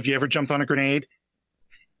 "Have you ever jumped on a grenade?"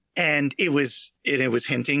 And it was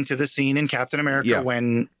hinting to the scene in Captain America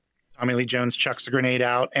when Tommy Lee Jones chucks the grenade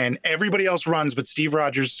out, and everybody else runs, but Steve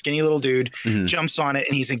Rogers, skinny little dude, jumps on it,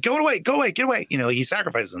 and he's like, "Go away, get away!" You know, he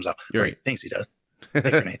sacrifices himself. Right. Thinks he does. Take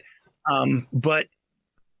a grenade. But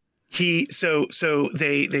they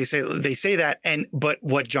say that, but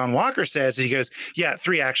what John Walker says is he goes, "Yeah,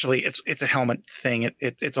 3 actually, it's a helmet thing.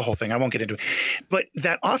 It's a whole thing. I won't get into it." But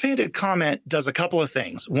that offhanded comment does a couple of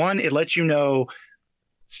things. One, it lets you know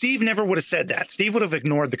Steve never would have said that. Steve would have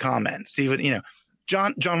ignored the comment. Steve would,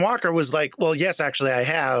 John Walker was like, "Well, yes, actually, I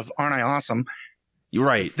have. Aren't I awesome?" You're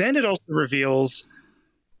right. Then it also reveals,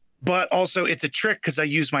 but also it's a trick because I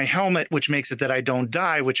use my helmet, which makes it that I don't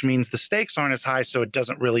die, which means the stakes aren't as high, so it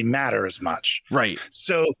doesn't really matter as much. Right.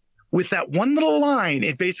 So with that one little line,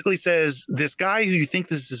 it basically says this guy who you think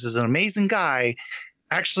this is an amazing guy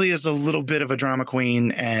actually is a little bit of a drama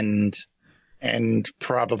queen and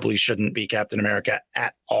probably shouldn't be Captain America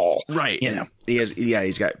at all. Right.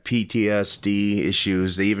 He's got PTSD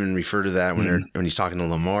issues. They even refer to that when he's talking to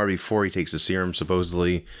Lamar before he takes the serum,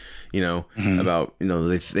 supposedly, about,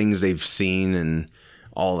 the things they've seen and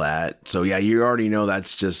all that. So yeah, you already know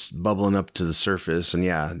that's just bubbling up to the surface. And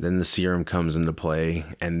then the serum comes into play,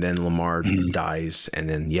 and then Lamar dies, and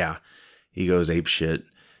then he goes ape shit.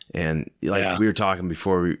 And we were talking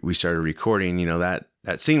before we started recording,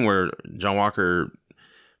 that scene where John Walker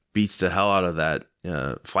beats the hell out of that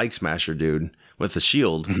Flag Smasher dude with the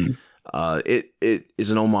shield. It is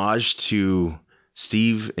an homage to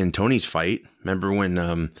Steve and Tony's fight. Remember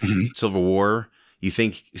when Civil War, you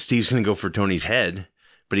think Steve's going to go for Tony's head,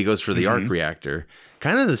 but he goes for the arc reactor.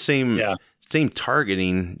 Kind of the same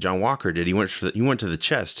targeting John Walker did. He went to the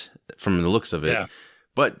chest from the looks of it. Yeah.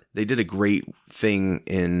 But they did a great thing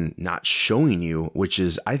in not showing you, which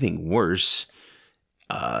is, I think, worse.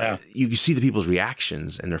 You can see the people's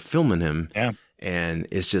reactions, and they're filming him, and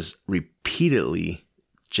it's just repeatedly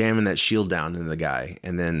jamming that shield down into the guy.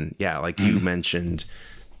 And then, like you mentioned,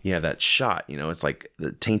 that shot, it's like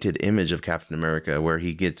the tainted image of Captain America where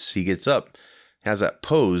he gets up, has that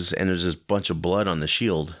pose, and there's this bunch of blood on the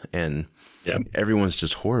shield, and everyone's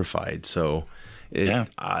just horrified. So...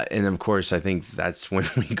 and of course, I think that's when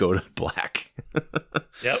we go to black.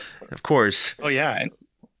 Yep. Of course. Oh yeah,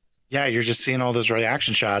 you're just seeing all those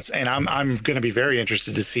reaction shots, and I'm going to be very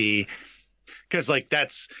interested to see, because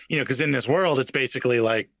that's because in this world it's basically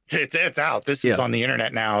like it's out. This is on the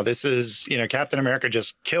internet now. This is Captain America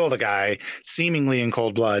just killed a guy seemingly in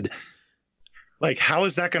cold blood. Like, how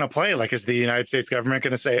is that going to play? Like, is the United States government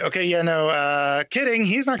going to say, okay, kidding,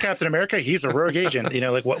 he's not Captain America, he's a rogue agent?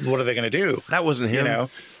 What are they going to do? That wasn't him.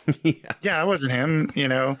 Yeah, it wasn't him.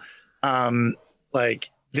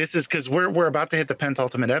 This is because we're about to hit the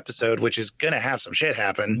penultimate episode, which is going to have some shit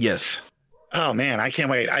happen. Yes. Oh man, I can't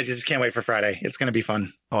wait. I just can't wait for Friday. It's going to be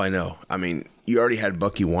fun. Oh, I know. I mean, you already had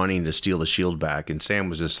Bucky wanting to steal the shield back, and Sam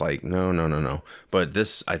was just like, no. But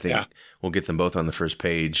this, I think, will get them both on the first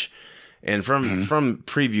page. And from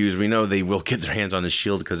previews, we know they will get their hands on the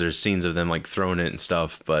shield because there's scenes of them like throwing it and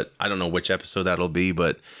stuff. But I don't know which episode that'll be.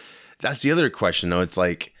 But that's the other question, though. It's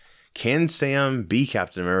like, can Sam be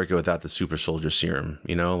Captain America without the super soldier serum?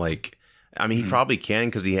 He probably can,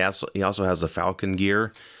 because he also has the Falcon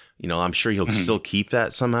gear. I'm sure he'll still keep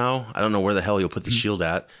that somehow. I don't know where the hell he'll put the shield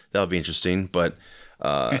at. That'll be interesting. But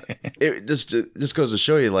it just goes to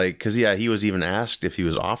show you, because he was even asked if he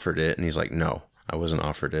was offered it, and he's like, no, I wasn't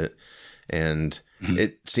offered it. And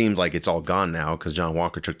it seems like it's all gone now because John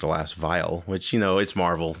Walker took the last vial, which, it's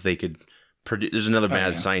Marvel. They could produce. There's another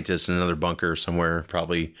mad scientist in another bunker somewhere,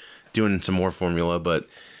 probably doing some more formula. But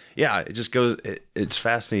it just goes. It's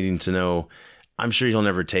fascinating to know. I'm sure he'll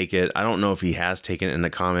never take it. I don't know if he has taken it in the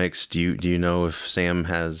comics. Do you know if Sam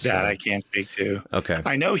has? That I can't speak to. Okay.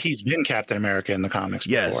 I know he's been Captain America in the comics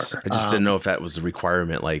before. I just didn't know if that was the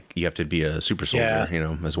requirement. Like, you have to be a super soldier,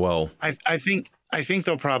 as well. I think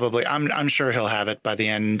they'll probably. I'm sure he'll have it by the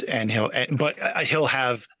end, and he'll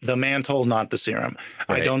have the mantle, not the serum.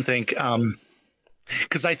 Right. I don't think,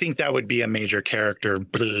 because I think that would be a major character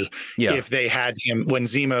if they had him when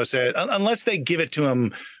Zemo said, unless they give it to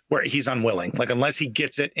him where he's unwilling, unless he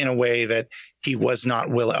gets it in a way that he was not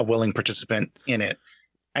a willing participant in it,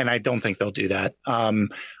 and I don't think they'll do that.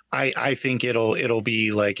 I think it'll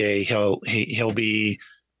be like he'll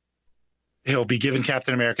be given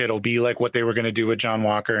Captain America. It'll be like what they were going to do with John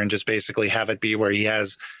Walker, and just basically have it be where he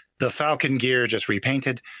has the Falcon gear just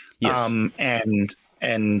repainted. Yes.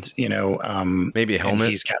 and Maybe a helmet.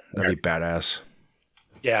 He's Captain That'd America. be badass.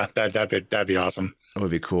 Yeah, that'd be awesome. That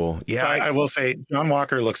would be cool. Yeah, I will say John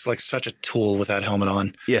Walker looks like such a tool with that helmet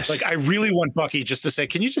on. yes. Like I really want Bucky just to say,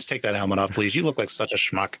 "Can you just take that helmet off, please? You look like such a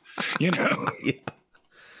schmuck."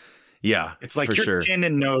 Yeah, It's like for your sure. chin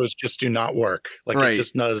and nose just do not work. Like Right. it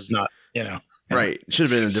just does not. Right. Should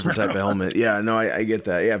have been a different type of helmet. Yeah, no, I get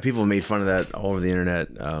that. Yeah, people made fun of that all over the internet.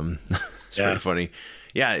 It's Yeah. pretty funny.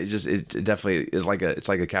 Yeah, it definitely is it's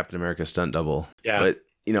like a Captain America stunt double. Yeah. But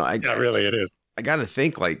Really, it is. I got to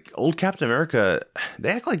think like old Captain America, they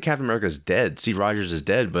act like Captain America's dead. Steve Rogers is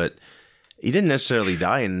dead, but he didn't necessarily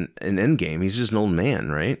die in Endgame. He's just an old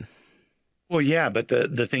man, right? Well, yeah, but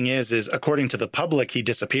the thing is according to the public, he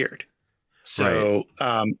disappeared. So,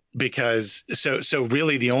 because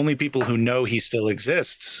really the only people who know he still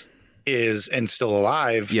exists and still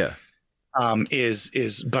alive, Yeah.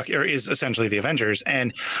 is Bucky, or is essentially the Avengers.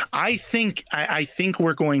 And I think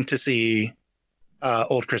we're going to see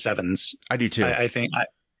old Chris Evans. I do too. I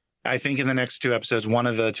think in the next 2 episodes, one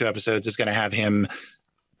of the 2 episodes is going to have him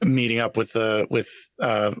meeting up with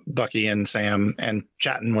Bucky and Sam and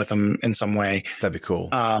chatting with them in some way. That'd be cool.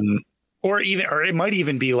 Or it might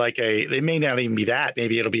even be like they may not even be that.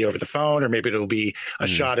 Maybe it'll be over the phone, or maybe it'll be a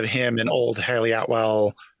shot of him and old Haley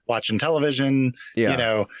Atwell watching television,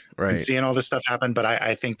 Yeah. Right. and seeing all this stuff happen. But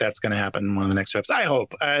I think that's going to happen in one of the next 2 episodes. I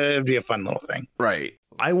hope it'd be a fun little thing. Right.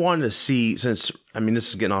 I wanted to see, this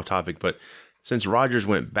is getting off topic, but since Rogers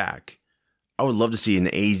went back, I would love to see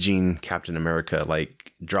an aging Captain America,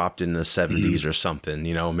 like dropped in the 70s or something.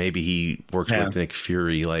 Maybe he works with Nick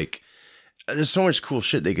Fury. Like, there's so much cool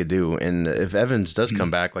shit they could do. And if Evans does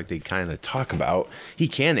come back, like they kind of talk about, he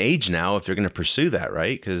can age now if they're going to pursue that,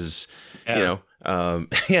 right? Because,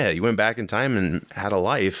 he went back in time and had a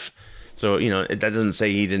life. So, that doesn't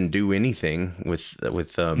say he didn't do anything with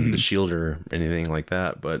the shield or anything like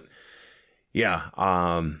that. But yeah,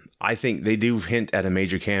 I think they do hint at a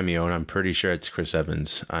major cameo, and I'm pretty sure it's Chris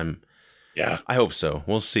Evans. I hope so.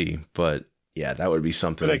 We'll see. But yeah, that would be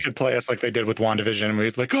something. Or they could play us like they did with WandaVision, where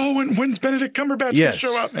he's like, "Oh, when's Benedict Cumberbatch going to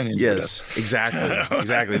show up?" And yes,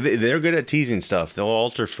 exactly. They're good at teasing stuff. They'll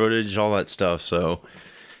alter footage, all that stuff. So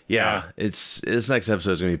yeah, this next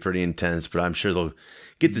episode is going to be pretty intense. But I'm sure they'll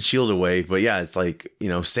get the shield away. But yeah, it's like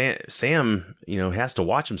Sam has to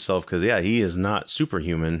watch himself because he is not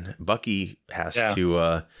superhuman. Bucky has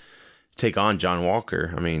to take on John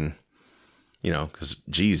Walker. I mean, because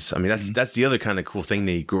that's the other kind of cool thing.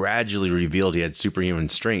 They gradually revealed he had superhuman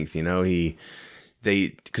strength. Because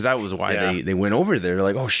that was why they went over there. They're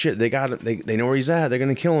like, oh shit, they got him. They know where he's at. They're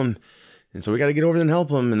gonna kill him, and so we got to get over there and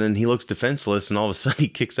help him. And then he looks defenseless, and all of a sudden he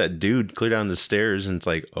kicks that dude clear down the stairs, and it's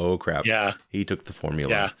like, oh crap, he took the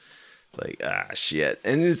formula. Yeah. It's like shit,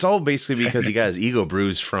 and it's all basically because he got his ego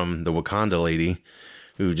bruised from the Wakanda lady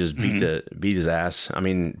who just beat his ass. I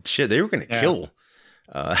mean, shit, they were gonna kill.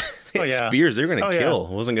 Spears, they were going to kill.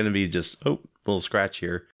 It wasn't going to be just, a little scratch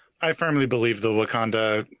here. I firmly believe the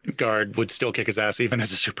Wakanda guard would still kick his ass even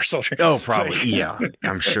as a super soldier. Oh, probably. Yeah,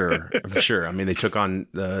 I'm sure. I mean, they took on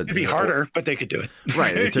it'd be harder, but they could do it.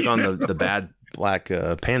 Right. They took on the bad Black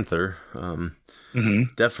Panther.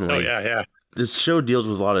 Definitely. Oh, yeah. This show deals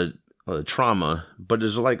with a lot of trauma, but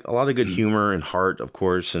there's like a lot of good humor and heart, of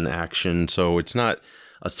course, and action. So it's not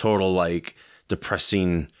a total like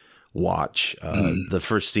depressing watch. The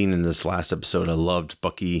first scene in this last episode I loved.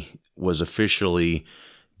 Bucky was officially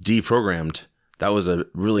deprogrammed. That was a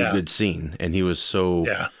really good scene, and he was so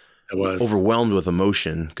overwhelmed with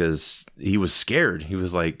emotion because he was scared. He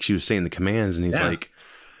was like, she was saying the commands, and he's like,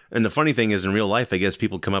 and the funny thing is, in real life, I guess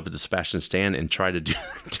people come up at the Sebastian Stan and try to do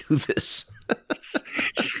this.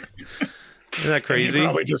 Isn't that crazy? And he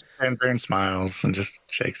probably just stands there and smiles and just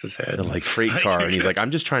shakes his head. They're like freight car, and he's like,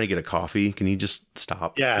 "I'm just trying to get a coffee. Can you just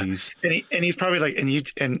stop, please?" And he's probably like,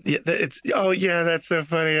 it's that's so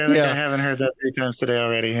funny. I haven't heard that 3 times today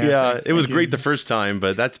already. Yeah, it was great the first time,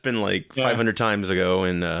 but that's been like 500 times ago,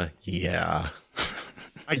 and I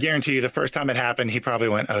guarantee you, the first time it happened, he probably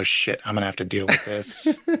went, "Oh shit, I'm gonna have to deal with this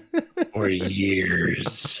for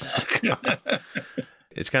years."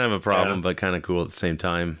 It's kind of a problem, but kind of cool at the same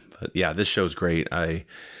time. But yeah, this show's great. I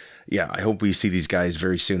hope we see these guys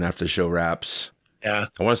very soon after the show wraps. Yeah.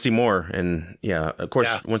 I want to see more. And of course,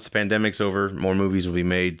 once the pandemic's over, more movies will be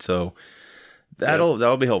made. So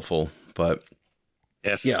that'll be helpful. But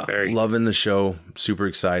loving the show. Super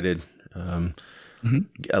excited.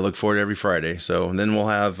 I look forward to every Friday. So and then we'll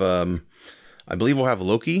have, I believe we'll have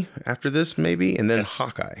Loki after this maybe, and then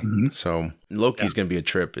Hawkeye. So Loki's going to be a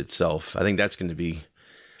trip itself. I think it's going to be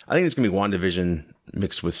WandaVision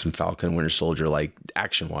mixed with some Falcon, Winter Soldier, like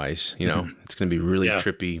action wise, it's going to be really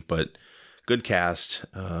trippy, but good cast.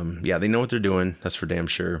 Yeah, they know what they're doing. That's for damn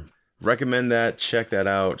sure. Recommend that. Check that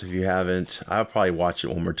out if you haven't. I'll probably watch it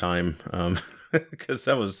one more time because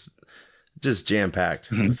that was just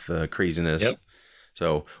jam-packed with craziness. Yep.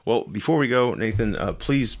 So, well, before we go, Nathan,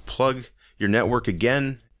 please plug your network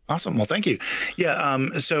again. Awesome. Well, thank you.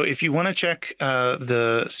 Yeah. So if you want to check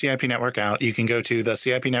the CIP network out, you can go to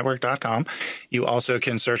thecipnetwork.com. You also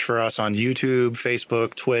can search for us on YouTube,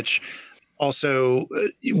 Facebook, Twitch. Also,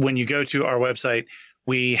 when you go to our website,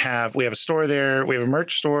 we have a store there. We have a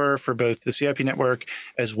merch store for both the CIP network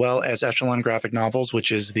as well as Echelon Graphic Novels,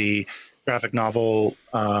 which is the graphic novel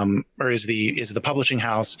or is the publishing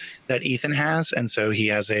house that Ethan has. And so he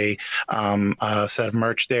has a set of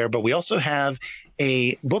merch there. But we also have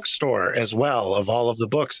a bookstore as well of all of the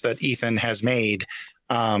books that Ethan has made.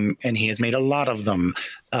 And he has made a lot of them.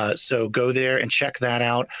 So go there and check that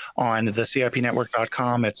out on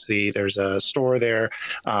thecipnetwork.com. There's a store there,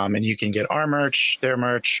 and you can get our merch, their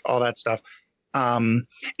merch, all that stuff. And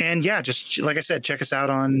yeah, just like I said, check us out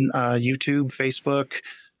on YouTube, Facebook,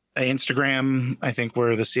 Instagram. I think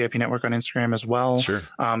we're the CIP Network on Instagram as well. Sure.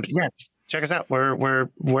 Yeah, check us out. We're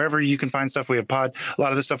wherever you can find stuff. We have a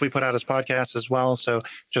lot of the stuff we put out as podcasts as well. So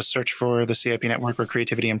just search for the CIP Network or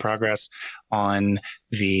Creativity in Progress on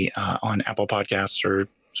on Apple Podcasts or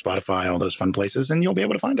Spotify, all those fun places, and you'll be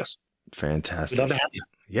able to find us. Fantastic. We'd love to have you.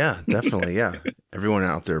 Yeah, definitely. Yeah. Everyone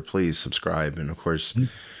out there, please subscribe. And of course,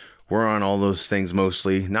 we're on all those things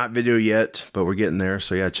mostly. Not video yet, but we're getting there.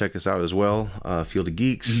 So yeah, check us out as well. Field of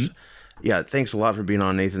Geeks. Yeah, thanks a lot for being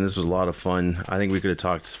on, Nathan. This was a lot of fun. I think we could have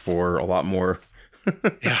talked for a lot more,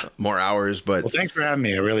 more hours. But well, thanks for having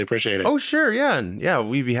me. I really appreciate it. Oh, sure, yeah, and yeah,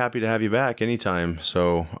 we'd be happy to have you back anytime.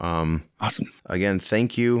 So, awesome. Again,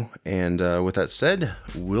 thank you. And with that said,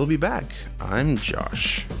 we'll be back. I'm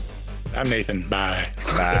Josh. I'm Nathan. Bye.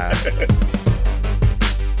 Bye.